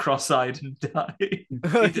to go cross-eyed and die.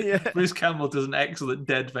 Yeah. Bruce Campbell does an excellent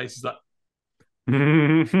dead face. He's like,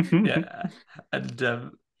 yeah,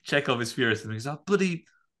 and Chekhov is furious and he's like, bloody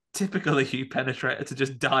typically you penetrator to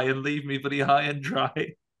just die and leave me bloody high and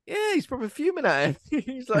dry. Yeah, he's probably fuming at him.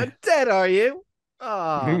 He's like, "Dead, are you?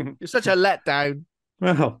 Oh, you're such a letdown."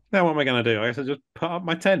 Well, now what am I going to do? I guess I just put up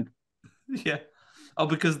my tent. Yeah. Oh,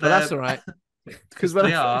 because that's all right. Because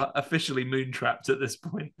they are officially moontrapped at this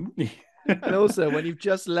point. And also, when you've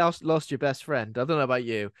just lost your best friend, I don't know about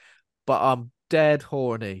you, but I'm dead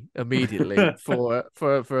horny immediately for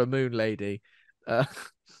a moon lady.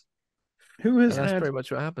 Who has that's had pretty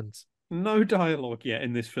much what happens. No dialogue yet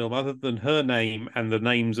in this film other than her name and the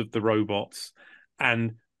names of the robots,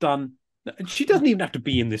 and done. She doesn't even have to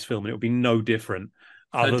be in this film, and it would be no different.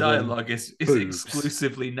 Her dialogue is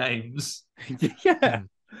exclusively names. Yeah,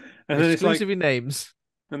 and then exclusively names.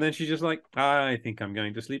 And then she's just like, "I think I'm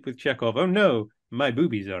going to sleep with Chekhov. Oh no, my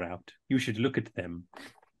boobies are out. You should look at them."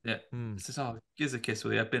 Yeah, Says, "Oh, here's a kiss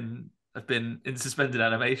with you. I've been in suspended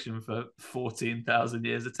animation for 14,000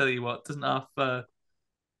 years. I tell you what, doesn't half.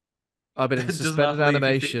 I've been in suspended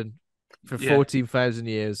animation for 14,000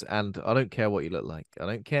 years, and I don't care what you look like. I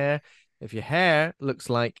don't care if your hair looks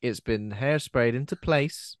like it's been hairsprayed into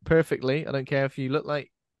place perfectly. I don't care if you look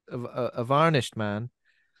like a varnished man.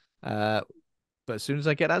 But as soon as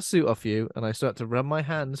I get that suit off you and I start to run my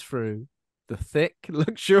hands through the thick,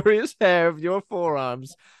 luxurious hair of your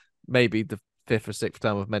forearms, maybe the fifth or sixth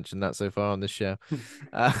time I've mentioned that so far on this show,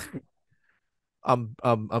 I'm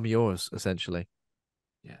yours essentially."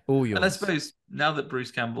 Yeah. All yours. And I suppose now that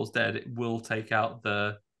Bruce Campbell's dead, it will take out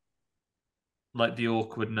the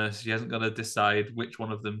awkwardness. She hasn't got to decide which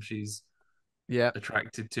one of them she's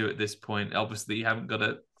attracted to at this point. Obviously,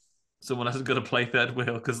 someone hasn't got to play third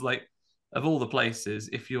wheel because, like, of all the places,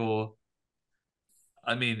 it's been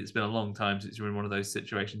a long time since you're in one of those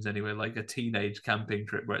situations anyway, like a teenage camping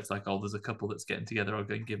trip where it's like, oh, there's a couple that's getting together, I'll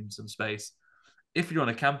go and give them some space. If you're on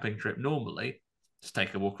a camping trip, normally, just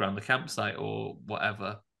take a walk around the campsite or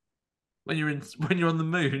whatever. When you're on the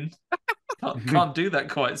moon, can't do that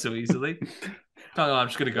quite so easily. I'm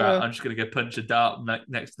just gonna go out. I'm just gonna go punch a dart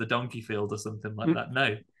next to the donkey field or something like that.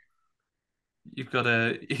 No, you've got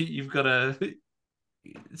to.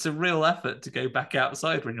 It's a real effort to go back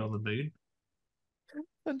outside when you're on the moon.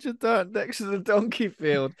 Punch a dart next to the donkey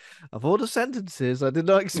field. Of all the sentences I did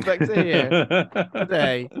not expect to hear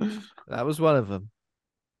today, that was one of them.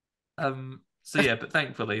 So yeah, but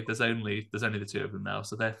thankfully there's only the two of them now,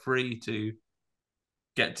 so they're free to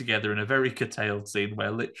get together in a very curtailed scene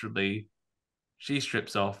where literally she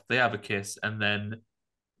strips off, they have a kiss, and then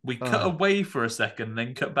we cut away for a second,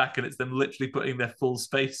 then cut back, and it's them literally putting their full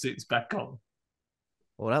spacesuits back on.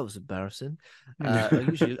 Well, that was embarrassing.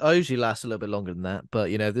 I usually last a little bit longer than that,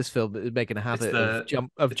 but this film is making a habit of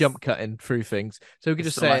jump cutting through things, so we can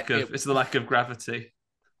just say it's the lack of gravity.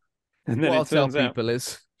 And then what I'll tell people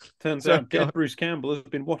is. Turns out dead Bruce Campbell has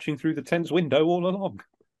been watching through the tent's window all along.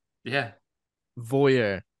 Yeah.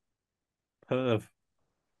 Voyeur. Perv.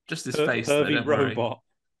 Just his face. Pervy robot.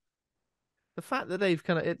 The fact that they've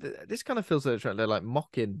this kind of feels like they're like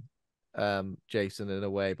mocking Jason in a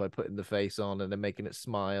way by putting the face on and then making it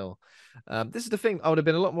smile. This is the thing. I would have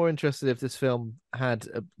been a lot more interested if this film had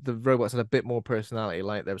the robots had a bit more personality.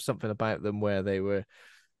 Like there was something about them where they were,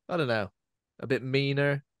 I don't know, a bit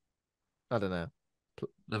meaner. I don't know.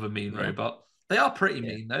 Of a mean robot. They are pretty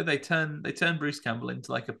mean though. They turn Bruce Campbell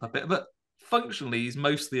into like a puppet, but functionally he's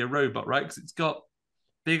mostly a robot, right? Because it's got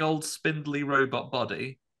big old spindly robot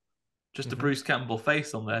body, just a Bruce Campbell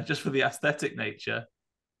face on there, just for the aesthetic nature.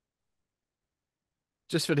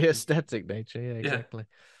 Just for the aesthetic nature, yeah, exactly.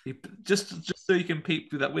 Yeah. Just so you can peep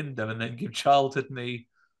through that window and then give childhood me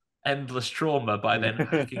endless trauma by then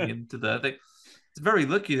hacking into the thing. It's very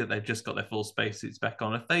lucky that they've just got their full spacesuits back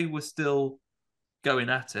on. If they were still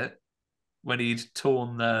going at it when he'd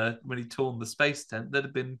torn the space tent, they'd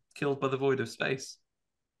have been killed by the void of space.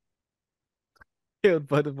 Killed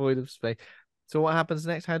by the void of space. So what happens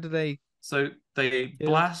next? How do they? So they Yeah.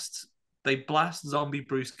 blast zombie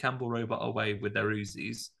Bruce Campbell robot away with their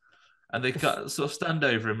Uzis, and they sort of stand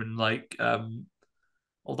over him and like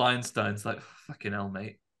old Einstein's like, fucking hell,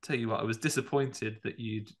 mate. Tell you what, I was disappointed that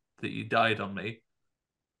you died on me.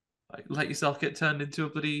 Like, let yourself get turned into a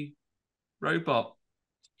bloody robot,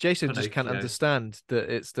 Jason just can't Pinocchio. understand that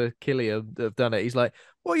it's the Killia that have done it. He's like,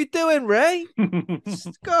 "What are you doing, Ray?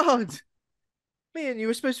 God, me and you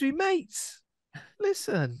were supposed to be mates.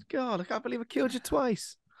 Listen, God, I can't believe I killed you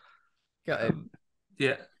twice." Got it.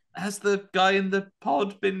 Yeah. Has the guy in the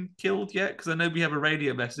pod been killed yet? Because I know we have a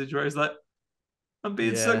radio message where he's like, I'm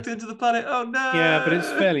being Yeah. sucked into the planet. Oh no. Yeah, but it's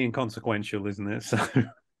fairly inconsequential, isn't it? So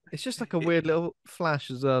It's just like a weird little flash,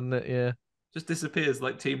 isn't it? Yeah. Just disappears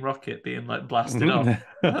like Team Rocket being like blasted off.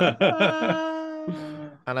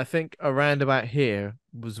 And I think around about here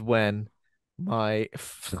was when my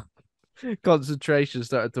concentration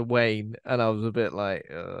started to wane, and I was a bit like,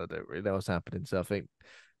 I don't really know what's happening. So I think,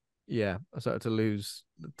 yeah, I started to lose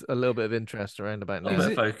a little bit of interest around about A little now.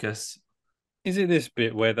 bit of focus. Is it this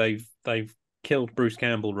bit where they've killed Bruce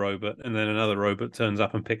Campbell robot and then another robot turns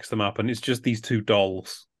up and picks them up and it's just these two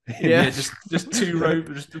dolls? Yeah. Yeah, just two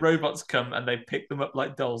just the robots come and they pick them up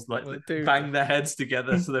like dolls, like Well, dude. bang their heads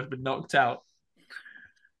together so they've been knocked out.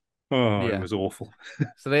 Oh, Yeah. it was awful.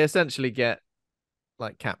 So they essentially get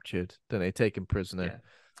like captured, don't they? Taken prisoner. Yeah.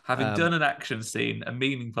 Having done an action scene, a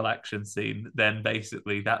meaningful action scene, then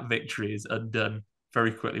basically that victory is undone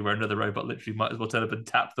very quickly, where another robot literally might as well turn up and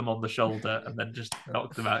tap them on the shoulder and then just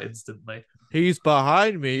knock them out instantly. He's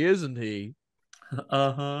behind me, isn't he?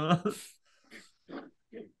 Uh-huh.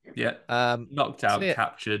 Yeah. Knocked out, so yeah.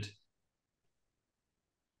 captured.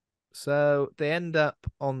 So they end up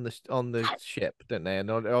on the ship, don't they? And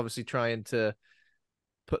they're obviously trying to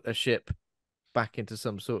put their ship back into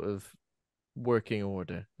some sort of working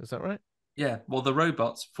order. Is that right? Yeah. Well, the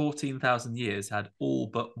robots, 14,000 years, had all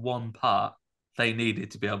but one part they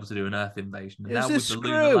needed to be able to do an Earth invasion. And It's now this with the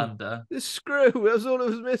screw. lunar lander, This screw. That's all it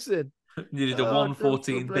was missing. needed a Don't feel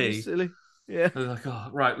bloody 114B. silly. Yeah. They're like, oh,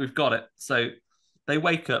 right, we've got it. So they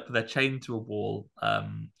wake up, they're chained to a wall.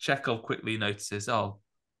 Chekhov quickly notices, oh,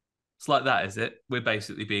 it's like that, is it? We're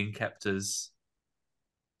basically being kept as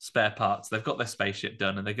spare parts. They've got their spaceship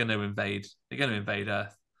done and they're going to invade. They're going to invade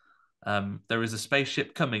Earth. There is a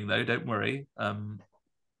spaceship coming, though. Don't worry.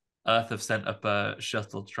 Earth have sent up a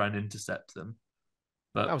shuttle to try and intercept them.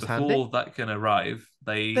 But before handy. that can arrive,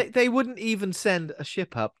 they wouldn't even send a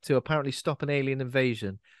ship up to apparently stop an alien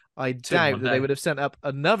invasion. I doubt that they would have sent up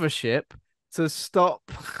another ship to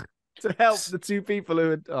stop to help the two people who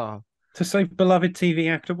had. Oh. To save beloved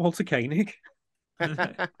TV actor Walter Koenig.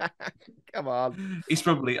 Come on. He's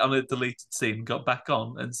probably on a deleted scene, got back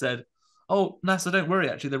on and said, oh, NASA, don't worry.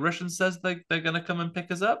 Actually, the Russians says they're going to come and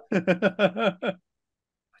pick us up. I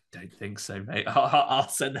don't think so, mate. I'll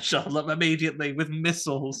send the shuttle up immediately with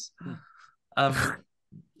missiles. So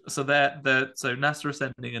NASA are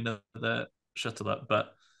sending another shuttle up,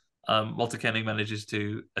 but Walter Koenig manages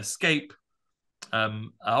to escape. A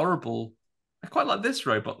horrible. I quite like this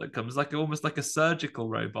robot that comes, like almost like a surgical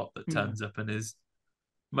robot that turns up and is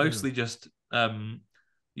mostly just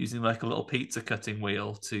using like a little pizza cutting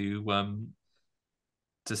wheel to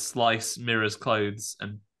slice Mira's clothes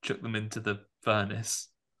and chuck them into the furnace.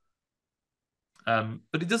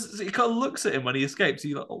 But he kind of looks at him when he escapes.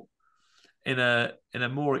 He like, oh, in a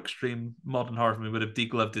more extreme modern horror film, he would have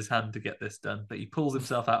degloved his hand to get this done, but he pulls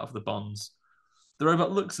himself out of the bonds. The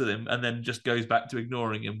robot looks at him and then just goes back to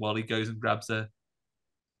ignoring him while he goes and grabs a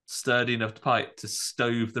sturdy enough pipe to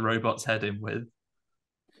stove the robot's head in with.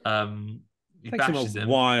 He takes bashes him a him.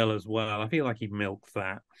 while as well. I feel like he milked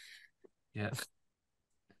that. Yeah.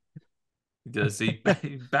 He does. He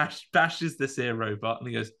bashes this here robot and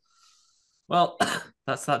he goes, well,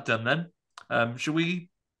 that's that done then. Should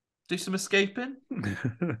we do some escaping?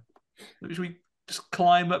 Should we just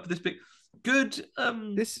climb up this big... Good...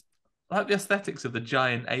 I like the aesthetics of the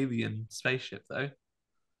giant alien spaceship, though.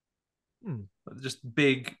 Just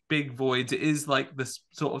big voids. It is like this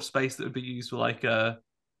sort of space that would be used for like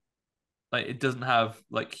it doesn't have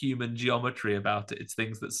like human geometry about it. It's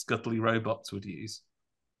things that scuttly robots would use.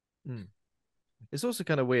 It's also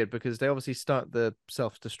kind of weird because they obviously start the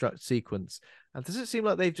self-destruct sequence, and does it seem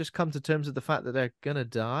like they've just come to terms with the fact that they're gonna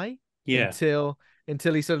die? Yeah.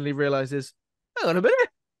 Until he suddenly realizes, hang on a minute,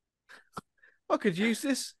 I could use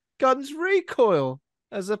this gun's recoil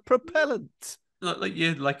as a propellant. Like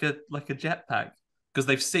a jetpack, because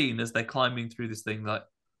they've seen as they're climbing through this thing, like,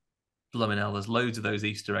 blooming hell, there's loads of those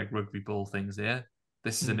Easter egg rugby ball things here.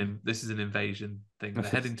 This is an invasion thing. They're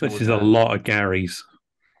heading towards. This is a lot of Garys.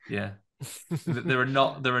 Yeah, There are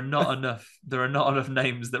not enough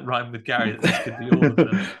names that rhyme with Gary that this could be all of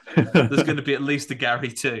them. There's going to be at least a Gary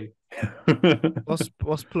too.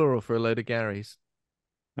 What's plural for a load of Garys?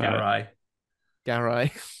 Garai.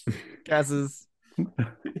 Garai. Gazes.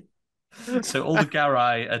 So all the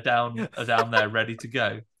Garai are down there ready to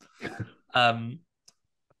go.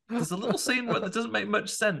 There's a little scene where that doesn't make much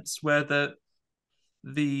sense, where the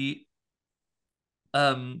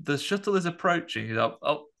shuttle is approaching.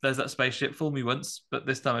 Oh, there's that spaceship. Fool me once, but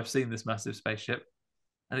this time I've seen this massive spaceship,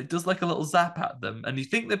 and it does like a little zap at them, and you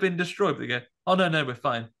think they've been destroyed, but they go, "Oh no, we're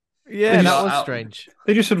fine." Yeah, that was strange.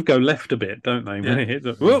 They just sort of go left a bit, don't they? When it hits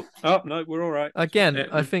them, whoa, oh no, we're all right. Again,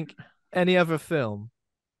 I think any other film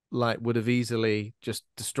would have easily just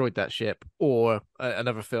destroyed that ship, or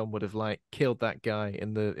another film would have killed that guy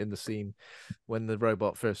in the scene when the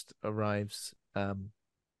robot first arrives.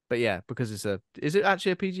 But yeah, because is it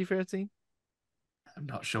actually a PG-13? I'm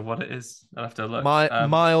not sure what it is. I'll have to look.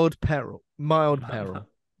 Mild peril, mild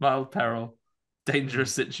peril,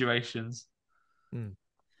 dangerous situations.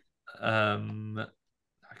 I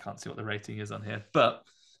can't see what the rating is on here, but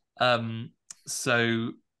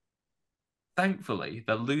so thankfully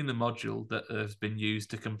the lunar module that has been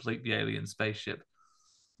used to complete the alien spaceship,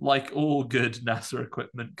 like all good NASA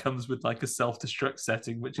equipment, comes with a self-destruct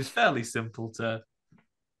setting, which is fairly simple to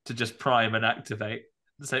just prime and activate.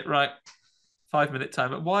 Say, right, 5-minute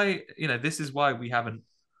timer. Why, this is why we haven't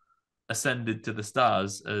ascended to the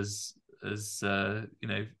stars as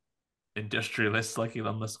industrialists like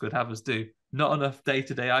Elon Musk would have us do. Not enough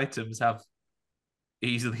day-to-day items have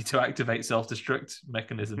easily to activate self-destruct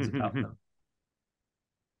mechanisms about them.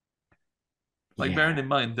 Bearing in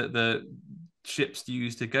mind that the ships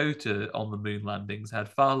used to go on the moon landings had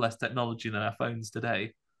far less technology than our phones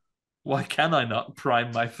today. Why can I not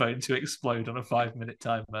prime my phone to explode on a 5-minute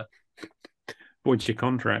timer? What's your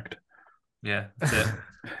contract? Yeah, that's it.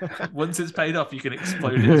 Once it's paid off, you can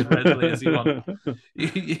explode it as readily as you want.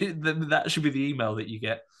 That should be the email that you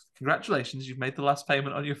get. Congratulations, you've made the last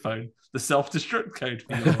payment on your phone. The self-destruct code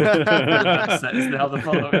for your set is now the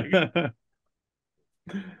following.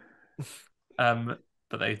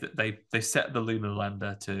 But they set the lunar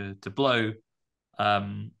lander to blow,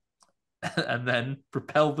 and then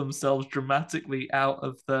propel themselves dramatically out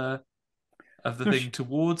of the thing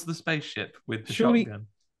towards the spaceship with the shotgun.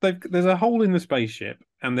 There's a hole in the spaceship,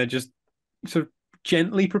 and they're just sort of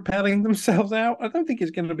gently propelling themselves out. I don't think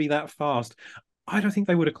it's going to be that fast. I don't think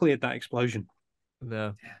they would have cleared that explosion.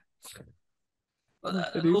 No.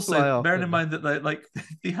 Also, bearing in mind that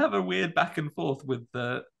they have a weird back and forth with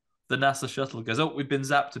the NASA shuttle. It goes, oh, we've been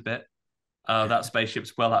zapped a bit. That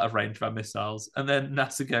spaceship's well out of range of our missiles. And then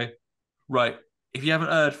NASA go, right, if you haven't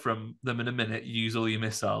heard from them in a minute, use all your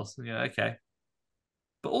missiles. Yeah, okay.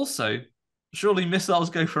 But also, surely missiles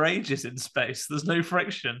go for ages in space. There's no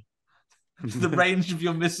friction. The range of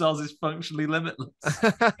your missiles is functionally limitless.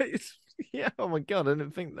 Yeah, oh my god, I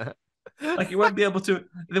didn't think that. They won't be able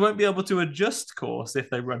to adjust course if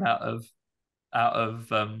they run out of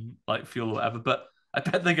fuel or whatever, but I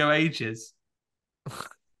bet they go ages.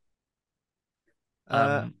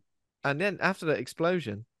 And then after that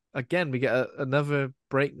explosion, again we get another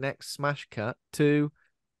breakneck smash cut to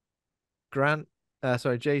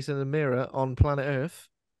Jason and Mira on planet Earth.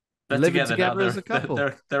 They're living together as a couple.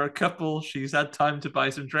 They're a couple. She's had time to buy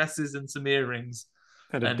some dresses and some earrings.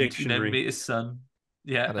 And a dictionary. Meet his son.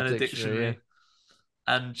 Yeah, and a dictionary. Yeah.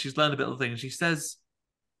 And she's learned a bit of things. She says,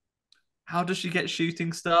 how does she get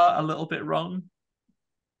shooting star a little bit wrong?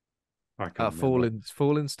 Falling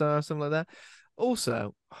star, something like that.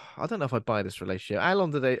 Also, I don't know if I buy this relationship. How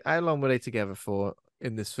long were they together for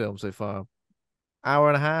in this film so far? Hour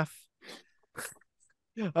and a half?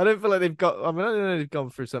 I don't feel like they've got. I know they've gone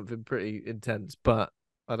through something pretty intense, but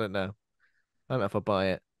I don't know. I don't know if I buy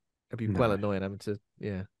it. It'd be well annoying having to.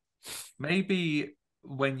 Yeah. Maybe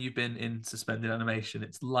when you've been in suspended animation,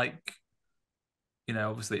 it's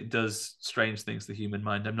obviously it does strange things to the human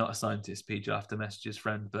mind. I'm not a scientist, PJ, I have to message his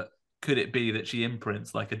friend, but could it be that she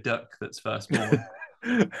imprints like a duck that's first born?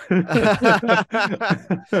 And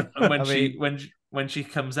when she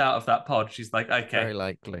comes out of that pod, she's like, okay, very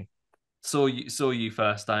likely. Saw you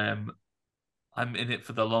first. I'm in it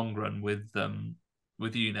for the long run with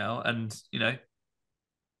you now, and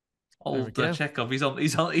old Chekhov. He's on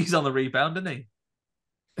the rebound, isn't he?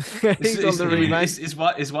 He's on the rebound.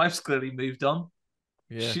 His wife's clearly moved on.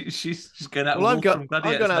 Yeah, she's going out. Well, I'm gonna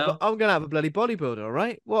have a bloody bodybuilder. All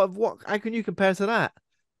right. What? How can you compare to that?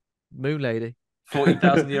 Moon lady,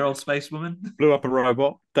 40,000-year-old space woman, blew up a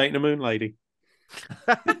robot, dating a moon lady.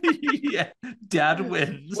 Yeah, Dad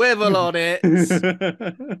wins. Swivel on it.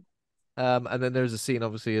 And then there's a scene,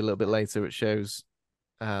 obviously, a little bit later, which shows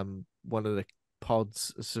one of the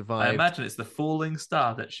pods I survived. imagine it's the falling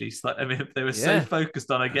star that I mean, if they were so Yeah. focused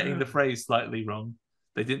on her getting the phrase slightly wrong,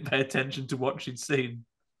 they didn't pay attention to what she'd seen.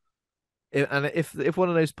 And if one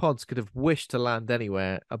of those pods could have wished to land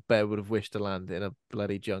anywhere, I bet it would have wished to land in a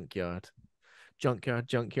bloody junkyard. Junkyard,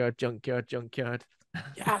 junkyard, junkyard, junkyard.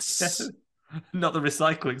 Yes. Not the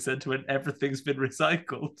recycling centre when everything's been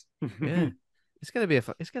recycled. Yeah. It's gonna be a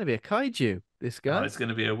kaiju, this Oh, guy. it's going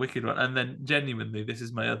to be a wicked one. And then genuinely, this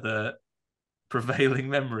is my other prevailing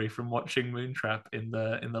memory from watching Moontrap in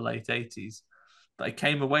the late 80s. That I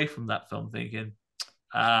came away from that film thinking,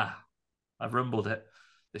 I've rumbled it.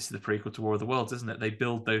 This is the prequel to War of the Worlds, isn't it? They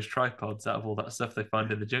build those tripods out of all that stuff they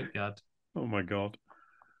find in the junkyard. Oh my god!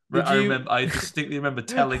 I distinctly remember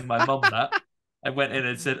telling my mum that. I went in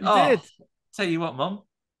and said, did. Tell you what, mum,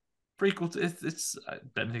 prequel to it's. I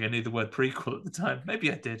don't think I knew the word prequel at the time. Maybe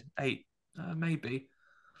I did. Maybe.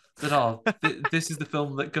 But this is the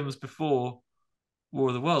film that comes before War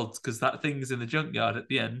of the Worlds because that thing's in the junkyard at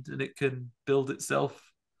the end and it can build itself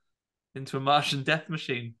into a Martian death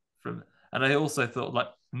machine from. And I also thought like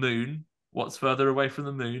moon. What's further away from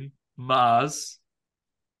the moon? Mars.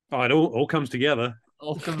 Oh, it all comes together.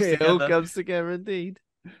 All comes It together. all comes together indeed.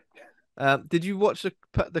 Did you watch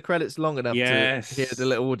the credits long enough to hear the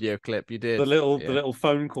little audio clip? You did. The little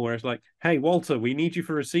phone call where it's like, "Hey, Walter, we need you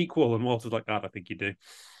for a sequel," and Walter's like, "I don't think you do."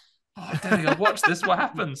 Oh, I don't think I watched this. What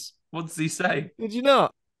happens? What does he say? Did you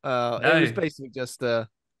not? No. It was basically just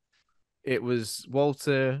it was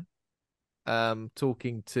Walter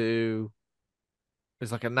talking to, it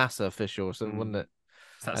was like a NASA official or something, wasn't it?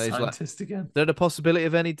 Is that And scientist again? Is there the possibility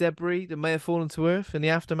of any debris that may have fallen to Earth in the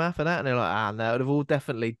aftermath of that? And they're like, no, it would have all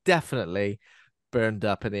definitely burned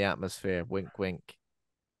up in the atmosphere. Wink, wink.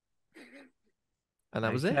 And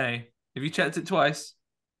that was it. Okay. Have you checked it twice?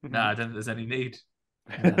 No, I don't think there's any need.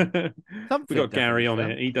 We got Gary on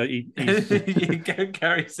it.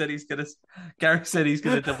 Gary said he's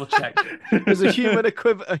gonna double check. There's a human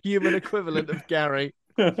equivalent of Gary.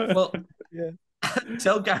 Well, yeah.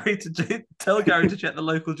 Tell Gary to check the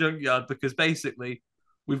local junkyard because basically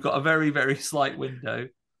we've got a very, very slight window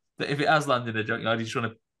that if it has landed in a junkyard, you just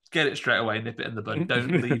want to get it straight away, nip it in the bud.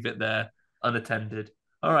 Don't leave it there unattended.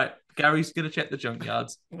 All right, Gary's going to check the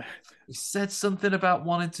junkyards. He said something about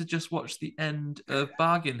wanting to just watch the end of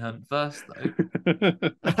Bargain Hunt first, though.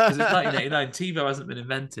 Because it's 1989. TiVo hasn't been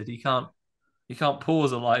invented. He can't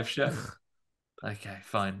pause a live show. Okay,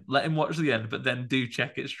 fine. Let him watch the end, but then do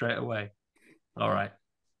check it straight away. All right.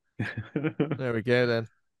 There we go then.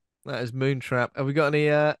 That is Moontrap. Have we got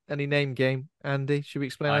any name game, Andy? Should we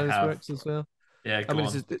explain how this works as well? Yeah, I mean,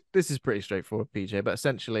 this is pretty straightforward, PJ, but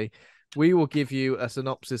essentially we will give you a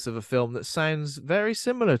synopsis of a film that sounds very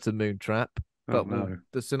similar to Moontrap, but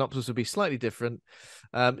the synopsis will be slightly different.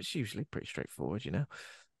 It's usually pretty straightforward, you know.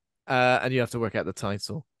 And you have to work out the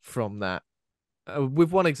title from that.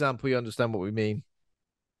 With one example, you understand what we mean.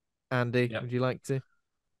 Andy, would you like to?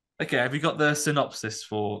 Okay, have you got the synopsis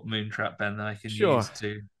for Moontrap, Ben, that I can use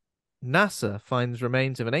to... NASA finds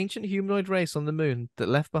remains of an ancient humanoid race on the moon that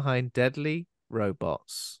left behind deadly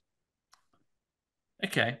robots.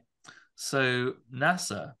 Okay, so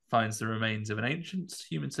NASA finds the remains of an ancient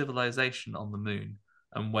human civilization on the moon,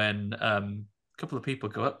 and when a couple of people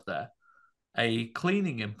go up there, a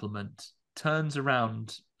cleaning implement turns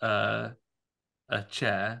around a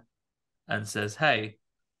chair and says, "Hey,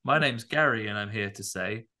 my name's Gary, and I'm here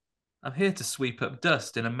to sweep up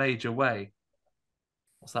dust in a major way."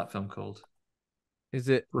 What's that film called? Is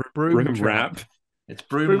it Broom Rap? It's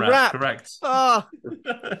Broom Rap, correct. Oh,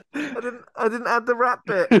 I didn't add the rap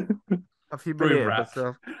bit. I've humiliated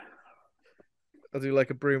myself. I'll do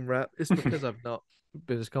like a broom rap. It's because I've not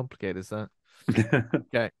been as complicated as that.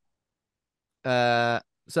 Okay.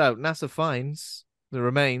 So NASA finds the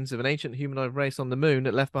remains of an ancient humanoid race on the moon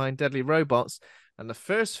that left behind deadly robots, and the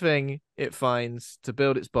first thing it finds to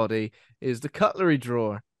build its body is the cutlery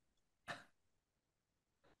drawer.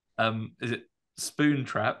 Is it Spoon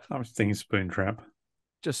Trap? I was thinking Spoon Trap.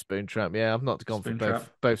 Just Spoon Trap, yeah. I've not gone Spoon for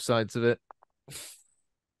both sides of it.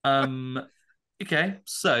 Okay,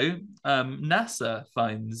 so NASA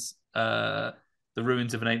finds the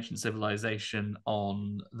ruins of an ancient civilization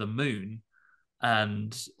on the moon,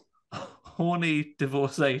 and horny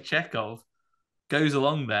divorcee Chekhov goes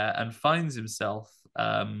along there and finds himself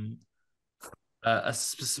a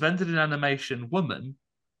suspended in animation woman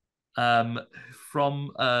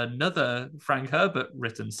from another Frank Herbert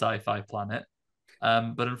written sci-fi planet,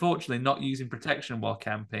 but unfortunately not using protection while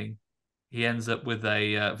camping. He ends up with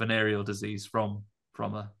a venereal disease from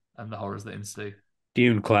her and the horrors that ensue.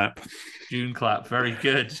 Dune clap. June clap. Very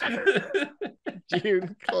good.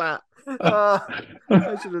 June clap. Oh,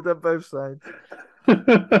 I should have done both sides.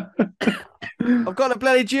 I've got a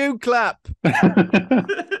bloody June clap.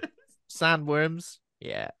 Sandworms.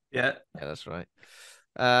 Yeah, Yeah. that's right.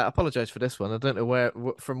 Apologize for this one. I don't know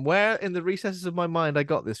where in the recesses of my mind I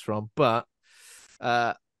got this from, but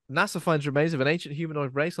NASA finds remains of an ancient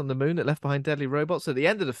humanoid race on the moon that left behind deadly robots. At the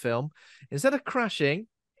end of the film, instead of crashing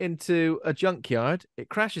into a junkyard, it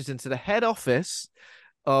crashes into the head office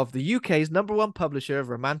of the UK's #1 publisher of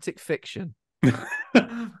romantic fiction.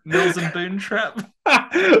 Mills and Moontrap.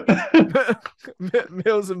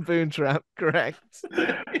 Mills and Moontrap, correct.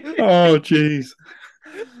 Oh, jeez.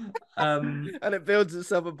 And it builds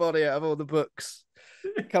itself a body out of all the books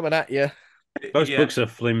coming at you. Those books are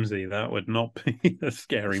flimsy. That would not be a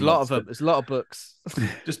scary There's a lot monster. of them. There's a lot of books.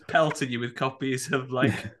 Just pelting you with copies of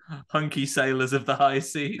like hunky sailors of the high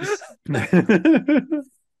seas.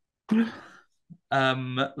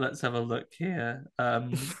 Let's have a look here.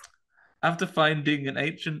 After finding an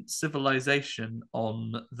ancient civilization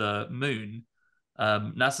on the moon,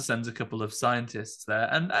 NASA sends a couple of scientists there,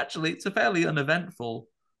 and actually, it's a fairly uneventful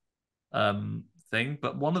thing.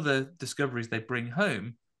 But one of the discoveries they bring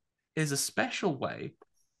home is a special way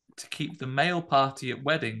to keep the male party at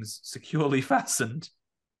weddings securely fastened.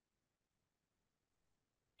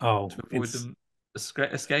 Oh, to avoid them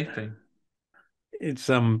escaping. It's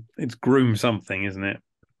groom something, isn't it?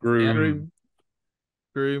 Groom.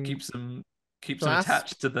 Groom keeps them Clasp.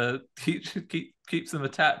 attached to the keeps them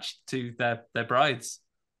attached to their brides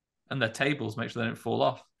and their tables. Make sure they don't fall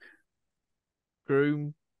off.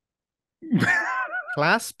 Groom.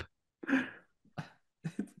 Clasp.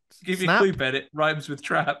 Give you a Snap. clue, Ben. It rhymes with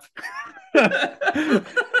trap.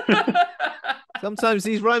 Sometimes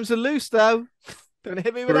these rhymes are loose, though. Don't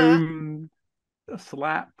hit me with Groom.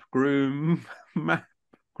 Slap. Groom. Map.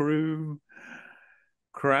 Groom.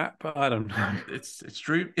 Crap. I don't know. It's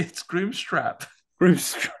groom strap. Groom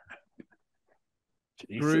strap.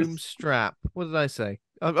 that. Groom strap. What did I say?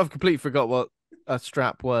 I've completely forgot what a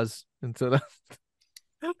strap was until that.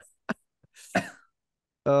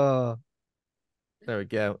 Oh, there we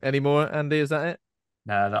go. Any more, Andy? Is that it?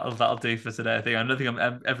 No, that'll do for today. I don't think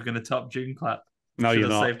I'm ever going to top June clap. No, Should you're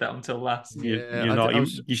have not. saved that until last. You're not.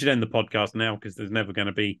 You should end the podcast now because there's never going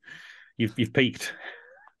to be. You've peaked.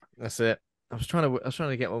 That's it. I was trying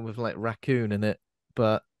to get one with like raccoon in it,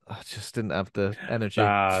 but I just didn't have the energy.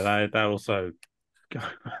 That also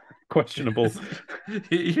questionable.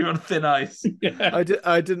 You're on thin ice. Yeah.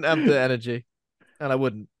 I didn't have the energy, and I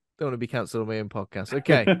wouldn't. Don't want to be cancelled on my own podcast.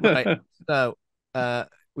 Okay, right. So,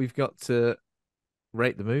 we've got to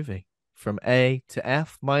rate the movie from A to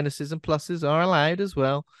F. Minuses and pluses are allowed as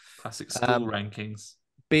well. Classic school rankings.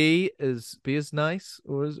 B is nice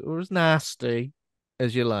or as nasty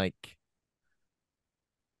as you like.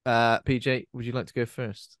 PJ, would you like to go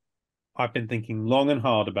first? I've been thinking long and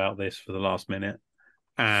hard about this for the last minute,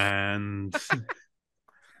 and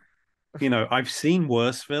I've seen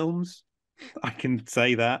worse films. I can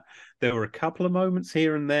say that there were a couple of moments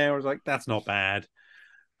here and there. I was like, that's not bad.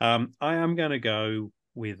 I am going to go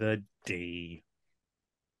with a D.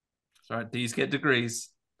 That's right. D's get degrees.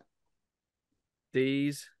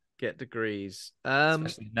 D's get degrees.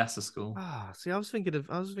 Especially NASA school. See, I was thinking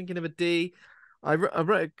of a D.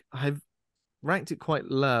 I've ranked it quite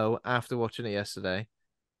low after watching it yesterday,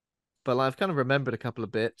 but I've kind of remembered a couple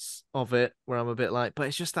of bits of it where I'm a bit like, but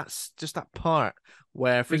it's just that part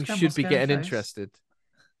where things should be getting interested.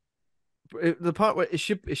 The part where it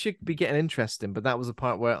should be getting interesting, but that was the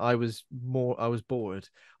part where I was bored.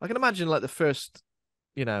 I can imagine like the first,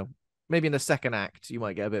 maybe in the second act you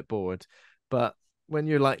might get a bit bored, but when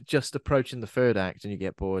you're like just approaching the third act and you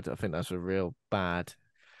get bored, I think that's a bad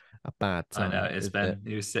time. I know it is, Ben.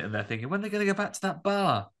 He was sitting there thinking, when are they going to go back to that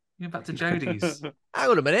bar? Go back to Jodie's. Hang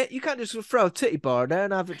on a minute, you can't just throw a titty bar there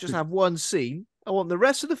and have one scene. I want the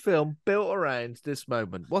rest of the film built around this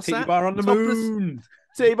moment. What's titty that? Bar on the moon.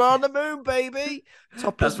 Titty bar on the moon, baby.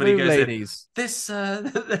 Topless That's when moon ladies. This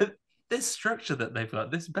structure that they've got,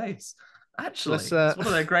 this base, actually, it's Let's, one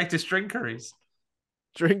of their greatest drinkeries.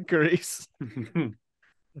 Drinkeries.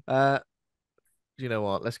 You know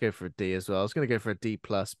what? Let's go for a D as well. I was going to go for a D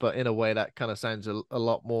plus, but in a way that kind of sounds a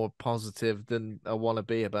lot more positive than I want to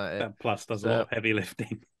be about it. That plus does a lot of heavy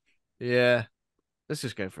lifting. Yeah, let's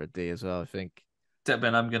just go for a D as well. I think.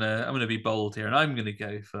 Ben, I'm gonna be bold here, and I'm gonna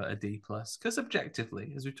go for a D plus because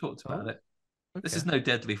objectively, as we talked about it, this is no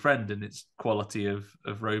Deadly Friend in its quality of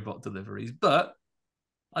robot deliveries, but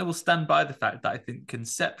I will stand by the fact that I think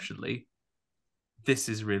conceptually this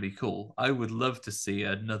is really cool. I would love to see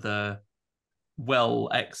another well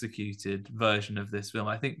executed version of this film.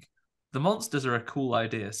 I think the monsters are a cool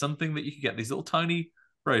idea. Something that you could get these little tiny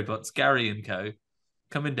robots, Gary and Co,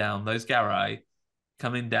 coming down, those Garai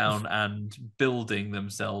coming down and building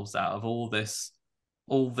themselves out of all this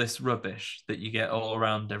rubbish that you get all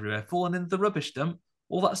around everywhere, falling in the rubbish dump,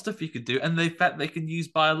 all that stuff you could do. And they can use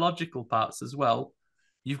biological parts as well.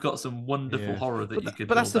 You've got some wonderful horror that you could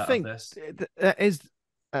but that's build the out of thing. this. There is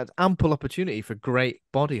ample opportunity for great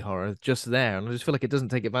body horror just there, and I just feel like it doesn't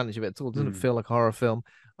take advantage of it at all. It doesn't feel like a horror film.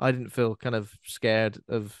 I didn't feel kind of scared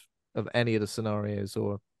of any of the scenarios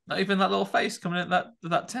or. Not even that little face coming in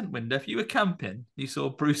that tent window. If you were camping, you saw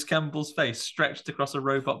Bruce Campbell's face stretched across a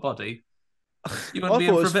robot body, you wouldn't I be thought in it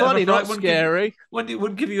for a was bit of funny, a fright. not scary.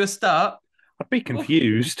 Wouldn't give you a start. I'd be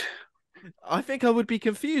confused. I think I would be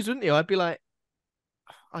confused, wouldn't you? I'd be like,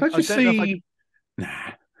 I Let's just don't know if I. see.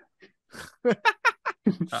 Nah.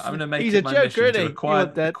 I'm going to make He's it a my joker, mission isn't to he?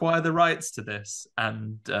 acquire the rights to this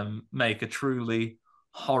and make a truly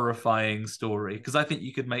horrifying story, because I think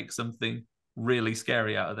you could make something really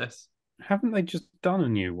scary out of this. Haven't they just done a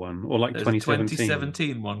new one, or like There's 2017? a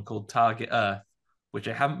 2017 one called Target Earth, which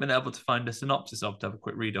I haven't been able to find a synopsis of to have a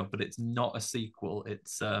quick read of, but it's not a sequel.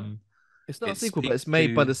 It's not a it sequel, but it's speaks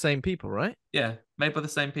made by to the same people, right? yeah, made by the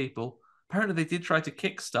same people. Apparently, they did try to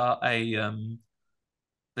kickstart a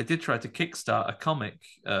comic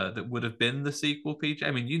that would have been the sequel. PJ,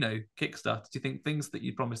 I mean, Kickstarter. Do you think things that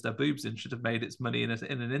you promised their boobs in should have made its money in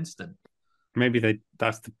an instant? Maybe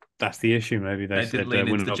that's the issue. Maybe they said did lean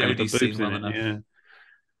we're into the not going to Jodie put boobs scene well in it. enough.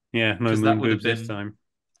 Yeah, no 'Cause moon boobs this time.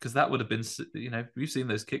 Because that would have been, we've seen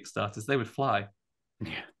those Kickstarters; they would fly.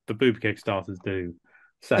 Yeah, the boob Kickstarters do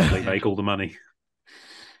sadly make all the money.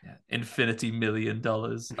 Yeah, $1 million.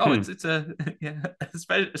 Oh, it's a yeah,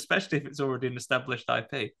 especially if it's already an established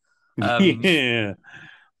IP. Yeah.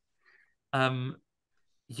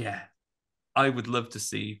 Yeah, I would love to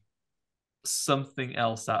see something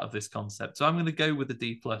else out of this concept. So I'm going to go with a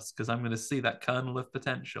D plus, because I'm going to see that kernel of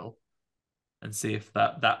potential and see if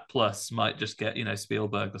that plus might just get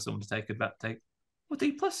Spielberg or someone to take. Well,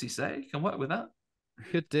 D plus, you say? You can work with that.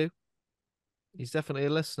 Could do. He's definitely a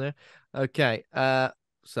listener. Okay. Well,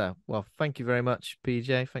 thank you very much,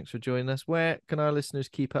 PJ. Thanks for joining us. Where can our listeners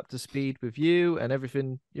keep up to speed with you and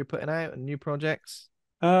everything you're putting out and new projects?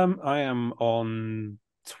 I am on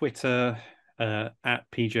Twitter at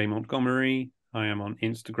PJ Montgomery. I am on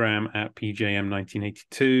Instagram at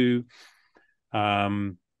PJM1982.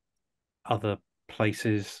 Other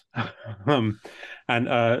places. And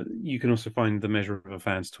you can also find the Measure of a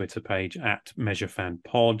Fan's Twitter page at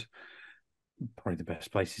MeasureFanPod. Probably the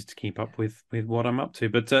best places to keep up with what I'm up to.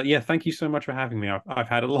 But yeah, thank you so much for having me. I've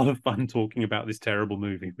had a lot of fun talking about this terrible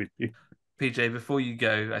movie with you. PJ, before you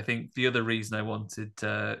go, I think the other reason I wanted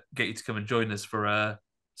to get you to come and join us for a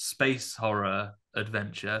space horror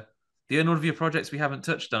adventure, the only one of your projects we haven't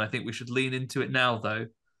touched on, I think we should lean into it now, though.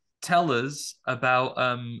 Tell us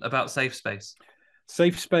about Safe Space.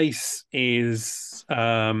 Safe Space is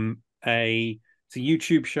it's a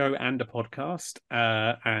YouTube show and a podcast,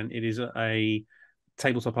 and it is a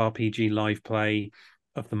tabletop RPG live play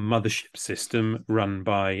of the Mothership system run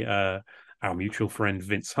by our mutual friend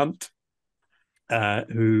Vince Hunt,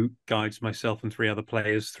 who guides myself and 3 other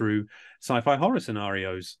players through sci-fi horror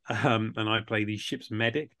scenarios. And I play the ship's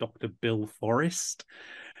medic, Dr. Bill Forrest.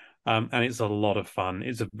 And it's a lot of fun.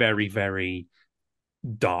 It's a very, very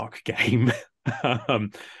dark game.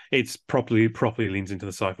 It's properly leans into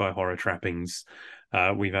the sci-fi horror trappings.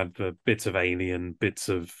 We've had the bits of Alien, bits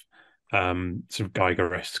of sort of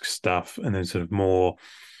Geiger-esque stuff, and then sort of more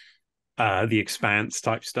the Expanse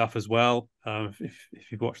type stuff as well. If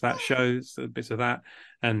you've watched that show, it's bits of that.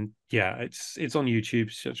 And yeah, it's on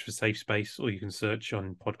YouTube. Search for Safe Space, or you can search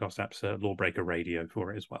on podcast apps, Lawbreaker Radio,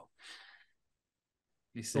 for it as well.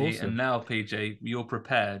 You see, awesome. And now, PJ, you're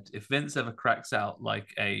prepared. If Vince ever cracks out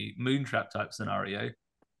like a Moontrap type scenario,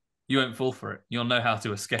 you won't fall for it. You'll know how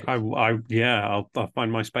to escape. I'll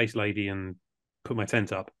find my space lady and put my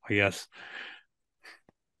tent up, I guess.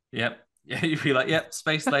 Yep. Yeah, you'd be like, yep,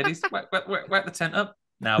 space ladies, whack the tent up.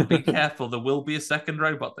 Now, be careful. There will be a second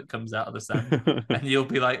robot that comes out of the sand. And you'll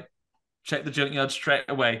be like, check the junkyard straight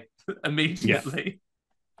away, immediately. Yeah.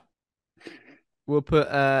 We'll put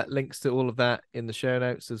links to all of that in the show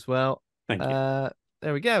notes as well. Thank you.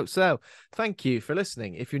 There we go. So thank you for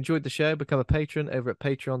listening. If you enjoyed the show, become a patron over at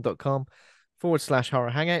patreon.com/horror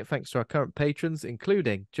hangout. Thanks to our current patrons,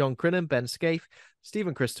 including John Crinnan, Ben Scaife,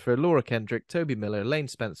 Stephen Christopher, Laura Kendrick, Toby Miller, Lane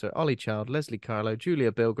Spencer, Ollie Child, Leslie Carlo,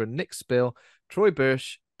 Julia Bilgren, Nick Spill, Troy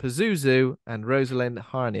Birch, Pazuzu, and Rosalind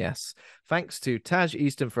Harnias. Thanks to Taj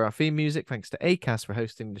Easton for our theme music. Thanks to Acast for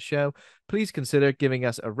hosting the show. Please consider giving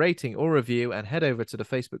us a rating or review and head over to the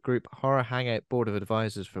Facebook group Horror Hangout Board of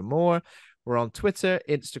Advisors for more. We're on Twitter,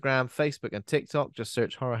 Instagram, Facebook, and TikTok. Just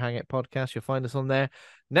search Horror Hangout Podcast. You'll find us on there.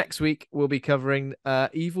 Next week, we'll be covering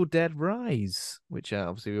Evil Dead Rise, which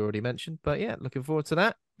obviously we already mentioned. But yeah, looking forward to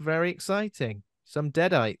that. Very exciting. Some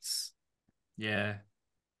Deadites. Yeah,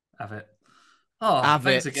 have it. Oh, Have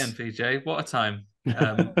thanks it. again, PJ. What a time.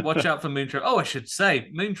 Watch out for Moontrap. Oh, I should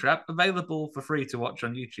say, Moontrap, available for free to watch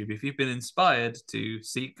on YouTube. If you've been inspired to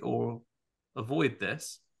seek or avoid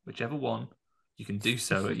this, whichever one, you can do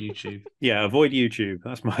so at YouTube. Yeah, avoid YouTube.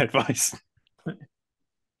 That's my advice.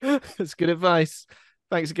 That's good advice.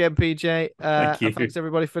 Thanks again, PJ. Thank you. And thanks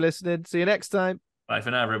everybody for listening. See you next time. Bye for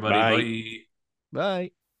now, everybody. Bye. Bye.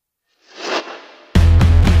 Bye.